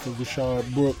the death of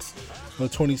Rayshard Brooks, a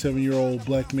 27-year-old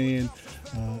black man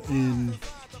in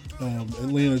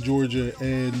Atlanta, Georgia,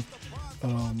 and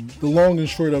the long and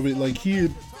short of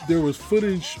it, there was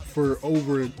footage for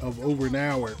over an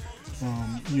hour.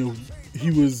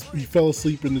 He fell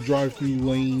asleep in the drive-through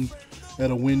lane at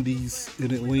a Wendy's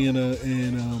in Atlanta,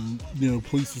 and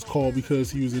police was called because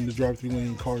he was in the drive-through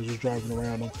lane. Cars was driving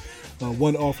around him.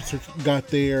 One officer got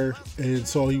there and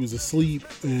saw he was asleep,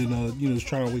 and was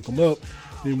trying to wake him up.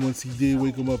 And once he did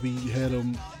wake him up, he had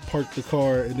him park the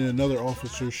car, and then another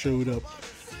officer showed up,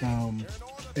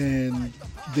 and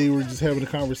they were just having a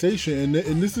conversation.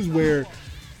 And this is where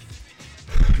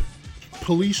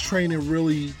police training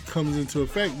really comes into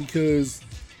effect, because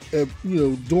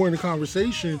during the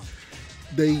conversation,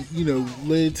 they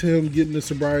led to him getting the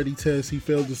sobriety test. He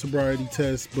failed the sobriety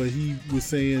test, but he was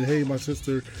saying, hey, my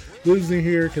sister lives in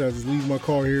here, can I just leave my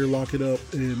car here, lock it up,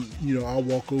 and I'll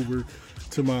walk over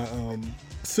to my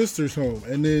sister's home.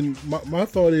 And then my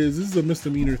thought is, this is a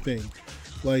misdemeanor thing.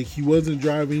 He wasn't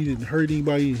driving, he didn't hurt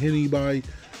anybody, he didn't hit anybody.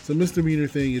 It's a misdemeanor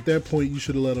thing. At that point, you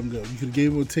should have let him go. You could have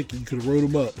gave him a ticket, you could have wrote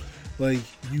him up.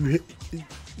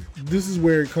 This is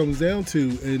where it comes down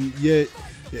to, and yet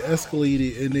it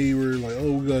escalated, and they were like,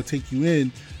 oh, we're gonna take you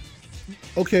in.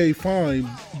 Okay, fine,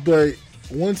 but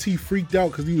once he freaked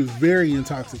out, because he was very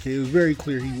intoxicated, it was very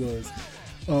clear he was.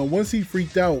 Once he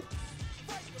freaked out,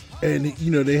 and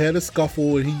they had a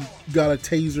scuffle, and he got a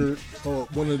taser,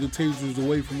 one of the tasers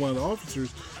away from one of the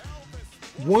officers.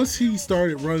 Once he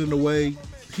started running away,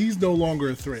 he's no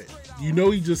longer a threat. He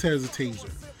just has a taser.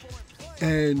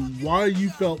 And why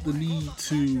you felt the need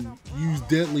to use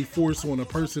deadly force on a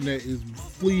person that is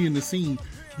fleeing the scene,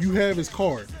 you have his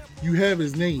card, you have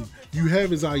his name, you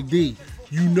have his ID,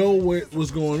 you know what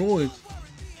was going on.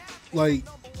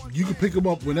 You could pick him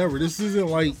up whenever. This isn't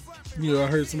I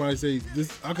heard somebody say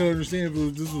this. I could understand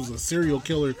if this was a serial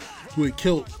killer who had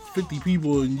killed 50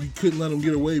 people and you couldn't let him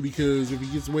get away, because if he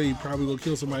gets away, he probably gonna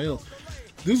kill somebody else.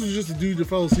 This was just a dude that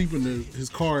fell asleep in his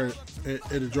car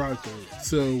at a drive-thru.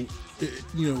 So,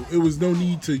 it was no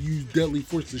need to use deadly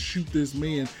force to shoot this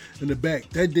man in the back.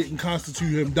 That didn't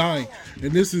constitute him dying.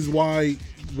 And this is why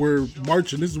we're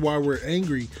marching. This is why we're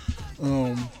angry.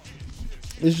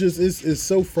 It's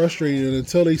so frustrating. And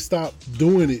until they stop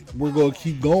doing it, we're going to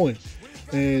keep going.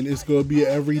 And it's going to be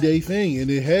an everyday thing. And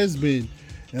it has been.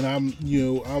 And I'm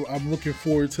looking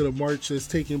forward to the march that's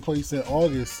taking place in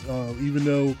August. Even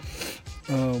though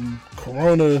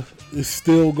Corona is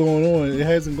still going on, it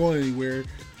hasn't gone anywhere.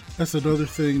 That's another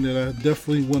thing that I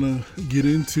definitely want to get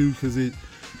into, because it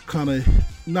kind of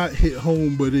not hit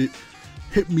home, but it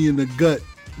hit me in the gut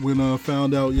when I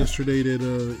found out yesterday that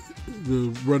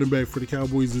the running back for the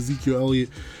Cowboys, Ezekiel Elliott,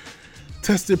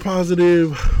 tested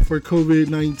positive for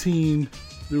COVID-19.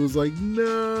 It was like,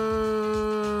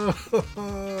 no.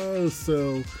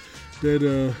 So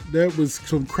that was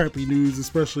some crappy news,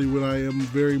 especially when I am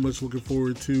very much looking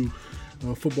forward to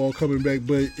football coming back.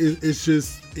 But it's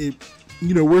just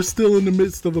we're still in the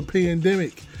midst of a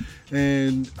pandemic,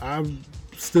 and I've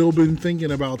still been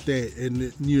thinking about that. And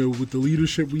with the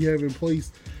leadership we have in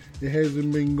place, It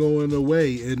hasn't been going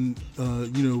away. And,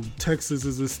 Texas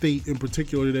is a state in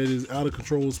particular that is out of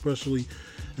control, especially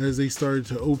as they started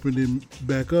to open it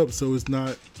back up. So it's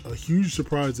not a huge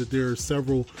surprise that there are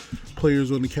several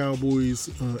players on the Cowboys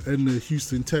and the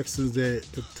Houston Texans that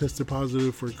have tested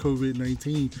positive for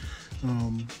COVID-19.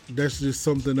 That's just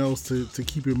something else to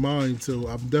keep in mind. So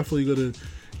I'm definitely going to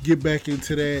get back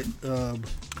into that.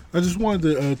 I just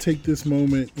wanted to take this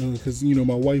moment because,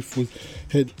 my wife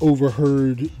had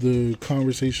overheard the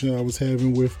conversation I was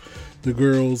having with the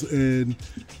girls, and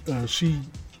she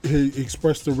had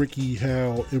expressed to Ricky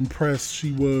how impressed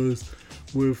she was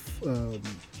with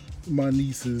my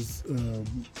nieces,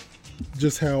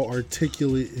 just how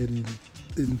articulate and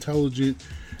intelligent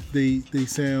they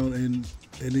sound,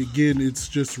 and again, it's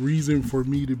just reason for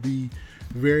me to be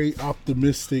very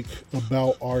optimistic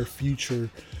about our future.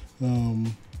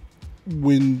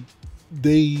 When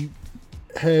they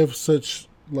have such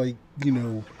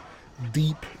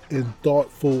deep and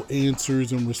thoughtful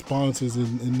answers and responses,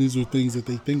 and these are things that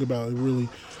they think about, it really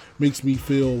makes me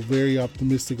feel very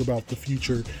optimistic about the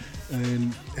future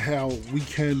and how we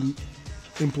can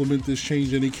implement this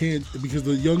change. And it can't, because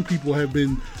the young people have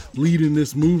been leading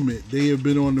this movement. They have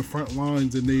been on the front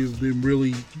lines, and they have been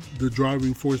really the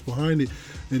driving force behind it.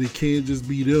 And it can't just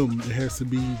be them. It has to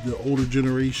be the older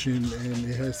generation, and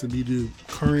it has to be the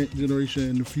current generation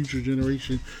and the future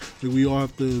generation. That we all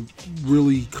have to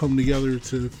really come together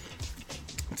to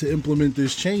implement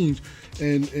this change.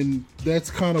 And that's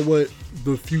kind of what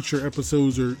the future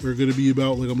episodes are going to be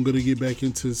about. Like, I'm going to get back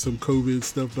into some COVID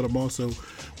stuff, but I'm also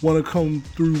want to come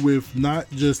through with not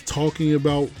just talking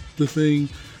about the thing,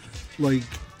 like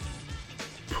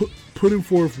putting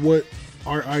forth what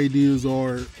our ideas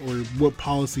are or what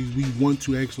policies we want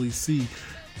to actually see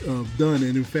done.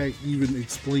 And in fact, even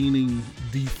explaining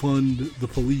defund the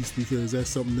police, because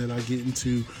that's something that I get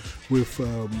into with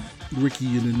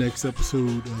Ricky in the next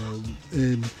episode.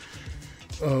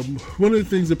 One of the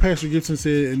things that Pastor Gibson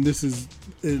said, and this is,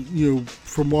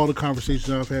 from all the conversations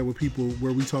I've had with people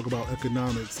where we talk about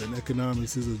economics, and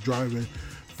economics is a driving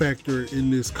factor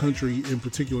in this country, in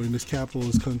particular in this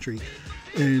capitalist country,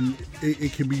 and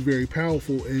it can be very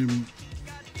powerful. And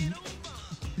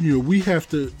we have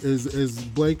to, as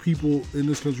black people in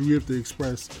this country, we have to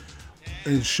express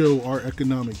and show our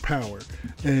economic power.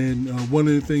 And one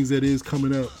of the things that is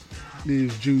coming up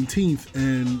is Juneteenth,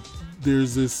 and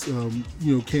there's this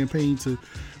campaign to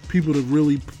people to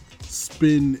really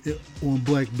spend on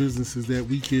black businesses that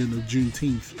weekend of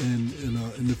Juneteenth, and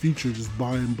in the future just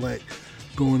buying black,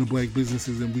 going to black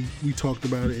businesses. And we talked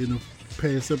about it in a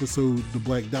past episode, the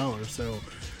Black Dollar. So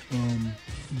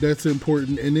that's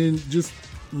important. And then just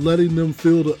letting them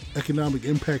feel the economic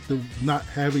impact of not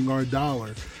having our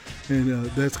dollar. And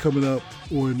that's coming up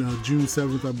on June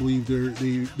 7th, I believe.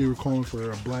 They were calling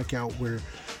for a blackout where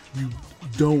you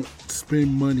don't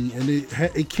spend money, and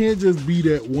it can't just be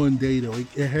that one day though.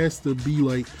 It has to be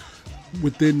like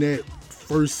within that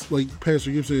first, like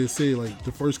Pastor Gibson said, like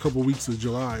the first couple weeks of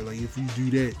July. Like if you do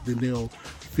that, then they'll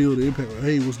feel the impact. Like,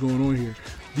 hey, what's going on here?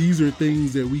 These are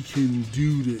things that we can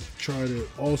do to try to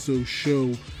also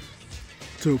show,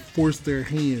 to force their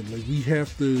hand. Like we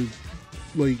have to,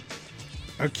 like,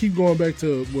 I keep going back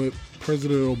to what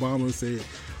President Obama said,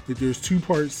 that there's two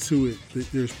parts to it.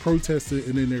 That there's protesting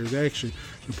and then there's action.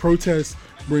 The protest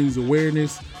brings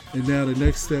awareness, and now the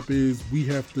next step is we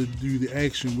have to do the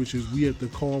action, which is we have to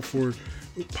call for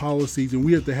policies, and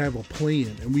we have to have a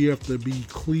plan, and we have to be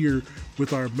clear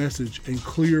with our message and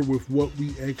clear with what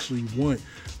we actually want.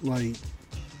 Like,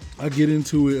 I get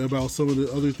into it about some of the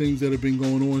other things that have been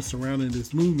going on surrounding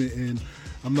this movement, and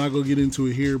I'm not going to get into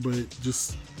it here, but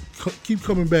just keep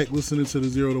coming back listening to the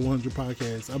 0 to 100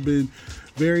 podcast. I've been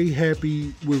very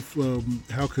happy with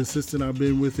how consistent I've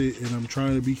been with it, and I'm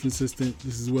trying to be consistent.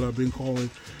 This is what I've been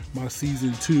calling my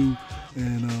season 2,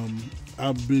 and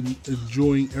I've been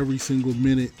enjoying every single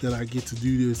minute that I get to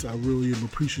do this. I really am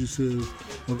appreciative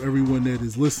of everyone that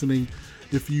is listening.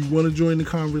 If you want to join the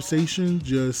conversation,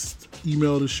 just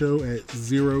email the show at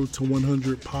 0 to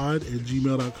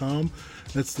 100pod@gmail.com.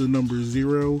 That's the number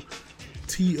 0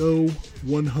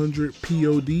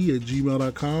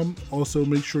 TO100pod@gmail.com. Also,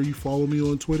 make sure you follow me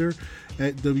on Twitter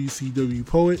at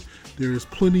WCWPoet. There's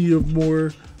plenty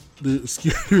more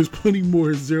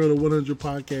 0 to 100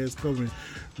 podcasts coming.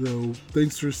 So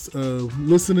thanks for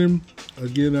listening.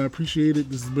 Again, I appreciate it.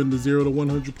 This has been the 0 to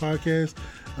 100 podcast,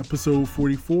 episode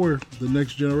 44, The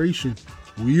Next Generation.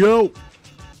 We out.